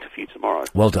job interview tomorrow.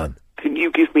 Well done. Can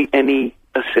you give me any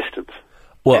assistance?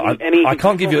 Well, I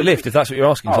can't give you a lift if that's what you're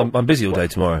asking, because I'm busy all day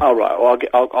tomorrow. Oh, right. Well,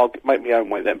 I'll make my own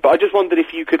way then. But I just wondered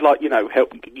if you could, help.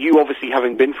 You obviously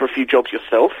having been for a few jobs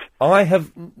yourself. I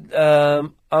have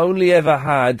only ever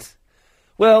had...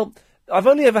 Well, I've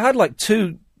only ever had,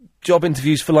 2 job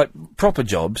interviews for, proper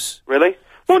jobs. Really?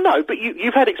 Well, no, but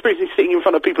you've had experience in sitting in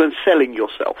front of people and selling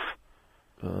yourself.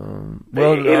 In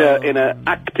a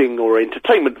acting or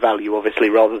entertainment value,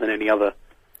 obviously, rather than any other...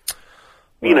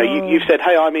 you've said,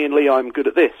 hey, I'm Ian Lee, I'm good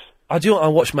at this. I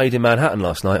watched Made in Manhattan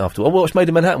last night after. I watched Made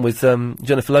in Manhattan with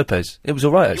Jennifer Lopez. It was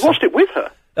all right, actually. You watched it with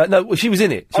her? No, she was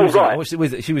in it. Right. I watched it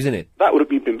with her. She was in it. That would have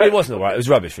been better. It wasn't all right. It was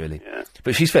rubbish, really. Yeah.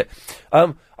 But she's fit.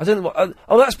 I don't know what...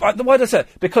 why did I say it?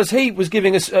 Because he was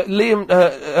giving us...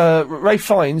 Ray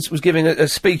Fiennes was giving a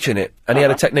speech in it, and he had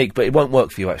a technique, but it won't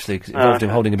work for you, actually, because it involved him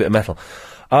holding a bit of metal.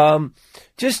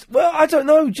 Well, I don't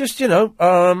know. Just,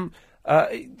 hand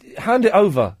it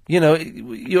over.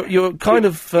 You're kind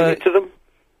of... Give it to them?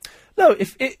 No,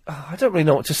 I don't really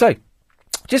know what to say.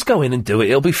 Just go in and do it.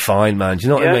 It'll be fine, man. Do you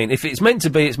know what I mean? If it's meant to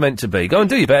be, it's meant to be. Go and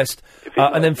do your best,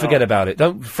 and then forget about it.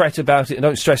 Don't fret about it and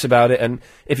don't stress about it. And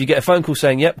if you get a phone call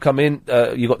saying, yep, come in,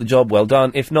 you got the job, well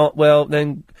done. If not, well,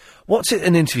 then what's it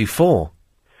an interview for?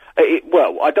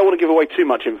 Well, I don't want to give away too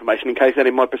much information in case any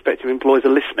of my prospective employees are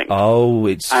listening. Oh,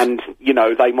 it's... And,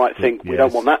 they might think, we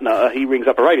don't want that nutter. He rings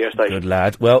up a radio station. Good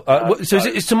lad. Well, so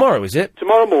it's tomorrow, is it?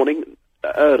 Tomorrow morning.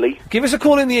 Early. Give us a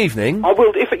call in the evening. I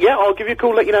will. I'll give you a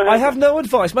call. Let you know. I have no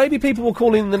advice. Maybe people will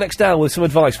call in the next hour with some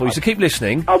advice for you. So keep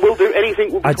listening. I will do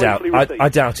anything. Will be I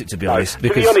doubt it, to be honest.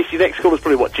 To be honest, your next call is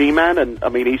probably G-Man, and I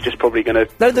mean he's just probably going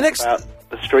to the next about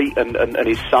the street and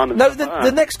his son. And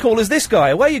the next call is this guy.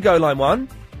 Away you go, line one.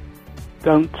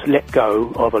 Don't let go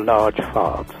of a large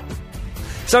fart.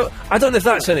 So I don't know if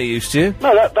that's any use to you.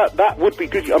 No, that would be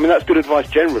good. I mean that's good advice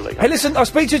generally. Hey, listen, I'll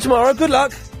speak to you tomorrow. Good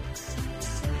luck.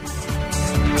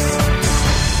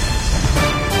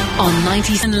 On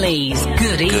 90s and Lee's,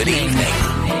 good evening.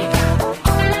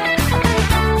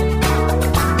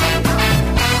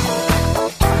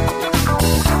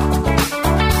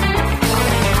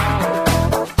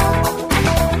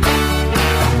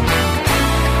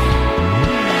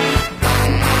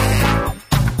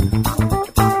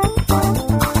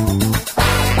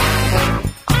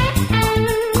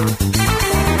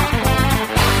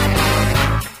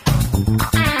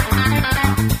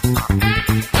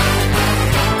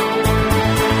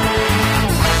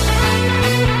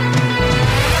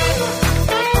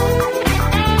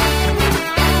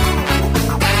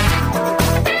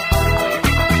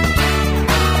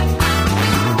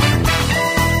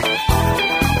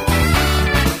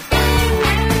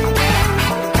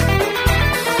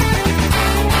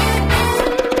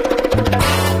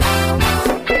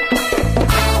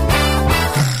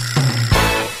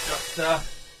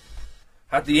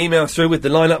 Had the email through with the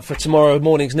lineup for tomorrow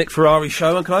morning's Nick Ferrari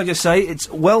show, and can I just say, it's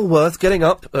well worth getting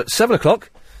up at 7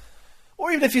 o'clock,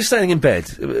 or even if you're staying in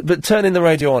bed, but turning the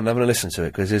radio on and having a listen to it,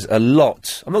 because there's a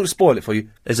lot, I'm not going to spoil it for you,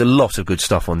 there's a lot of good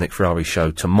stuff on Nick Ferrari's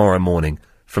show tomorrow morning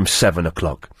from 7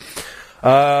 o'clock.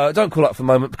 Don't call up for a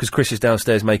moment, because Chris is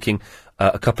downstairs making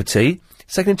a cup of tea.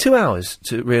 It's taken him 2 hours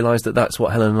to realise that that's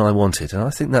what Helen and I wanted, and I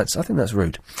think that's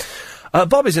rude.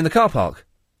 Bob is in the car park.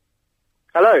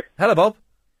 Hello. Hello, Bob.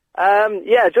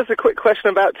 Yeah, just a quick question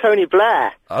about Tony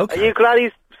Blair. Okay. Are you glad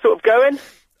he's sort of going?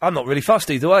 I'm not really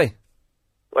fussed either way.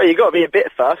 Well, you've got to be a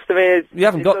bit fussed. I mean, you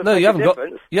haven't got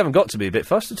to be a bit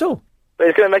fussed at all. But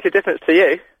it's going to make a difference to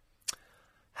you.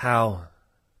 How?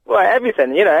 Well, everything,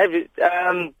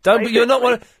 But you're not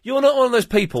one of those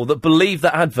people that believe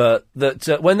that advert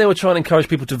that when they were trying to encourage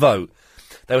people to vote,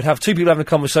 they would have two people having a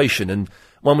conversation, and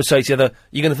one would say to the other,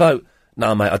 "You going to vote?"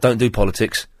 "No, mate, I don't do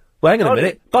politics." Well, hang on a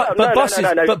minute. But buses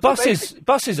are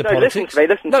politics.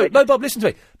 Listen to me. No, Bob, listen to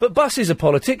me. But buses are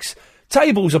politics.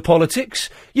 Tables are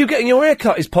politics. You getting your hair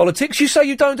cut is politics. You say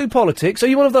you don't do politics. Are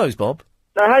you one of those, Bob?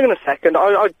 No, hang on a second.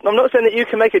 I'm not saying that you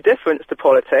can make a difference to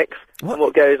politics and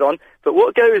what goes on, but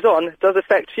what goes on does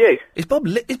affect you. Is Bob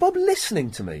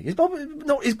listening to me? Is Bob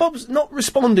not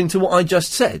responding to what I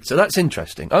just said? So that's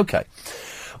interesting. Okay.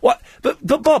 What? But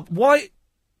Bob, why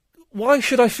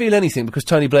should I feel anything because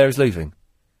Tony Blair is leaving?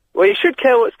 Well, you should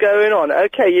care what's going on.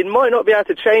 Okay, you might not be able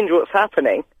to change what's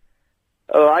happening,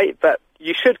 all right, but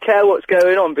you should care what's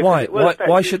going on because it will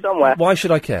affect you somewhere. Why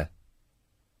should I care?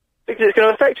 Because it's going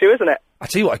to affect you, isn't it? I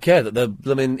tell you what, I care that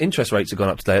the interest rates have gone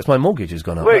up today. It's my mortgage has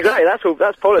gone up. Well, exactly.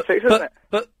 That's politics, isn't it?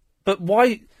 But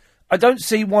why? I don't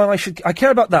see why I should. I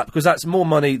care about that because that's more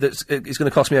money that's it's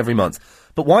going to cost me every month.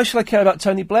 But why should I care about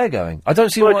Tony Blair going? I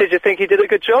don't see why. Did you think he did a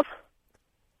good job?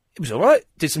 It was all right.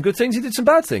 Did some good things. He did some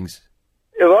bad things.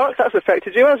 Well, that's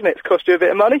affected you, hasn't it? It's cost you a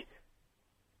bit of money.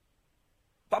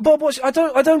 But Bob, I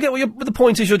don't get what the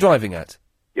point is you're driving at.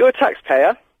 You're a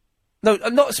taxpayer. No,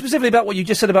 not specifically about what you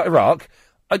just said about Iraq.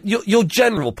 Your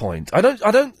general point. I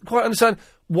don't quite understand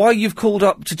why you've called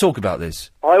up to talk about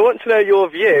this. I want to know your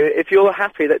view if you're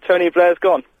happy that Tony Blair's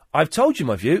gone. I've told you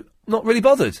my view. Not really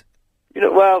bothered.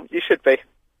 Well, you should be.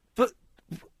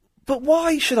 But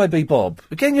why should I be, Bob?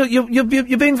 Again, you're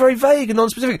being very vague and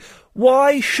non-specific.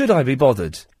 Why should I be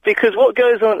bothered? Because what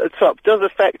goes on at the top does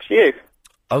affect you.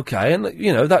 Okay, and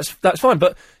that's fine.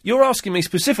 But you're asking me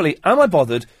specifically, am I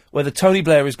bothered whether Tony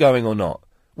Blair is going or not?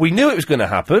 We knew it was going to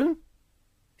happen.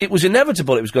 It was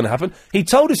inevitable it was going to happen. He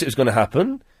told us it was going to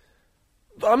happen.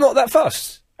 I'm not that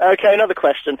fussed. Okay, another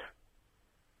question.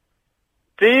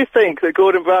 Do you think that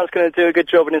Gordon Brown's going to do a good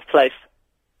job in his place?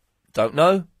 Don't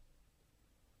know.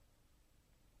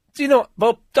 Do you know what,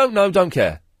 Bob? Don't know, don't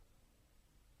care.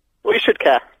 Well, you should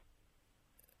care.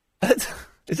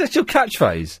 Is that your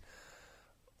catchphrase?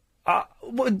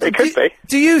 It could be.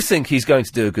 Do you think he's going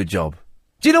to do a good job?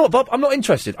 Do you know what, Bob? I'm not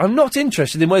interested. I'm not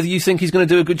interested in whether you think he's going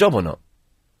to do a good job or not.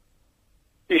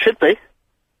 You should be.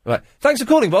 Right. Thanks for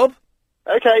calling, Bob.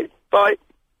 Okay, bye.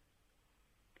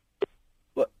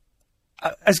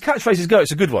 As catchphrases go,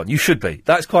 it's a good one. You should be.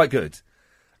 That's quite good.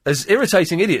 As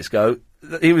irritating idiots go,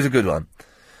 he was a good one.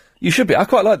 You should be. I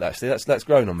quite like that, actually. That's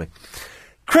grown on me.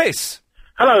 Chris!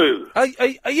 Hello.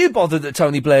 Are you bothered that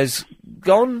Tony Blair's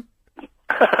gone?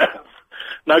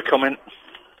 No comment.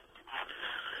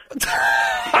 What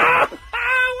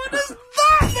does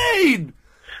that mean?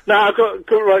 No, I've got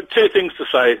right, two things to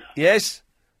say. Yes?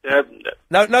 Yeah.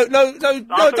 No,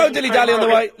 don't dilly-dally on the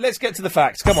way. Let's get to the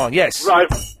facts. Come on, yes. Right.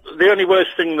 The only worse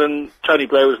thing than Tony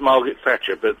Blair was Margaret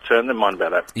Thatcher, but never mind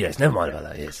about that. Yes, never mind about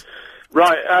that, yes.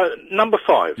 Right, number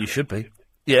 5. You should be.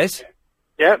 Yes?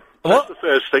 Yeah. What? That's the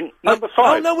first thing. Number 5.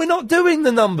 Oh, no, we're not doing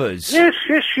the numbers. Yes,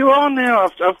 you are now.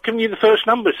 I've given you the first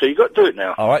number, so you've got to do it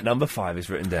now. All right, number 5 is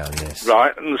written down, yes.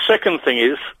 Right, and the second thing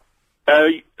is,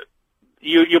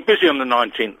 you're busy on the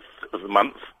 19th of the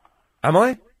month. Am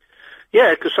I?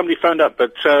 Yeah, because somebody phoned up,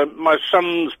 but my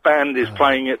son's band is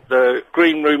playing at the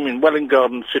Green Room in Welwyn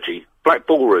Garden City, Black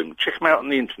Ballroom. Check them out on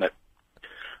the internet,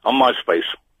 on MySpace.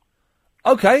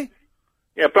 Okay.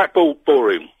 Yeah, Black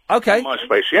Ballroom. Okay. On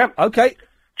MySpace, yeah. Okay.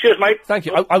 Cheers, mate. Thank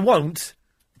you. I won't,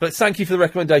 but thank you for the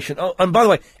recommendation. Oh, and by the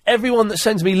way, everyone that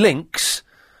sends me links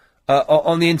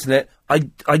on the internet, I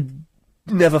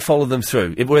never follow them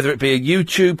through. Whether it be a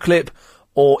YouTube clip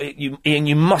or Ian,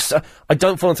 you must. I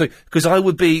don't follow them through because I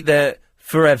would be there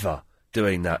forever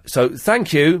doing that. So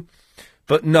thank you,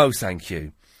 but no thank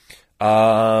you.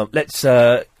 Let's.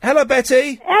 Hello,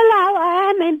 Betty. Hello,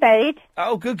 I am in bed.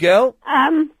 Oh, good girl.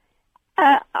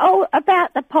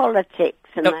 About the politics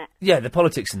and that. Yeah, the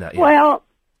politics and that. Yeah. Well,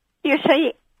 you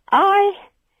see, I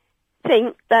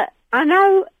think that I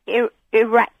know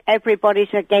Iraq,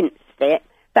 everybody's against it,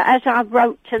 but as I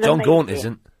wrote to the John media, Gaunt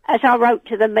isn't. As I wrote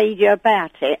to the media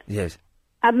about it, Yes.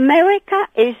 America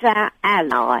is our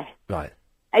ally. Right.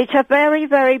 It's a very,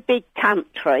 very big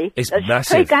country. It's that's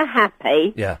massive. trigger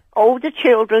happy. Yeah. All the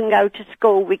children go to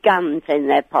school with guns in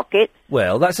their pockets.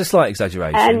 Well, that's a slight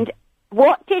exaggeration. And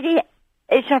what did he...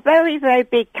 It's a very, very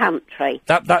big country.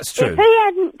 That's true. If he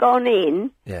hadn't gone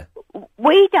in, Yeah.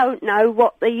 we don't know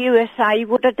what the USA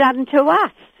would have done to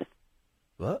us.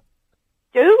 What?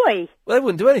 Do we? Well, they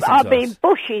wouldn't do anything I to mean, us.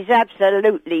 Bush is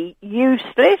absolutely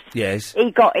useless. Yes.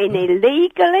 He got in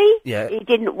illegally. Yeah. He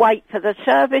didn't wait for the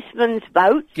servicemen's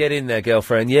vote. Get in there,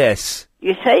 girlfriend, yes.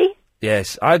 You see?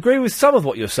 Yes, I agree with some of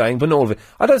what you're saying, but not all of it.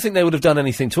 I don't think they would have done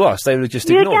anything to us. They would have just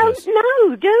You ignored don't us.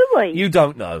 know, do we? You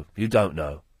don't know. You don't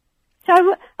know.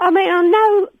 So, I mean,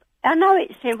 I know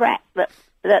it's Iraq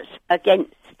that's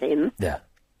against him. Yeah.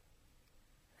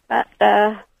 But,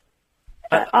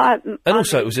 And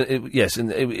also, it was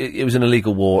it was an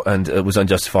illegal war and was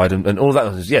unjustified and all that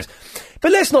nonsense. Yes,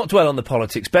 but let's not dwell on the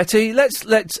politics, Betty. Let's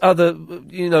let other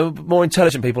more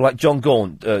intelligent people like John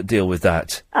Gaunt deal with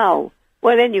that. Oh,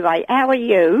 well, anyway, how are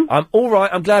you? I'm all right.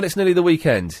 I'm glad it's nearly the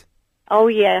weekend. Oh,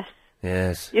 yes.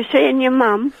 Yes. You're seeing your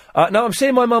mum? No, I'm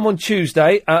seeing my mum on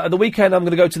Tuesday. At the weekend, I'm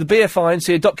going to go to the BFI and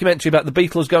see a documentary about the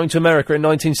Beatles going to America in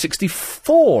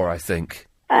 1964, I think.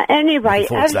 Anyway,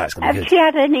 have you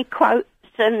had any quotes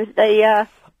and the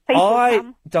people I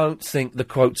don't think the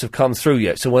quotes have come through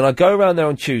yet. So when I go around there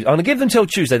on Tuesday, I'm going to give them till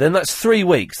Tuesday, then that's 3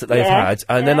 weeks that they've had,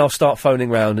 and then I'll start phoning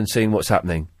round and seeing what's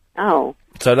happening. Oh.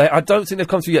 So I don't think they've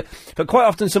come through yet. But quite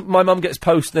often my mum gets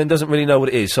post and then doesn't really know what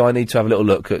it is, so I need to have a little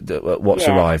look at what's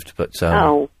arrived. But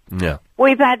yeah.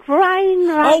 We've had rain.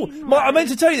 I meant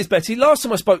to tell you this, Betty. Last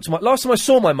time I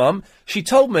saw my mum, she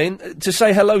told me to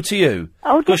say hello to you.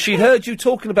 Oh, because she'd heard you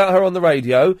talking about her on the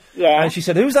radio. Yeah. And she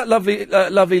said, "Who's that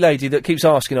lovely lady that keeps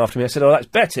asking after me?" I said, "Oh, that's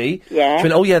Betty." Yeah. She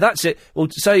went, "Oh, yeah, that's it. Well,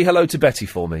 say hello to Betty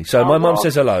for me." So my mum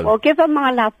says hello. Well, give her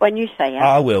my love when you see her.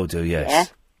 I will do, yes. Yeah.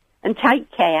 And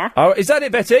take care. All right, is that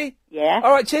it, Betty? Yeah.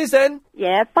 All right, cheers then.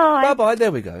 Yeah, bye. Bye-bye.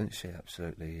 There we go. Isn't she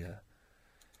absolutely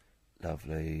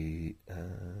lovely?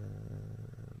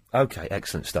 Okay,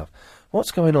 excellent stuff.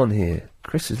 What's going on here?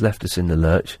 Chris has left us in the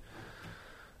lurch.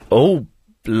 Oh,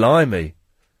 blimey.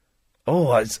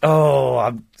 Let's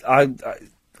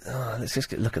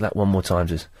just look at that one more time.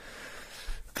 Just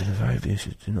been very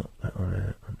abusive. Do not let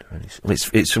on under any.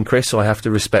 It's from Chris, so I have to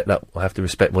respect that. I have to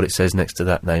respect what it says next to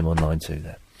that name on line 2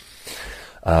 there.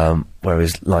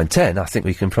 Whereas line 10, I think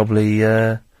we can probably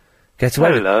get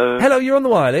away with. Hello, you're on the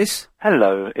wireless.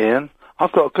 Hello, Ian.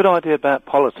 I've got a good idea about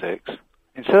politics.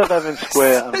 Instead of having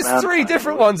square and There's round 3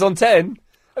 different ones on 10.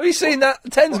 Have you seen that?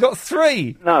 10's got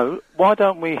 3. No, why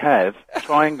don't we have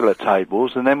triangular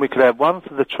tables, and then we could have one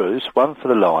for the truths, one for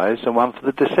the lies, and one for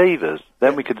the deceivers.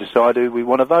 Then we could decide who we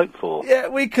want to vote for. Yeah,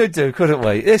 we could do, couldn't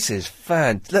we? This is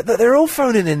look, they're all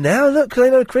phoning in now. Look, they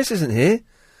know Chris isn't here.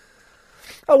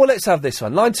 Oh, well, let's have this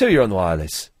one. Line 2, you're on the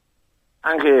wireless.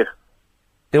 Thank you.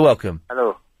 You're welcome.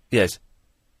 Hello. Yes.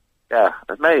 Yeah,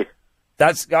 it's me.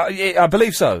 That's, I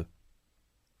believe so.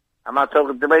 Am I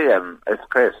talking to me, Ian? It's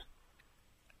Chris.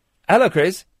 Hello,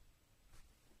 Chris.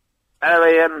 Hello,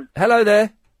 Ian. Hello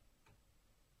there.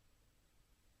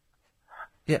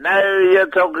 Yeah. No, you're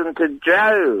talking to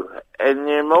Joe in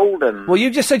New Malden. Well,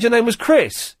 you just said your name was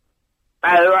Chris. No,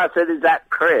 I said, is that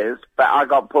Chris? But I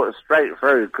got put straight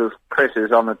through because Chris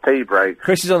is on a tea break.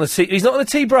 Chris is on a tea... He's not on a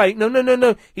tea break.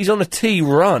 No. He's on a tea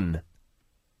run.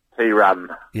 Tea run.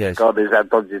 Yes. God, he's had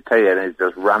dodgy tea and he's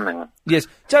just running. Yes.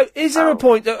 Joe, is there a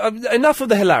point... enough of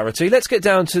the hilarity. Let's get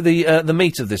down to the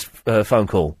meat of this phone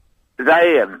call. Is that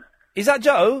Ian? Is that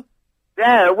Joe?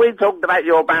 Yeah, we talked about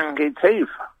your banky teeth.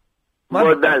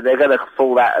 Well, no, they're going to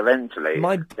fall out eventually.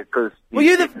 Because...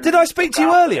 Well, did I speak to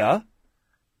you earlier?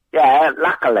 Yeah,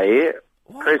 luckily,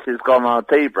 Chris has gone on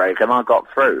a tea break and I got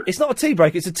through. It's not a tea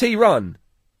break, it's a tea run.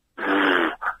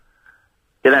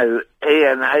 You know,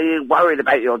 Ian, are you worried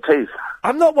about your teeth?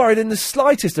 I'm not worried in the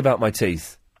slightest about my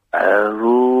teeth.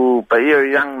 But you're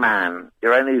a young man.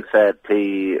 You're only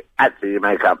 30. Actually, you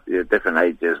make up your different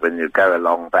ages when you go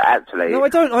along, but actually... No, I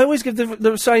don't. I always give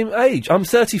the same age. I'm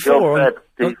 34. You're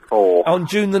 34. On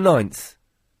June the 9th.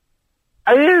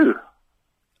 Are you?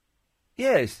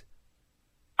 Yes.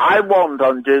 I want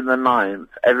on June the 9th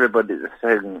everybody to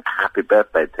sing happy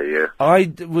birthday to you.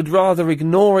 I would rather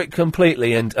ignore it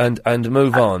completely and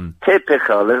move on.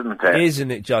 Typical, isn't it? Isn't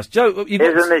it just? Joe,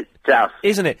 Isn't it just?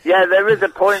 Isn't it? Yeah, there is a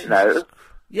point though.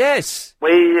 Yes.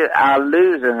 We are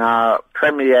losing our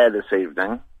premiere this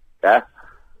evening. Yeah?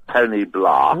 Tony Blair.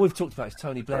 Well, we've talked about it's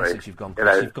Tony Blair since you've gone.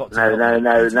 You've got to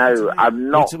no. I'm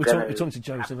not. We're talking to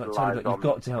Joe about Tony Blair. You've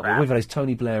got to help me. We've had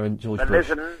Tony Blair and George Bush.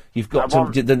 Listen, you've got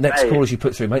to. The next callers you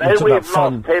put through, mate. No, Talk about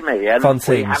fun things. We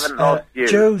haven't lost you.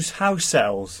 Joe's house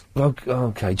settles.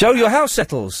 Okay, Joe, your house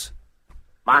settles.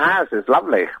 My house is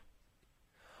lovely.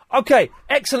 Okay,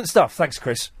 excellent stuff. Thanks,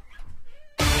 Chris.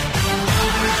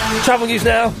 Travel news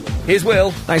now. Here's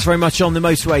Will. Thanks very much on the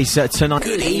motorways tonight.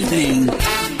 Good evening.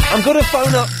 I'm going to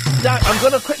phone up. I'm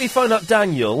going to quickly phone up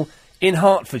Daniel in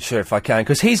Hertfordshire if I can,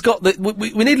 because he's got the.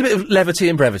 We need a bit of levity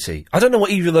and brevity. I don't know what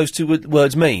either of those two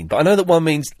words mean, but I know that one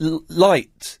means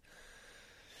light.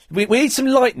 We need some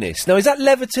lightness. Now, is that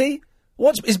levity?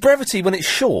 What is brevity when it's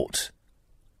short?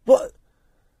 What?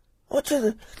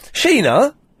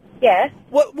 Sheena? Yes?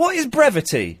 What is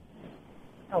brevity?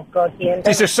 Oh, God, Ian.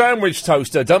 It's a sandwich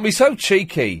toaster. Don't be so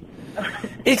cheeky.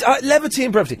 It's levity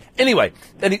and brevity. Anyway,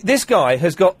 this guy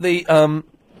has got the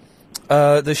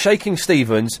Shaking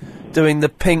Stevens doing the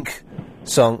Pink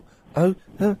song. Oh,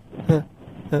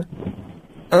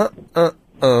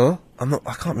 I'm not.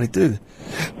 I can't really do this.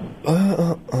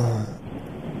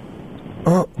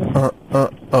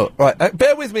 Right.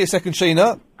 Bear with me a second,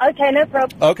 Sheena. Okay, no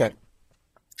problem. Okay.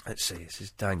 Let's see. This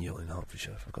is Daniel in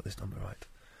Hertfordshire. If I've got this number right.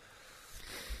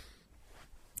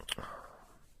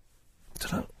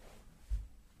 Don't know.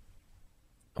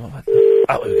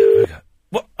 Oh, here we go.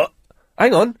 What?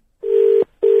 Hang on.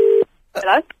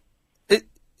 Hello?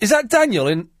 Is that Daniel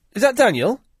Is that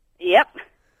Daniel? Yep.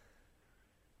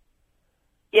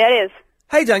 Yeah, it is.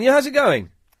 Hey, Daniel, how's it going?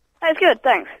 That's good,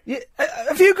 thanks. Yeah,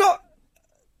 have you got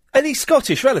any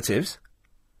Scottish relatives?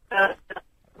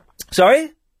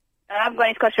 Sorry? I haven't got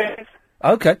any Scottish relatives.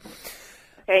 Okay.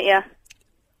 Okay, yeah.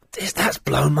 That's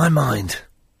blown my mind.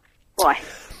 Why?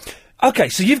 Okay,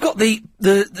 so you've got the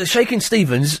Shaking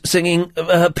Stevens singing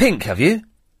Pink, have you?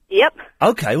 Yep.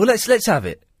 Okay, well let's have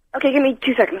it. Okay, give me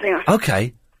 2 seconds, hang on.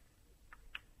 Okay.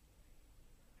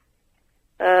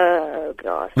 Oh,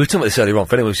 God. We were talking about this earlier on,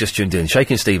 for anyone who's just tuned in.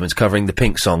 Shaking Stevens covering the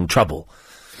Pink song, Trouble.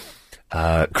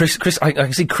 Chris, I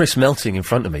can see Chris melting in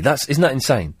front of me. Isn't that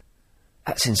insane?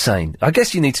 That's insane. I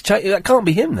guess you need to check. That can't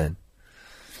be him, then.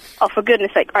 Oh, for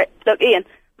goodness sake. Right, look, Ian,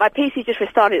 my PC just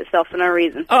restarted itself for no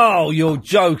reason. Oh, you're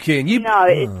joking. No,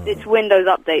 it's Windows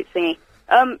Update thingy.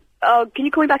 Can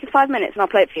you call me back in 5 minutes and I'll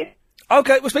play it for you?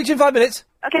 Okay, we'll speak to you in 5 minutes.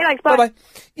 Okay, thanks, bye. Bye-bye.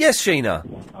 Yes, Sheena?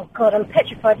 Oh, God, I'm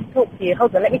petrified to talk to you.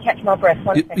 Hold on, let me catch my breath.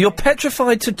 One second. You're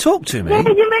petrified to talk to me? Yeah,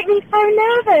 you make me so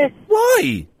nervous.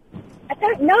 Why? I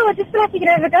don't know. I just feel like you're going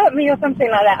to have a go at me or something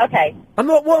like that. Okay. I'm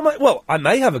not. What am I? Well, I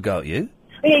may have a go at you.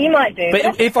 Yeah, you might do.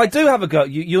 But if I do have a go at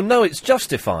you, you'll know it's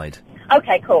justified.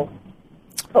 Okay, cool.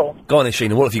 Cool. Go on then,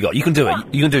 Sheena. What have you got? You can do it.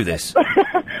 You can do this.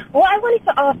 What I wanted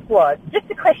to ask was, just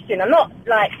a question, I'm not,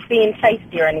 like, being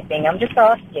tasty or anything, I'm just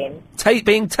asking.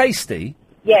 Being tasty?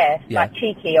 Yeah, Yeah. like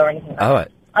cheeky or anything like All right.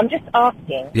 I'm just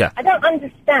asking. Yeah. I don't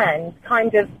understand,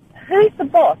 kind of, who's the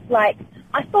boss? Like,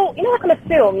 I thought, you know, like on a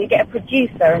film, you get a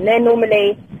producer, and they're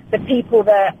normally the people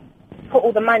that put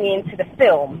all the money into the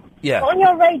film. Yeah. But on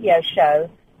your radio show,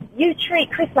 you treat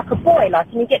Chris like a boy, like,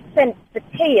 and you get sent for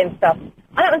tea and stuff.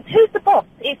 I don't know, who's the boss?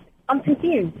 I'm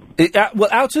confused. Well,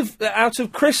 out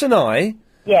of Chris and I,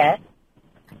 Yeah.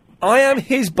 I am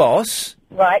his boss.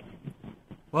 Right.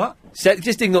 What?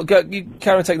 Just ignore. Go, you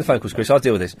carry on taking the phone calls, Chris. I'll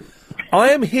deal with this.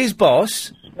 I am his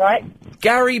boss. Right.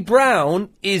 Gary Brown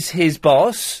is his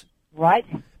boss. Right.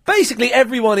 Basically,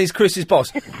 everyone is Chris's boss.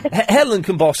 Helen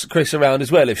can boss Chris around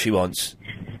as well if she wants.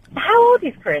 How old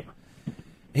is Chris?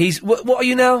 He's. What are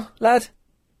you now, lad?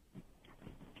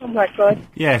 Oh my God.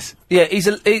 Yes. Yeah, is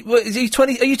he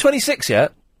 20? Are you 26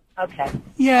 yet? Okay.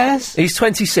 Yes. He's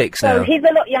 26 So now. he's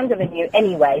a lot younger than you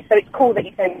anyway, so it's cool that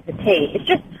you send him the tea. It's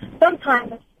just,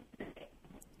 sometimes...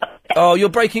 Oh, you're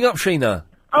breaking up, Sheena.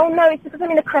 Oh no, it's because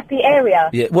I'm in a crappy area.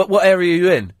 Yeah. What area are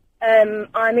you in?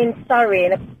 I'm in Surrey,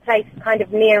 in a place kind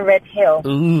of near Red Hill.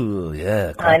 Ooh,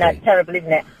 yeah. I know, it's terrible,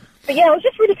 isn't it? But yeah, I was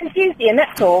just really confused, Ian,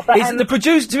 that's all. But, The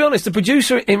producer, to be honest, the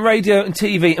producer in radio and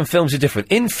TV and films are different.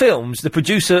 In films, the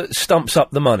producer stumps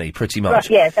up the money, pretty much. Right,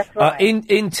 yes, that's right. In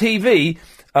TV,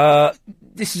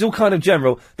 this is all kind of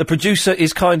general. The producer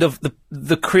is kind of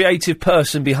the creative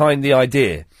person behind the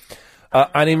idea.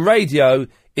 And in radio,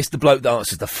 it's the bloke that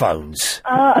answers the phones.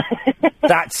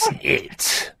 That's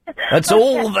it. That's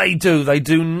all they do. They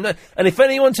do and if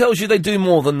anyone tells you they do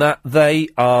more than that, they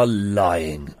are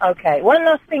lying. Okay, one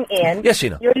last thing, Ian. Yes,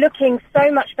 Sheena. You're looking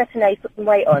so much better now, you put some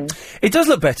weight on. It does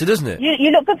look better, doesn't it?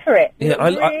 You look good for it. You Yeah,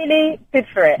 look really good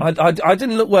for it. I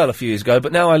didn't look well a few years ago,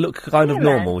 but now I look kind of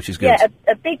normal, which is good. Yeah,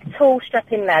 a big, tall,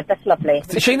 strapping lad, that's lovely.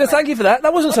 Sheena, thank you for that.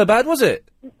 That wasn't so bad, was it?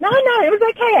 No, it was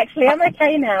okay, actually. I'm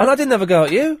okay now. And I didn't have a go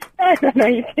at you. No,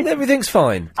 you didn't. Everything's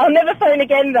fine. I'll never phone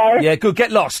again, though. Yeah, good.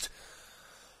 Get lost.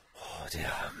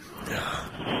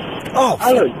 Oh,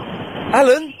 Alan.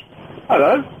 Alan?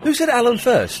 Hello? Who said Alan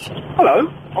first? Hello,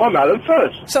 I'm Alan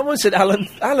first. Someone said Alan.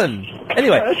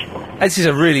 Anyway, this is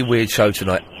a really weird show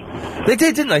tonight. They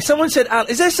did, didn't they? Someone said Alan.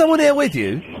 Is there someone here with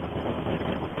you?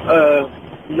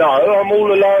 No, I'm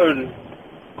all alone.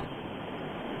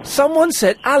 Someone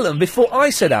said Alan before I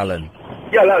said Alan.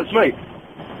 Yeah, that's me.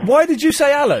 Why did you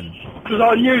say Alan? Because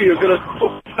I knew you were going to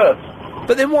talk first.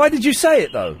 But then why did you say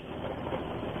it, though?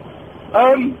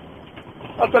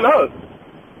 I don't know.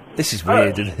 This is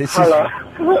weird. This hello.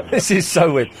 This is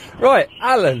so weird. Right,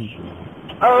 Alan.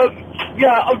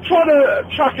 Yeah, I'm trying to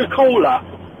track a caller.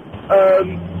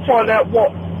 Find out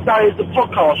what day of the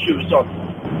podcast she was on.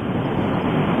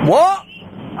 What?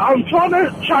 I'm trying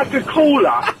to track a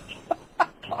caller.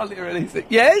 Can't hear anything.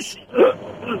 Yes?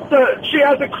 That she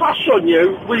had a crush on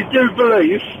you, we do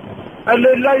believe. And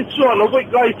then later on, a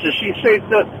week later, she said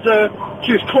that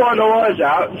she was crying her eyes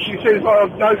out, and she says, I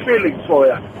have no feelings for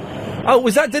you. Oh,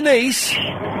 was that Denise?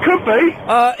 Could be.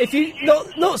 If you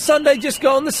not Sunday just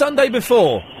gone, the Sunday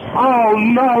before. Oh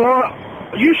no,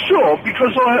 are you sure?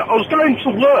 Because I was going to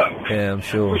work, Yeah, I'm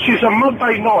sure. which is a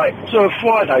Monday night to a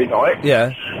Friday night, Yeah.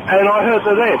 and I heard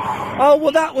her then. Oh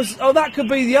well, that could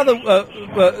be the other.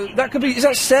 That could be. Is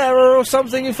that Sarah or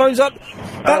something who phones up?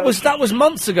 That was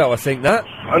months ago, I think. That.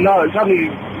 I know it's only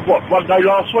one day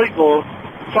last week, or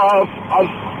so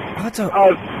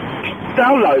I've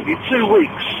downloaded 2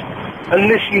 weeks and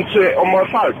listened to it on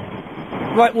my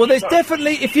phone. Right. Well, there's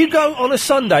definitely if you go on a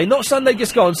Sunday, not Sunday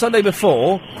just gone, Sunday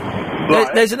before.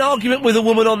 There's an argument with a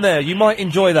woman on there. You might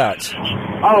enjoy that.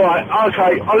 All right.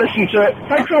 Okay. I'll listen to it.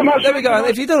 Thanks very much. There we go. And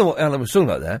if you don't know what Alan was talking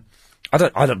about there, I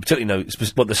don't particularly know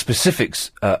what the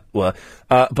specifics were,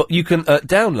 but you can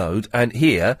download and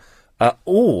hear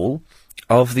all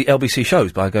of the LBC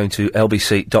shows by going to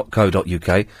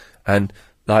lbc.co.uk and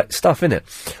like stuff in it.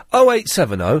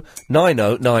 0870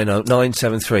 90 90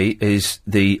 973 is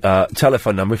the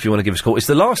telephone number if you want to give us a call. It's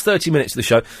the last 30 minutes of the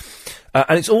show,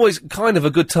 and it's always kind of a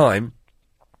good time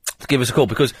to give us a call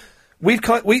because we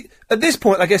at this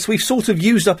point I guess we've sort of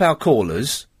used up our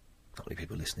callers. Not many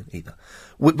people listening either.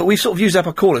 But we've sort of used up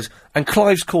our callers, and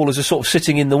Clive's callers are sort of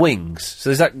sitting in the wings. So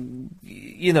there's that,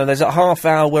 there's that half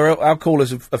hour where our callers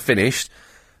have finished.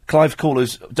 Clive's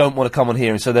callers don't want to come on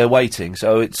here, and so they're waiting.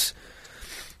 So it's,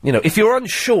 if you're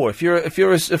unsure, if you're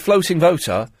a floating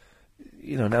voter,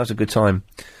 now's a good time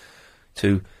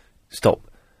to stop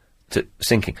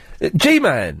sinking.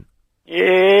 G-Man!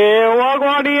 Yeah,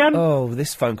 what, Ian? Oh,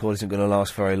 this phone call isn't going to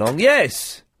last very long.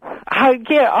 Yes!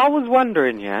 Yeah, I was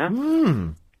wondering, yeah.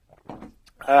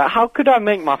 How could I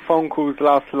make my phone calls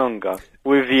last longer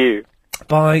with you?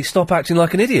 By stop acting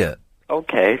like an idiot.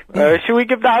 Okay. Should we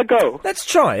give that a go? Let's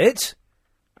try it.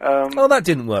 Oh, that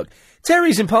didn't work.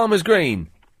 Terry's in Palmer's Green.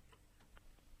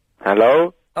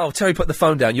 Hello? Oh, Terry put the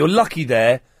phone down. You're lucky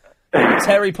there.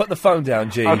 Terry put the phone down,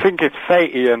 G. I think it's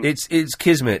fate, Ian. It's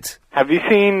kismet. Have you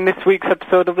seen this week's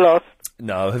episode of Lost?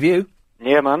 No, have you?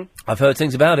 Yeah, man. I've heard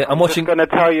things about it. I'm watching... I'm going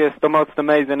to tell you it's the most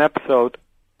amazing episode.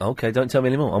 Okay, don't tell me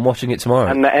anymore. I'm watching it tomorrow.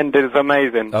 And the end is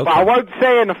amazing. Okay. But I won't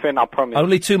say anything, I promise.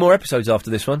 Only 2 more episodes after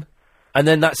this one. And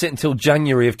then that's it until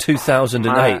January of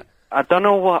 2008. I don't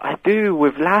know what I do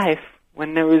with life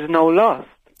when there is no Lost.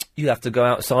 You have to go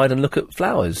outside and look at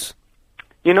flowers.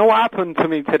 You know what happened to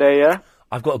me today, yeah?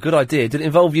 I've got a good idea. Did it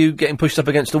involve you getting pushed up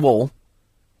against a wall?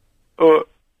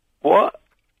 What?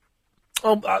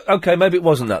 Oh, okay, maybe it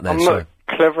wasn't that then, I'm not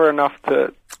clever enough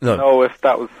to know if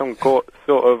that was some sort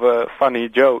of a funny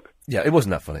joke. Yeah, it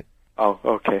wasn't that funny. Oh,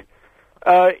 okay.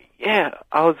 Yeah,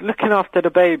 I was looking after the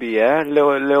baby, yeah,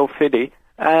 little Fiddy,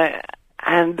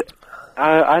 and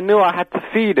I knew I had to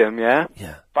feed him, yeah?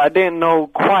 Yeah. But I didn't know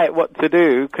quite what to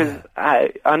do, because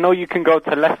I know you can go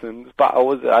to lessons, but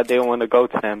I didn't want to go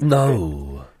to them.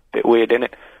 No. Bit weird,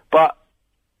 innit? But,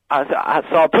 so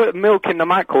I put milk in the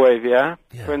microwave, yeah?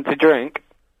 For him to drink,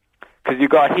 because you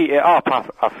got to heat it up,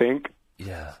 I think.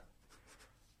 Yeah.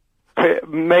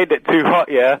 Made it too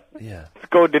hot, yeah? Yeah.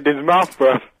 Scalded his mouth,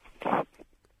 bro.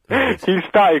 He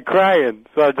started crying,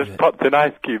 so I just popped an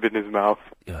ice cube in his mouth.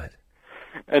 Right.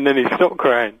 And then he stopped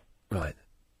crying. Right.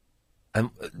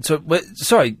 So,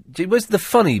 sorry, where's the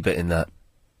funny bit in that?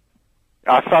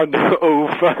 I found it all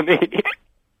funny.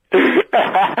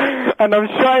 And I'm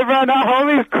sure everyone at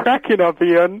home is cracking up,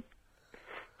 Ian.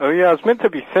 Oh yeah, it's meant to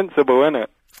be sensible, innit?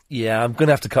 Yeah, I'm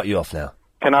gonna have to cut you off now.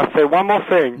 Can I say one more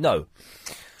thing? No.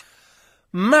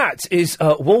 Matt is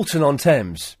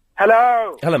Walton-on-Thames.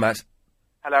 Hello. Hello, Matt.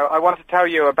 Hello. I want to tell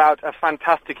you about a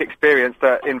fantastic experience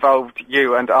that involved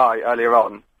you and I earlier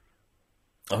on.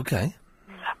 Okay.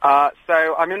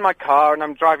 So I'm in my car and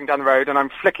I'm driving down the road and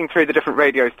I'm flicking through the different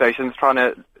radio stations trying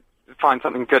to find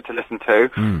something good to listen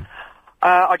to.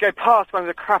 I go past one of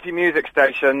the crappy music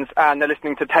stations and they're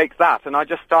listening to Take That, and I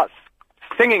just start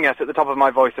singing it at the top of my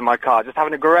voice in my car, just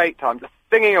having a great time, just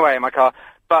singing away in my car.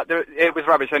 But it was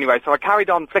rubbish anyway, so I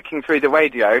carried on flicking through the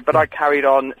radio, but I carried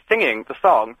on singing the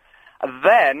song. And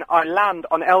then I land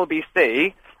on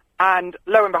LBC, and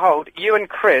lo and behold, you and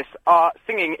Chris are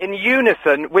singing in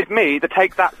unison with me the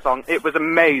Take That song. It was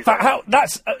amazing.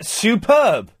 That's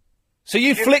superb. So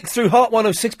you flicked through Heart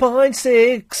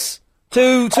 106.6.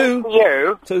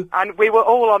 You, and we were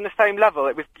all on the same level.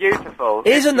 It was beautiful.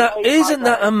 Isn't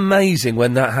that amazing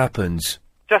when that happens?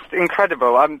 Just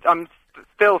incredible. I'm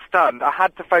still stunned. I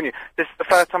had to phone you. This is the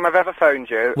first time I've ever phoned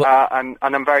you, and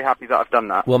I'm very happy that I've done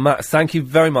that. Well, Matt, thank you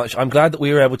very much. I'm glad that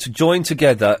we were able to join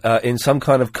together in some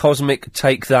kind of cosmic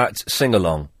Take That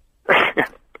sing-along.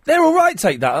 They're all right,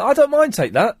 Take That. I don't mind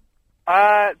Take That.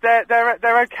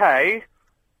 They're okay.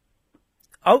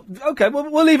 Oh, okay. Well,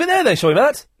 we'll leave it there then, shall we,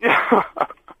 Matt?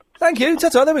 Thank you.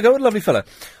 Ta-ta. There we go. What a lovely fella.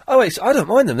 Oh, wait. I don't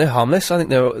mind them. They're harmless. I think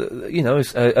they're,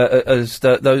 as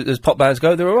pop bands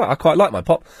go, they're all right. I quite like my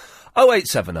pop.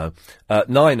 0870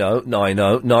 90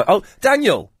 90 9. Oh,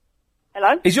 Daniel.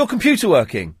 Hello? Is your computer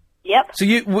working? Yep. So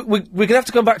we're going to have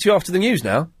to come back to you after the news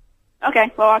now.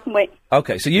 Okay, well, I can wait.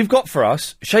 Okay, so you've got for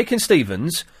us Shakin'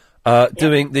 Stevens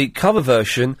doing the cover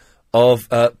version of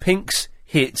Pink's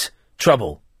hit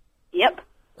Trouble. Yep.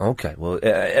 Okay, well,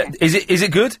 is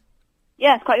it good?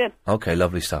 Yeah, it's quite good. Okay,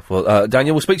 lovely stuff. Well,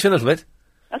 Daniel, we'll speak to you in a little bit.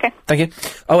 Okay. Thank you.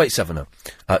 0870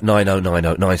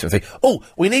 9090 973. Oh,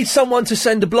 we need someone to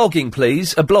send a blogging,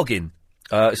 please. A blogging.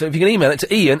 So if you can email it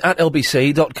to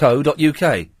ian@lbc.co.uk.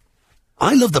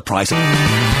 I love the price of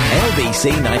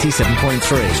LBC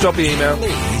 97.3. Stop the email.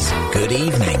 Please. Good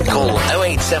evening. Call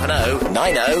 0870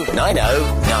 90 90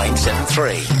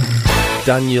 973.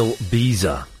 Daniel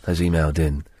Beezer has emailed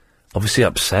in. Obviously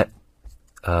upset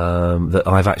that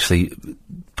I've actually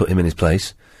put him in his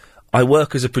place. I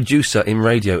work as a producer in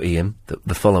radio, Ian.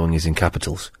 The following is in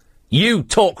capitals. You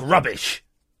talk rubbish!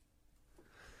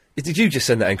 Did you just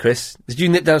send that in, Chris? Did you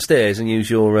nip downstairs and use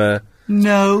your,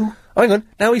 No. Hang on,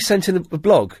 now he's sent in a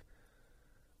blog.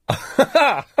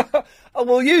 Oh,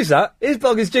 we'll use that. His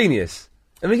blog is genius.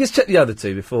 Let me just check the other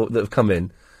two that have come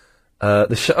in.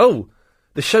 The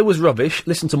show was rubbish.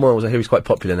 Listen to Moyles, I hear he's quite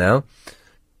popular now.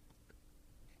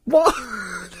 What?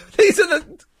 These are the...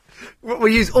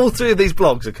 We use all three of these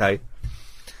blogs, okay?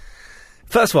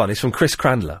 First one is from Chris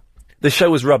Crandler. The show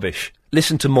was rubbish.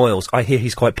 Listen to Moyles, I hear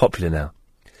he's quite popular now.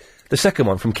 The second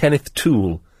one from Kenneth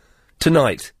Toole.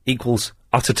 Tonight equals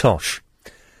utter tosh.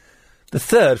 The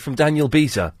third from Daniel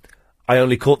Beezer. I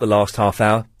only caught the last half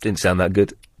hour. Didn't sound that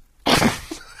good.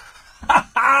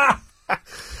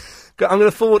 I'm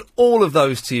going to forward all of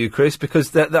those to you, Chris,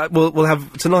 because that we'll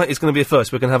have tonight is going to be a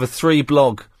first. We're going to have a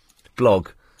 3-blog.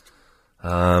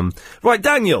 Right,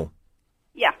 Daniel.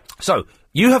 Yeah. So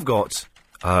you have got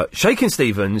Shakin'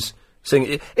 Stevens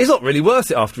singing. It's not really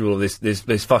worth it after all this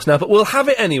fuss now, but we'll have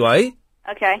it anyway.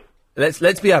 Okay.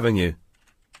 Let's be having you.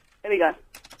 Here we go.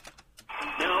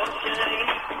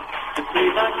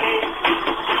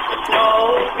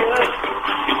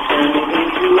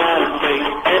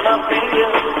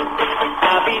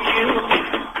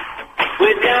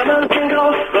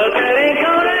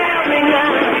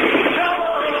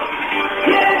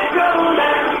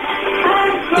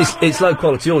 It's low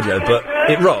quality audio, but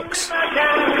it rocks.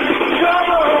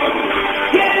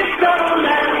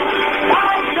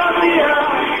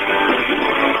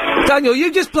 Daniel,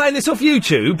 you just playing this off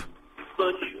YouTube?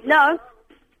 No.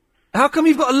 How come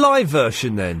you've got a live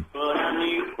version then? Well,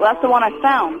 that's the one I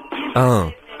found.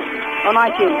 Oh. On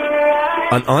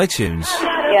iTunes. On iTunes?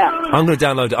 Yeah. I'm going to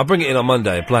download it. I'll bring it in on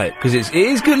Monday and play it, because it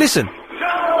is good. Listen.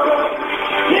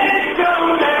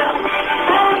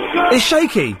 Is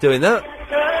Shaky doing that?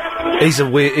 He's a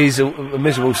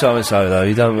miserable so-and-so, though.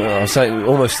 You don't... I was saying,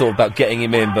 almost thought about getting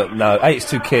him in, but no. A, it's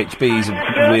too kitsch. B, he's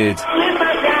weird.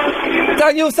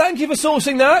 Daniel, thank you for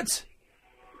sourcing that.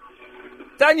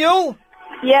 Daniel?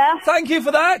 Yeah? Thank you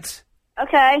for that.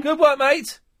 Okay. Good work,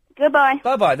 mate. Goodbye.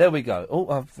 Bye-bye. There we go. Oh,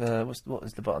 what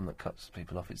is the button that cuts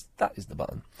people off? That is the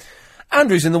button.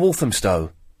 Andrew's in the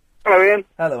Walthamstow. Hello, Ian.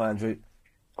 Hello, Andrew.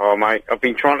 Oh, mate, I've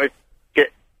been trying to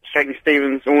get Shakin'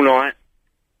 Stevens all night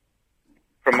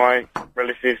from my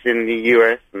relatives in the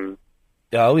US and...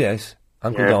 Oh, yes.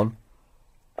 Uncle Don.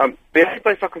 The only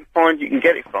place I can find you can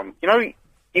get it from, you know,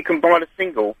 you can buy the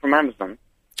single from Amazon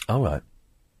All right.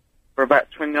 for about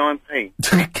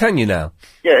 29p. Can you now?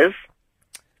 Yes.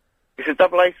 It's a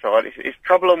double A side. It's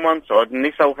Trouble on one side and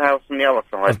This Old House on the other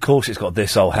side. Of course it's got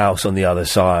This Old House on the other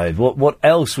side. What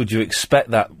else would you expect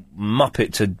that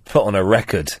muppet to put on a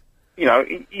record? You know,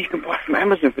 you can buy it from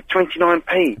Amazon for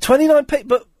 29p. 29p?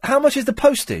 But how much is the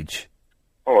postage?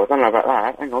 Oh, I don't know about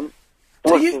that. Hang on.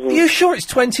 So you sure it's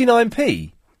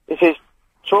 29p? It says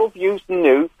 12 used and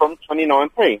new from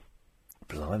 29p.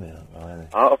 Blimey.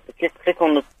 I'll have to click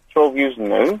on the 12 used and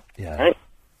new. Yeah. Okay.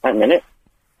 Wait a minute.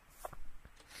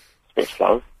 It's a bit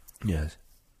slow. Yes.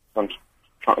 I'm just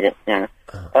trying to get... Yeah.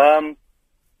 Right,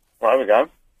 here we go.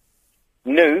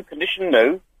 New, condition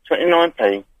new,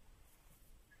 29p.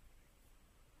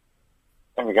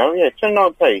 There we go, yeah,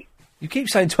 29p. You keep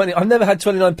saying 20... I've never had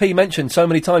 29p mentioned so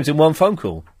many times in one phone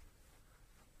call.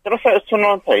 Did I say it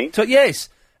was 29p? So, yes.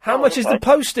 How much is the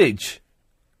postage?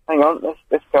 Hang on,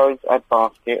 let's go into add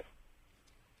basket.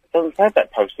 It doesn't say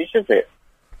that postage, does it?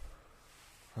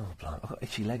 Oh, blimey, I've got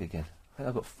itchy leg again.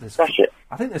 That's it.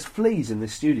 I think there's fleas in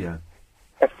this studio.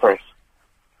 That's Chris.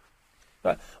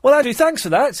 Right. Well, Andrew, thanks for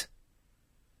that.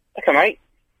 Okay, mate.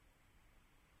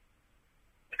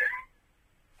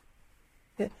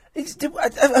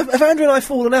 Have Andrew and I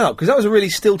fallen out? Because that was a really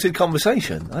stilted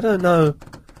conversation. I don't know.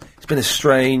 It's been a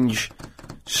strange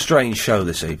show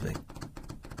this evening.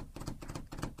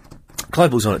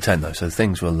 Clive Ball's on at 10, though, so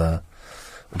things will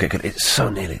get good. It's so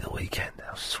nearly the weekend.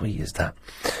 How sweet is that?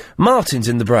 Martin's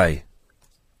in the Bray.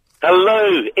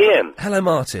 Hello, Ian. Hello,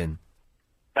 Martin.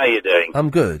 How you doing?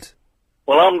 I'm good.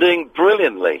 Well, I'm doing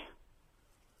brilliantly.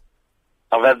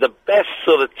 I've had the best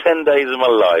sort of 10 days of my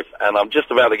life, and I'm just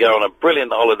about to go on a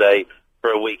brilliant holiday for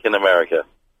a week in America.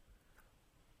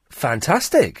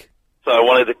 Fantastic. So I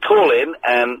wanted to call in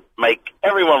and make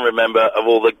everyone remember of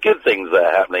all the good things that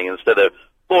are happening instead of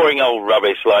boring old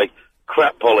rubbish like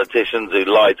crap politicians who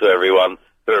lie to everyone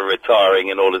who are retiring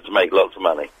in order to make lots of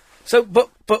money. So, but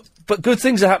good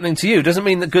things are happening to you doesn't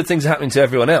mean that good things are happening to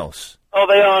everyone else. Oh,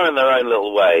 they are in their own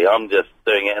little way. I'm just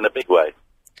doing it in a big way.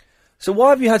 So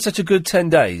why have you had such a good 10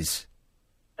 days?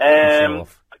 I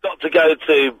got to go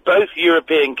to both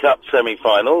European Cup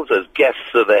semi-finals as guests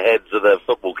of the heads of the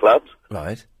football clubs.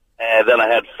 Right. Then I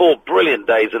had 4 brilliant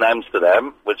days in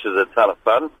Amsterdam, which was a ton of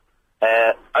fun.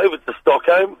 Over to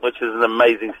Stockholm, which is an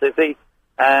amazing city.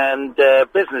 And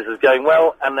business is going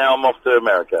well, and now I'm off to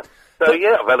America. So,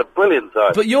 yeah, I've had a brilliant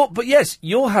time. But yes,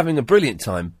 you're having a brilliant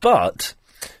time, but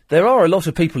there are a lot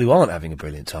of people who aren't having a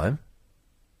brilliant time.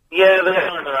 Yeah,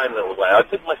 they're in their own little way. I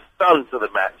took my son to the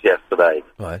match yesterday.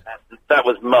 Right. And that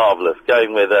was marvellous,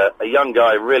 going with a young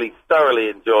guy who really thoroughly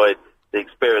enjoyed the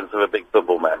experience of a big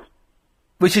football match.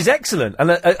 Which is excellent.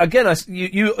 And again,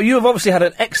 you have obviously had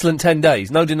an excellent 10 days,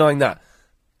 no denying that.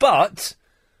 But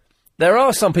there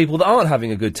are some people that aren't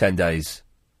having a good 10 days.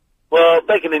 Well,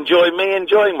 they can enjoy me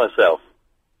enjoying myself.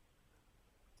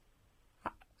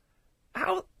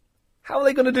 How are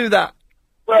they going to do that?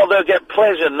 Well, they'll get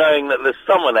pleasure knowing that there's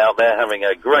someone out there having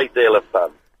a great deal of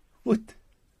fun.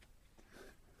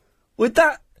 Would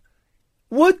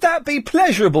that be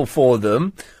pleasurable for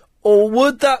them, or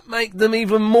would that make them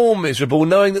even more miserable,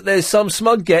 knowing that there's some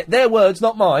smug their words,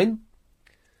 not mine,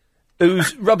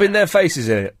 who's rubbing their faces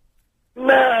in it?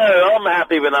 No, I'm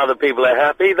happy when other people are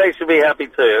happy. They should be happy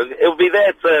too. It'll be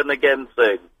their turn again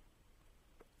soon.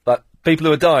 Like people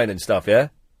who are dying and stuff, yeah?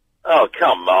 Oh,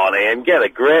 come on, Ian, get a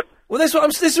grip. Well, this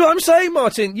is what I'm saying,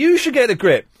 Martin. You should get a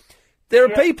grip. There are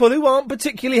people who aren't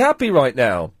particularly happy right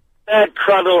now. That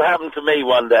crud happened to me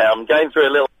one day. I'm going through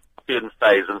a little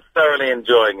phase and thoroughly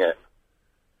enjoying it.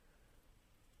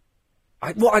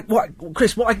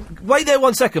 Chris, wait there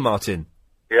 1 second, Martin.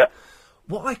 Yeah.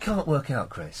 What I can't work out,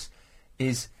 Chris,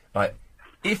 is, right,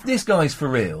 if this guy's for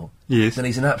real, yes, then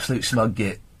he's an absolute smug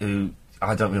git who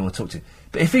I don't really want to talk to.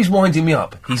 But if he's winding me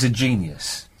up, he's a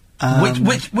genius.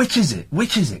 Which is it?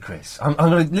 Which is it, Chris? I'm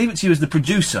going to leave it to you as the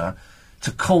producer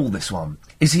to call this one.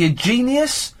 Is he a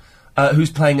genius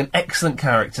who's playing an excellent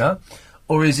character,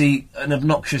 or is he an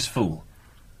obnoxious fool?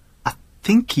 I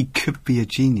think he could be a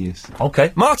genius.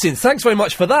 Okay. Martin, thanks very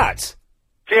much for that.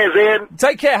 Cheers, Ian.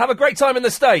 Take care. Have a great time in the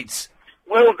States.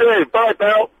 Will do. Bye,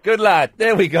 pal. Good lad.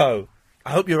 There we go. I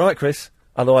hope you're right, Chris.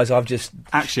 Otherwise, I've just...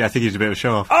 Actually, I think he's a bit of a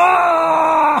show-off.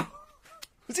 Ah!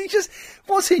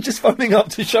 Was he just phoning up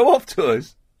to show off to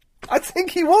us? I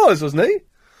think he was, wasn't he?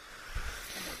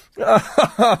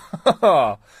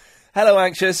 Hello,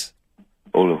 Anxious.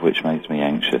 All of which makes me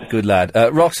anxious. Good lad.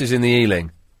 Ross is in the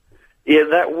Ealing. Yeah,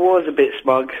 that was a bit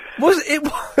smug. Was it?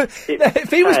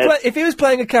 If he was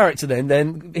playing a character,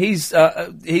 then he's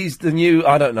the new,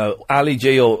 I don't know, Ali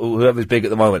G or whoever's big at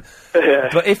the moment.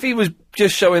 But if he was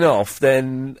just showing off,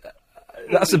 then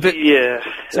that's a bit. Yeah,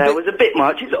 that was a bit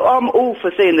much. I'm all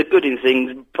for seeing the good in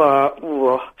things, but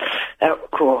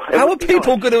how are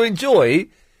people going to enjoy?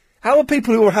 How are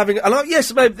people who are having... And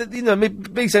yes, maybe,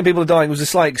 me saying people are dying was a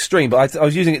slight extreme, but I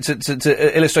was using it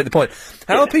to illustrate the point.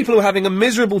 How are people who are having a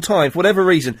miserable time, for whatever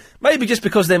reason, maybe just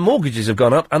because their mortgages have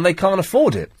gone up and they can't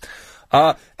afford it,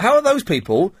 how are those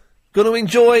people going to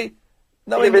enjoy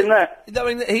knowing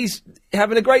that he's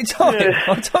having a great time? Yeah.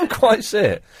 I don't quite see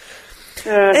it.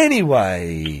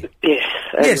 Anyway.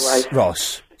 Yes,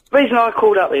 Ross. The reason I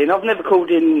called up, Ian, I've never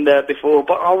called in before,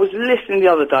 but I was listening the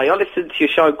other day. I listened to your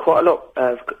show quite a lot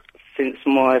since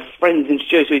my friends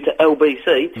introduced me to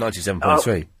LBC.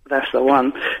 97.3. That's the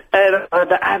one. And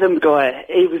the Adam guy,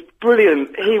 he was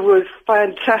brilliant. He was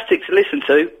fantastic to listen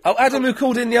to. Oh, Adam who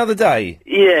called in the other day?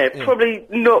 Yeah, probably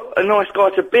not a nice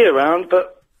guy to be around,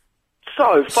 but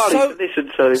so funny to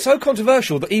listen to. So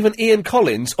controversial that even Ian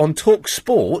Collins on Talk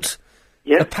Sport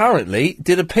apparently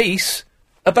did a piece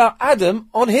about Adam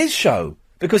on his show,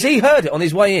 because he heard it on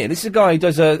his way in. This is a guy who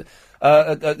does a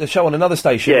show on another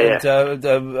station,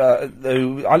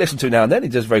 who I listen to now and then. He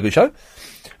does a very good show.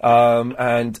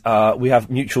 And we have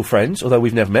mutual friends, although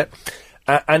we've never met.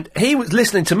 And he was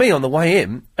listening to me on the way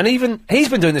in, and even he's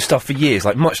been doing this stuff for years,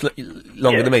 like much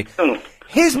longer than me.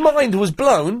 His mind was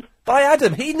blown by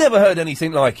Adam. He'd never heard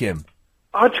anything like him.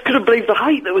 I just couldn't believe the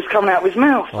hate that was coming out of his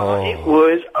mouth. It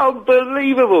was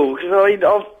unbelievable.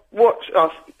 Because I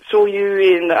saw you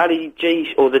in the Ali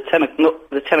G or the 10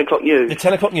 o'clock news. The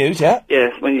 10 o'clock news, yeah.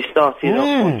 Yeah, when you started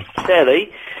off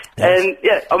steady. And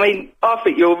I mean, I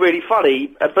think you're really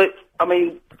funny, but I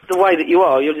mean, the way that you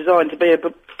are, you're designed to be a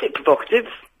bit provocative.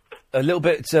 A little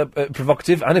bit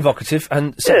provocative and evocative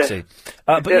and sexy.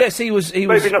 But yes, he was.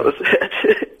 Maybe not the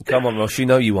Come on, Ross, you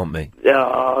know you want me.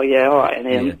 Oh, yeah, all right,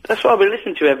 Ian. Yeah. That's what I've been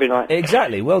listening to every night.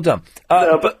 Exactly, well done.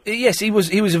 But yes, he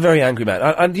was a very angry man.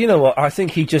 And you know what? I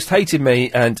think he just hated me,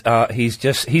 and he's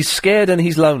scared and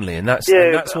he's lonely, and that's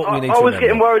what we need to remember. I was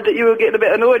getting worried that you were getting a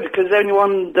bit annoyed, because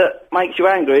anyone that makes you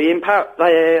angry,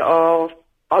 they are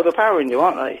overpowering you,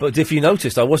 aren't they? But if you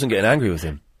noticed, I wasn't getting angry with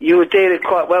him. You were dealing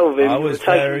quite well with him. I was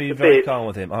very, very calm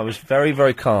with him. I was very,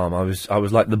 very calm. I was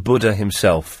like the Buddha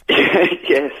himself.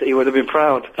 Yes, he would have been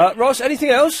proud. Ross, anything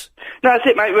else? No, that's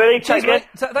it, mate, really. Cheers,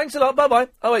 Take care. Thanks a lot. Bye-bye.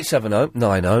 0870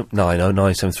 90 90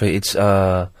 973. It's,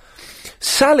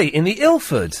 Sally in the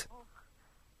Ilford.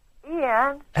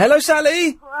 Ian. Hello,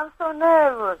 Sally. Oh, I'm so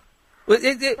nervous.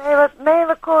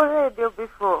 Never called radio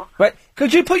before. Wait,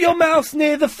 could you put your mouth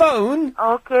near the phone?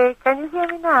 Okay, can you hear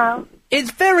me now?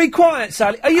 It's very quiet,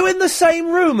 Sally. Are you in the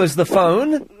same room as the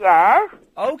phone? Yes.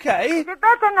 Okay. Is it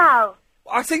better now?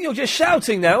 I think you're just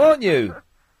shouting now, aren't you?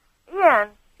 Ian.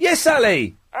 Yes,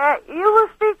 Sally. You were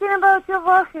speaking about your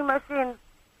washing machine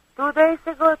 2 days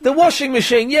ago. The washing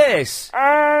machine, yes.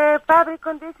 Fabric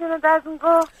conditioner doesn't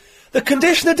go? The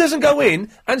conditioner doesn't go in,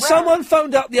 and someone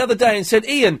phoned up the other day and said,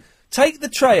 Ian, take the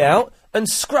tray out and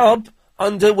scrub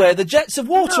under where the jets of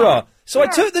water are. So I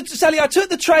took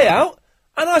the tray out,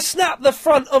 and I snapped the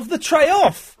front of the tray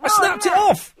off. I snapped it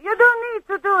off. You don't need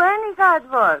to do any hard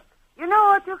work. You know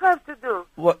what you have to do?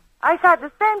 What? I had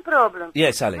the same problem.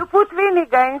 Yes, Sally. You put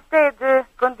vinegar instead of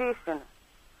conditioner.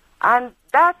 And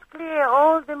that clear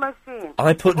all the machine.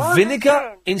 I put All the vinegar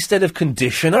stain. instead of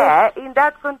conditioner? Yeah, in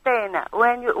that container,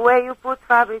 where you put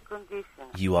fabric conditioner.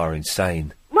 You are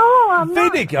insane. No, I'm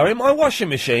not. Vinegar in my washing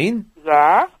machine?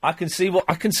 Yeah? I can see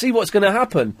what's going to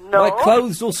happen. No. My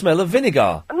clothes will smell of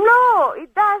vinegar. No,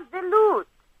 it does dilute.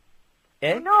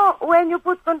 Eh? You know, when you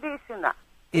put conditioner,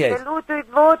 Yes. it dilutes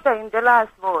with water in the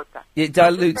last water. It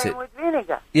dilutes Same it. with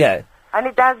vinegar. Yeah. And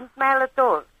it doesn't smell at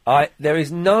all. There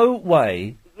is no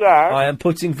way Yes. I am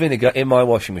putting vinegar in my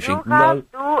washing machine. You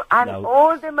have to, and No.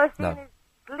 all the machine No. is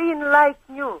clean like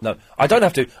new. No, I don't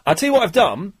have to. I'll tell you what I've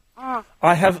done. Mm.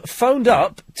 I have phoned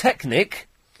up Technic,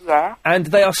 Yeah. and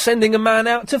they are sending a man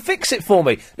out to fix it for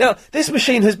me. Now, this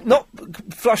machine has not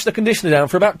flushed the conditioner down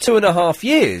for about 2.5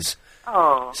 years.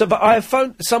 Oh. So, but I have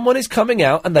phoned, someone is coming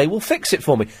out, and they will fix it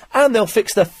for me. And they'll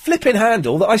fix the flipping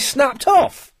handle that I snapped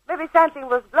off. Maybe something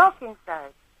was blocked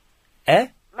inside. Eh?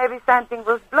 Maybe something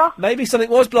was blocked. Maybe something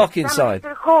was blocked Some inside.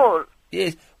 little hole.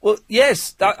 Yes. Well,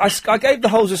 yes, I gave the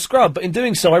holes a scrub, but in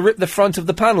doing so, I ripped the front of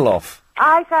the panel off.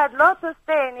 I had lots of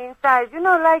stain inside. You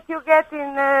know, like you get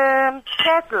in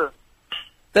kettle.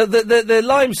 The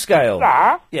lime scale.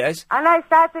 Yeah. Yes. And I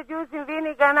started using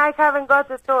vinegar, and I haven't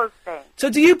got at all stain. So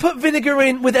do you put vinegar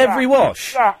in with every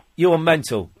wash? Yeah. You're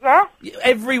mental. Yeah?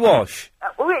 Every wash.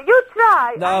 You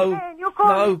try. No. And then you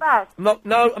call me back. I'm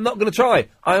not going to try.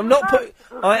 I am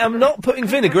not putting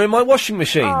vinegar in my washing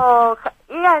machine. Oh,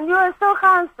 Ian, you are so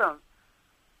handsome.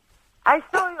 I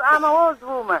saw you. I'm an old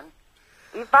woman.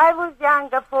 If I was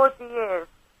younger, 40 years.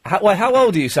 How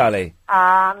old are you, Sally?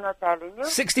 I'm not telling you.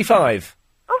 65.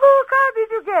 Oh, how did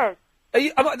you guess?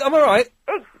 Am I right?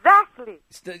 Exactly.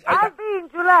 I'll be in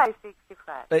July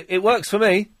 65. It works for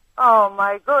me. Oh,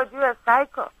 my God, you're a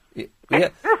psycho. Yeah.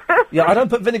 Yeah, I don't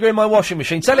put vinegar in my washing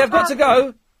machine. Sally, I've got to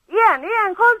go.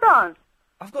 Ian, hold on.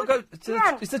 I've got to go.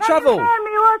 It's the Can travel. you tell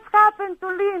me what's happened to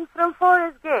Lynn from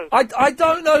Forest Gate? I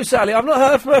don't know, Sally. I've not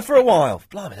heard from her for a while.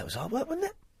 Blimey, that was hard work, wasn't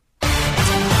it?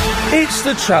 It's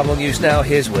the travel news now.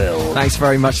 Here's Will. Thanks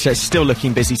very much. Still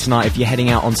looking busy tonight if you're heading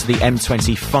out onto the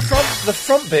M25. The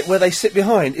front bit where they sit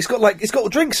behind, it's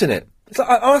got drinks in it. It's like,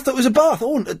 I thought it was a bath, a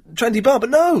trendy bar, but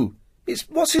no. It's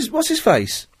what's his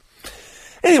face.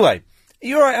 Anyway,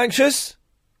 you all right, anxious?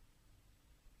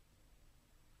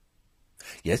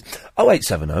 Yes.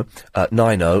 0870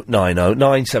 90 90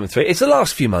 973. It's the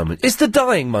last few moments. It's the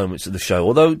dying moments of the show.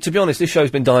 Although, to be honest, this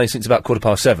show's been dying since about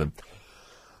 7:15.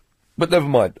 But never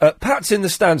mind. Pat's in the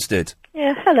Stansted.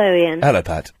 Yeah, hello, Ian. Hello,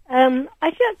 Pat.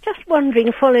 I just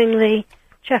wondering, following the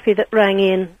chappie that rang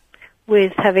in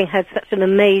with having had such an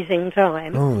amazing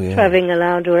time, travelling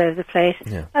around all over the place,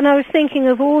 and I was thinking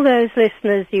of all those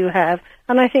listeners you have,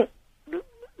 and I think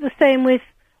the same with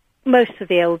most of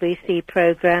the LBC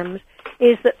programmes,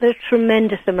 is that there's a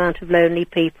tremendous amount of lonely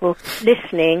people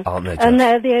listening, and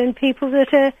they're the only people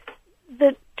that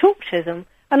talk to them.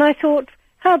 And I thought,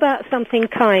 how about something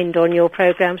kind on your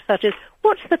programme, such as,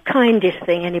 what's the kindest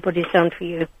thing anybody's done for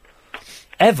you?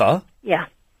 Ever? Yeah.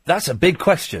 That's a big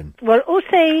question. Well, or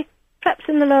say, perhaps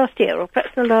in the last year, or perhaps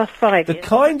in the last 5 years. The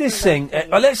kindest thing...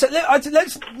 let's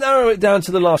narrow it down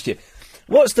to the last year.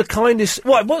 What's the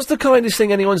kindest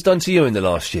thing anyone's done to you in the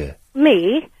last year?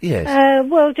 Me? Yes.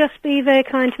 Well, just be very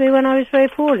kind to me when I was very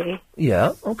poorly.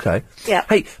 Yeah, okay. Yeah.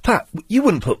 Hey, Pat, you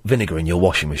wouldn't put vinegar in your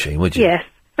washing machine, would you? Yes.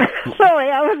 Sorry,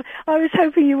 I was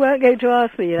hoping you weren't going to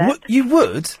ask me that. You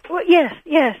would? Well, yes.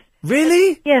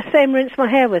 Really? Yes, same rinse my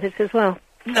hair with it as well.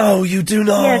 No, you do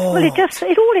not. Yes, well,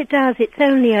 all it does, it's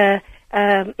only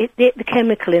the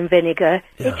chemical in vinegar,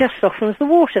 it just softens the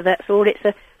water, that's all. It's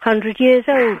 100 years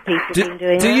old, people have been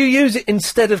doing that. Do you use it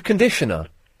instead of conditioner?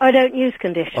 I don't use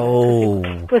conditioner. Oh.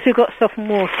 Because we've got softened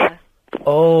water.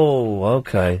 Oh,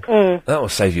 okay. That will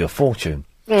save you a fortune.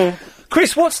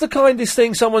 Chris, what's the kindest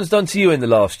thing someone's done to you in the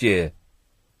last year?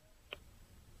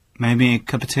 Maybe a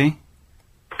cup of tea?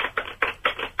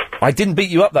 I didn't beat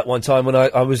you up that one time when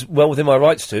I was well within my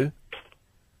rights to.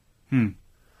 So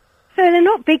they're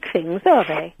not big things, are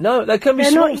they? No, they can be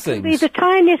they're small not, things. It can be the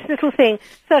tiniest little thing,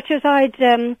 such as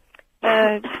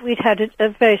we'd had a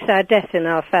very sad death in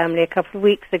our family a couple of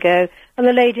weeks ago, and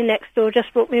the lady next door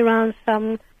just brought me around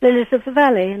some lilies of the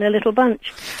valley in a little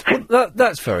bunch. Well,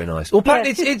 that's very nice. Well, Pat,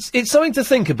 it's something to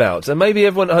think about, and maybe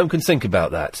everyone at home can think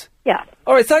about that. Yeah.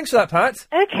 All right, thanks for that, Pat.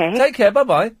 Okay. Take care,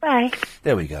 bye-bye. Bye.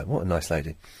 There we go. What a nice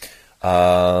lady.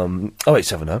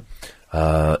 0870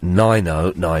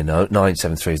 9090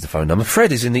 973 is the phone number.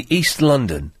 Fred is in the East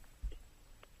London.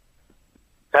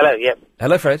 Hello, yep.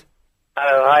 Hello, Fred.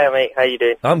 Hello, hi, mate. How you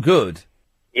doing? I'm good.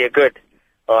 Yeah, good.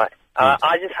 All right.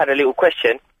 I just had a little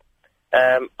question.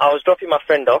 I was dropping my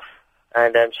friend off,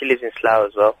 and she lives in Slough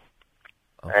as well.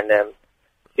 And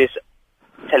she's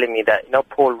telling me that,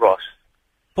 Paul Ross.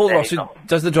 Paul Ross, who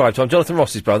does the drive time. Jonathan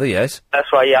Ross's brother, yes.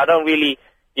 That's right, yeah. I don't really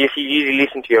usually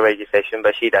listen to your radio station,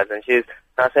 but she does. And I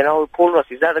was saying, Paul Ross,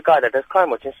 is that the guy that does Crime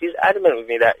Watch? And she's adamant with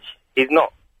me that he's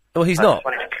not. Oh, he's not?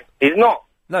 He's not.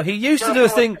 No, he used to do a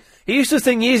thing. He used to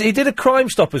think he did a Crime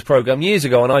Stoppers programme years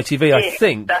ago on ITV, I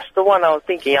think. That's the one I was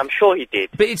thinking. I'm sure he did.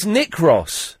 But it's Nick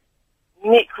Ross.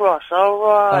 Nick Ross, all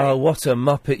right. Oh, what a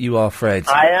muppet you are, Fred.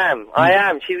 I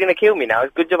am. She's going to kill me now.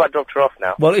 It's a good job I dropped her off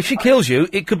now. Well, if she kills you,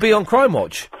 it could be on Crime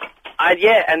Watch.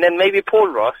 Yeah, and then maybe Paul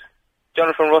Ross,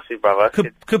 Jonathan Ross's brother,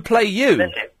 could play you.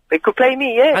 It could play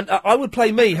me, yeah. And I would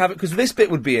play me, because this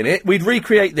bit would be in it. We'd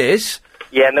recreate this.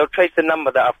 Yeah, and they'll trace the number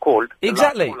that I've called.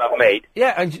 Exactly. The last call I've made.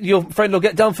 Yeah, and your friend will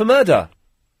get done for murder.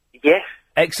 Yes.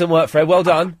 Excellent work, Fred. Well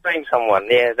done. Frame someone.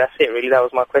 Yeah, that's it, really. That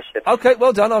was my question. Okay,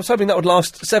 well done. I was hoping that would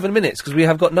last 7 minutes, because we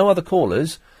have got no other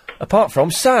callers, apart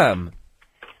from Sam.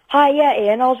 Hi, yeah,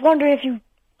 Ian. I was wondering if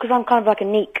because I'm kind of like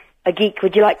a geek,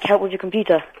 would you like help with your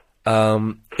computer?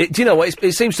 Do you know what?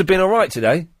 It seems to have been alright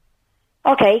today.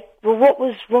 Okay, well, what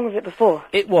was wrong with it before?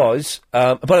 It was,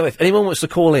 by the way, if anyone wants to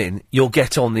call in, you'll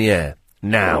get on the air.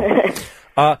 Now.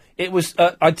 It was,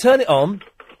 I'd turn it on.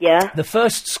 Yeah. The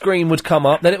first screen would come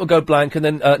up, then it would go blank, and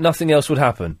then nothing else would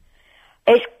happen.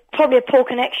 It's probably a poor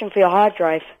connection for your hard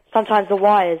drive. Sometimes the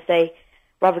wires, they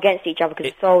rub against each other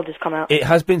because the solder's come out. It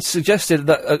has been suggested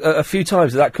that a few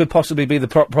times that could possibly be the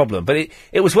problem. But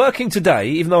it was working today,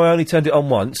 even though I only turned it on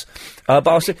once. But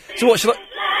I'll say, so what shall I...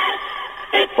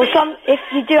 Well, if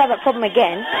you do have that problem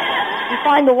again, you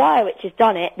find the wire which has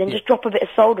done it, then just drop a bit of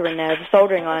solder in there with a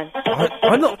soldering iron.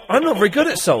 I'm not very good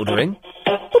at soldering.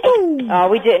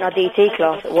 We do it in our DT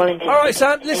class at Wellington. All right,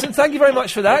 Sam, listen, thank you very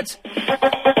much for that.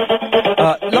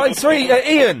 Line 3,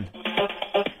 Ian.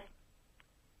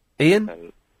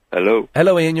 Ian? Hello.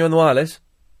 Hello, Ian, you're on the wireless.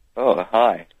 Oh,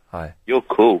 hi. Hi. You're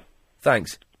cool.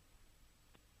 Thanks.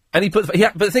 And but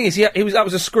the thing is, that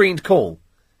was a screened call.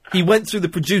 He went through the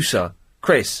producer,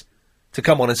 Chris, to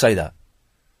come on and say that.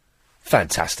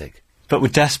 Fantastic. But we're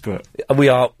desperate. We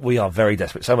are very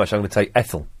desperate. So much I'm going to take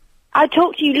Ethel. I'll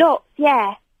talk to you lots,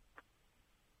 yeah.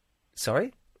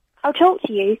 Sorry? I'll talk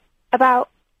to you about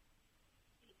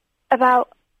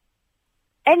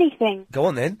anything. Go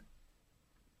on then.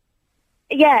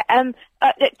 Yeah, do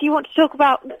you want to talk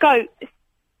about goats?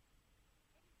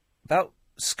 About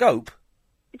scope?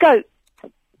 Goats.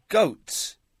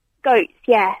 Goats? Goats,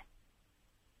 yeah.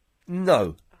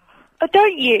 No. Oh,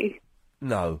 don't you?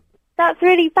 No. That's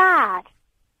really bad.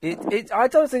 I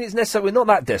don't think it's necessary. We're not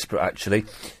that desperate, actually.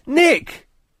 Nick!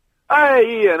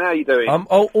 Hey, Ian, how you doing?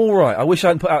 All right. I wish I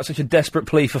hadn't put out such a desperate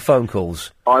plea for phone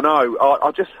calls. I know.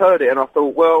 I just heard it and I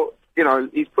thought, well,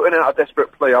 he's putting out a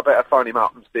desperate plea. I better phone him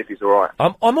up and see if he's all right.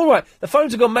 I'm all right. The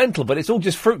phones have gone mental, but it's all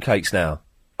just fruitcakes now.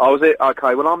 Oh, is it?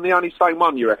 Okay, well, I'm the only sane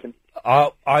one, you reckon?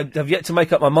 I have yet to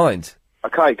make up my mind.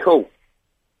 Okay, cool.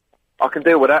 I can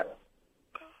deal with that.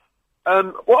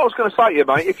 What I was going to say to you,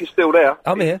 mate, if you're still there...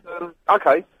 I'm here.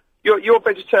 Okay. You're a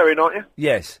vegetarian, aren't you?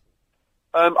 Yes.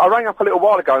 I rang up a little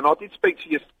while ago and I did speak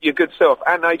to your good self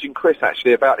and Agent Chris,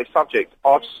 actually, about this subject.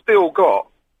 I've still got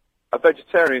a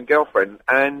vegetarian girlfriend,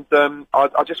 and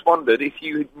I just wondered if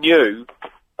you knew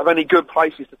of any good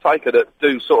places to take her that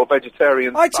do sort of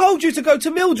vegetarian I told you to go to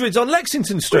Mildred's on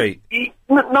Lexington Street.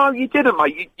 No, you didn't,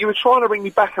 mate. You were trying to ring me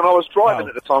back and I was driving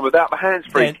at the time without the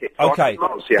hands-free kit. So okay,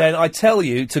 then I tell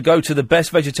you to go to the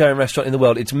best vegetarian restaurant in the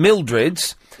world. It's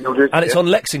Mildred's, and it's on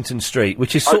Lexington Street,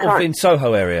 which is sort of in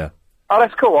Soho area. Oh,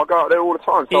 that's cool. I go out there all the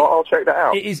time, so I'll check that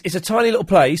out. It's a tiny little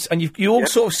place, and you all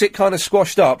sort of sit kind of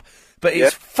squashed up, but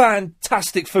it's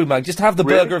fantastic food, man. Just have the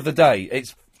burger of the day.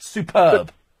 It's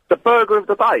superb. The burger of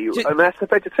the day, and that's the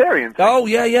vegetarian thing. Oh,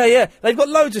 yeah. They've got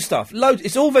loads of stuff.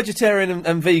 It's all vegetarian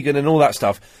and vegan and all that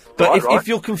stuff. But if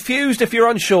you're confused, if you're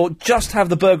unsure, just have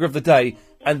the burger of the day,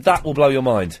 and that will blow your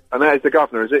mind. And that is the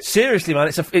governor, is it? Seriously, man,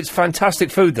 it's fantastic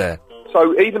food there.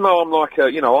 So even though I'm like,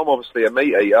 I'm obviously a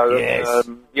meat eater, yes.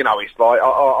 It's like, I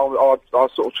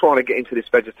was sort of trying to get into this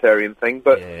vegetarian thing,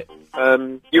 but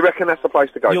you reckon that's the place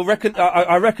to go?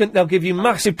 I reckon they'll give you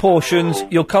massive portions,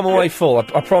 you'll come away full,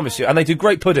 I promise you, and they do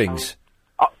great puddings.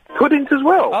 Puddings as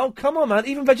well? Oh, come on, man,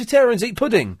 even vegetarians eat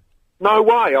pudding. No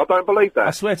way, I don't believe that.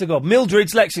 I swear to God.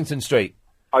 Mildred's, Lexington Street.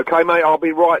 Okay, mate, I'll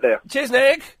be right there. Cheers,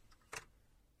 Nick!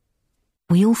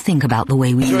 We all think about the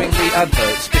way we... During the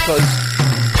adverts, because...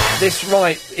 this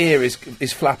right ear is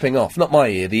flapping off. Not my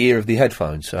ear, the ear of the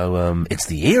headphone. So, it's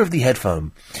the ear of the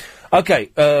headphone. Okay,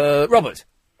 Robert.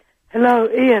 Hello,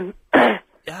 Ian.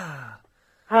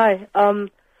 Hi.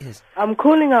 Yes. I'm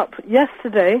calling up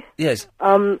yesterday. Yes.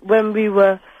 When you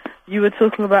were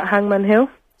talking about Hangman Hill.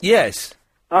 Yes.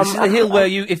 This is the hill where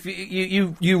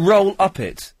you roll up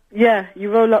it. Yeah, you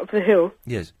roll up the hill.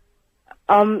 Yes.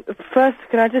 First,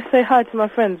 can I just say hi to my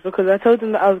friends, because I told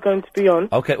them that I was going to be on.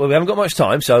 Okay, well, we haven't got much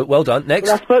time, so well done. Next.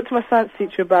 Well, I spoke to my science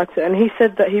teacher about it, and he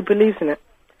said that he believes in it.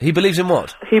 He believes in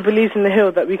what? He believes in the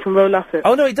hill, that we can roll up it.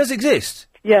 Oh, no, it does exist.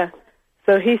 Yeah.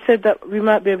 So he said that we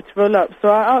might be able to roll up. So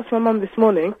I asked my mum this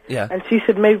morning, Yeah. and she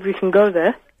said maybe we can go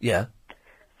there. Yeah.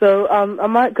 So I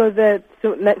might go there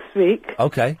next week.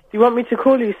 Okay. Do you want me to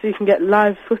call you so you can get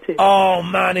live footage? Oh,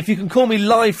 man, if you can call me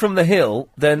live from the hill,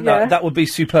 then Yeah. that would be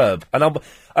superb. And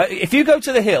if you go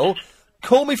to the hill,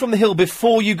 call me from the hill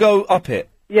before you go up it.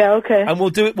 Yeah, okay. And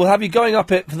we'll have you going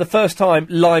up it for the first time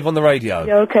live on the radio.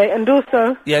 Yeah, okay. And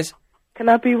also, Yes? can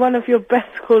I be one of your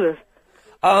best callers?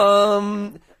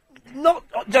 Not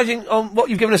judging on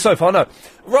what you've given us so far, no.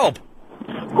 Rob.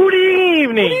 Good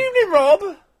evening. Good evening, Rob.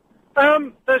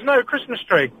 There's no Christmas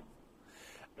tree.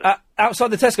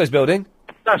 Outside the Tesco's building?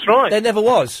 That's right. There never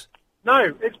was.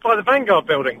 No, it's by the Vanguard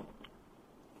building.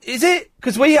 Is it?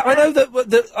 Because I know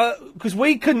because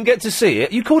we couldn't get to see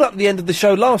it. You called up at the end of the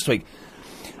show last week.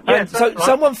 Yes, And so that's right.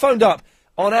 someone phoned up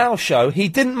on our show. He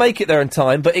didn't make it there in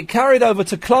time, but it carried over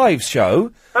to Clive's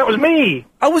show. That was me.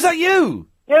 Oh, was that you?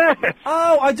 Yes.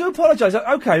 Oh, I do apologise.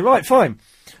 Okay, right, fine.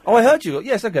 Oh, I heard you.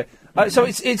 Yes, okay. So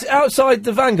it's outside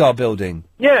the Vanguard building.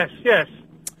 Yes.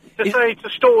 To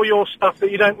store your stuff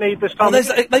that you don't need this time. Oh,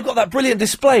 they've got that brilliant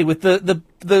display with a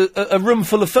room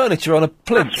full of furniture on a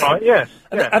plinth. That's right, yes.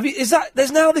 And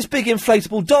there's now this big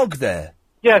inflatable dog there.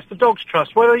 Yes, the Dogs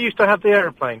Trust, where they used to have the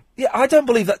aeroplane. Yeah, I don't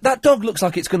believe that. That dog looks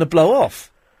like it's going to blow off.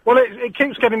 Well, it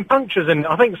keeps getting punctures in it.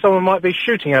 I think someone might be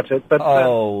shooting at it. But,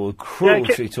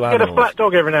 cruelty to animals. Get a flat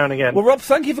dog every now and again. Well, Rob,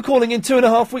 thank you for calling in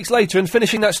 2.5 weeks later and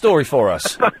finishing that story for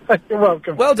us. You're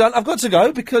welcome. Well done. I've got to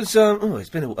go because, it's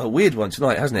been a weird one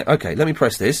tonight, hasn't it? Okay, let me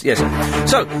press this. Yes.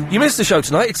 So, you missed the show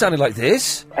tonight. It sounded like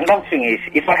this. Another thing is,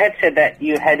 if I had said that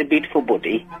you had a beautiful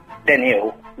body,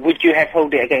 Daniel, would you have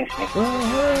held it against me?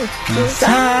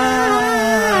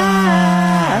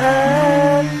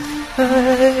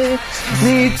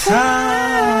 Need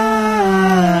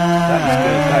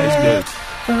That is good.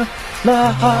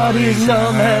 My heart is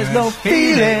numb, has no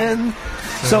feeling.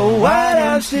 So what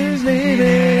else is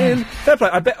leaving? Fair play.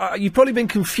 I bet you've probably been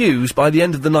confused by the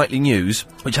end of the nightly news,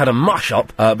 which had a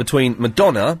mush-up between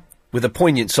Madonna, with a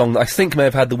poignant song that I think may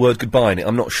have had the word goodbye in it,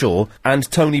 I'm not sure, and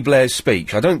Tony Blair's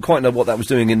speech. I don't quite know what that was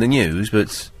doing in the news,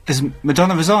 but... Has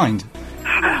Madonna resigned?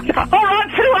 All right,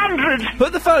 200.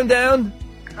 Put the phone down.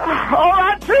 All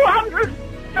right, 200.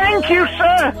 Thank you,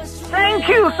 sir. Thank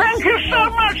you so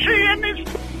much, Ian. It's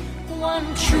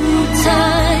one true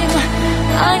time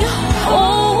I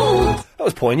hold. That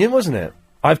was poignant, wasn't it?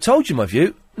 I've told you my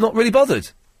view. Not really bothered.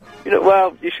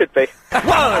 Well, you should be.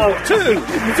 1, 2,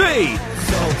 3.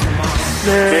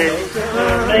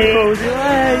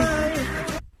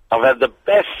 I've had the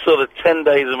best sort of 10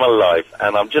 days of my life,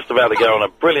 and I'm just about to go on a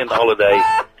brilliant holiday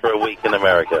for a week in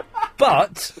America.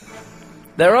 But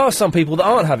there are some people that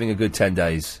aren't having a good 10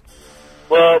 days.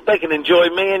 Well, they can enjoy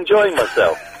me enjoying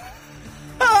myself.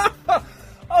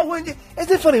 Oh, isn't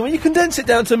it funny? When you condense it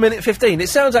down to 1:15, it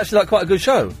sounds actually like quite a good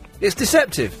show. It's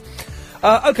deceptive.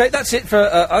 Okay, that's it for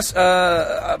us.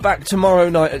 Back tomorrow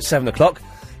night at 7 o'clock.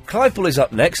 Clive Bull is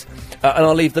up next, and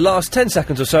I'll leave the last 10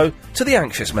 seconds or so to the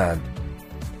anxious man.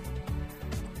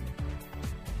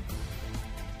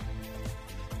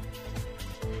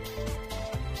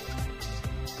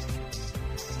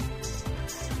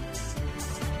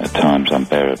 At times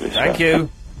unbearably so. Thank you.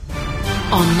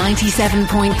 On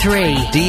 97.3.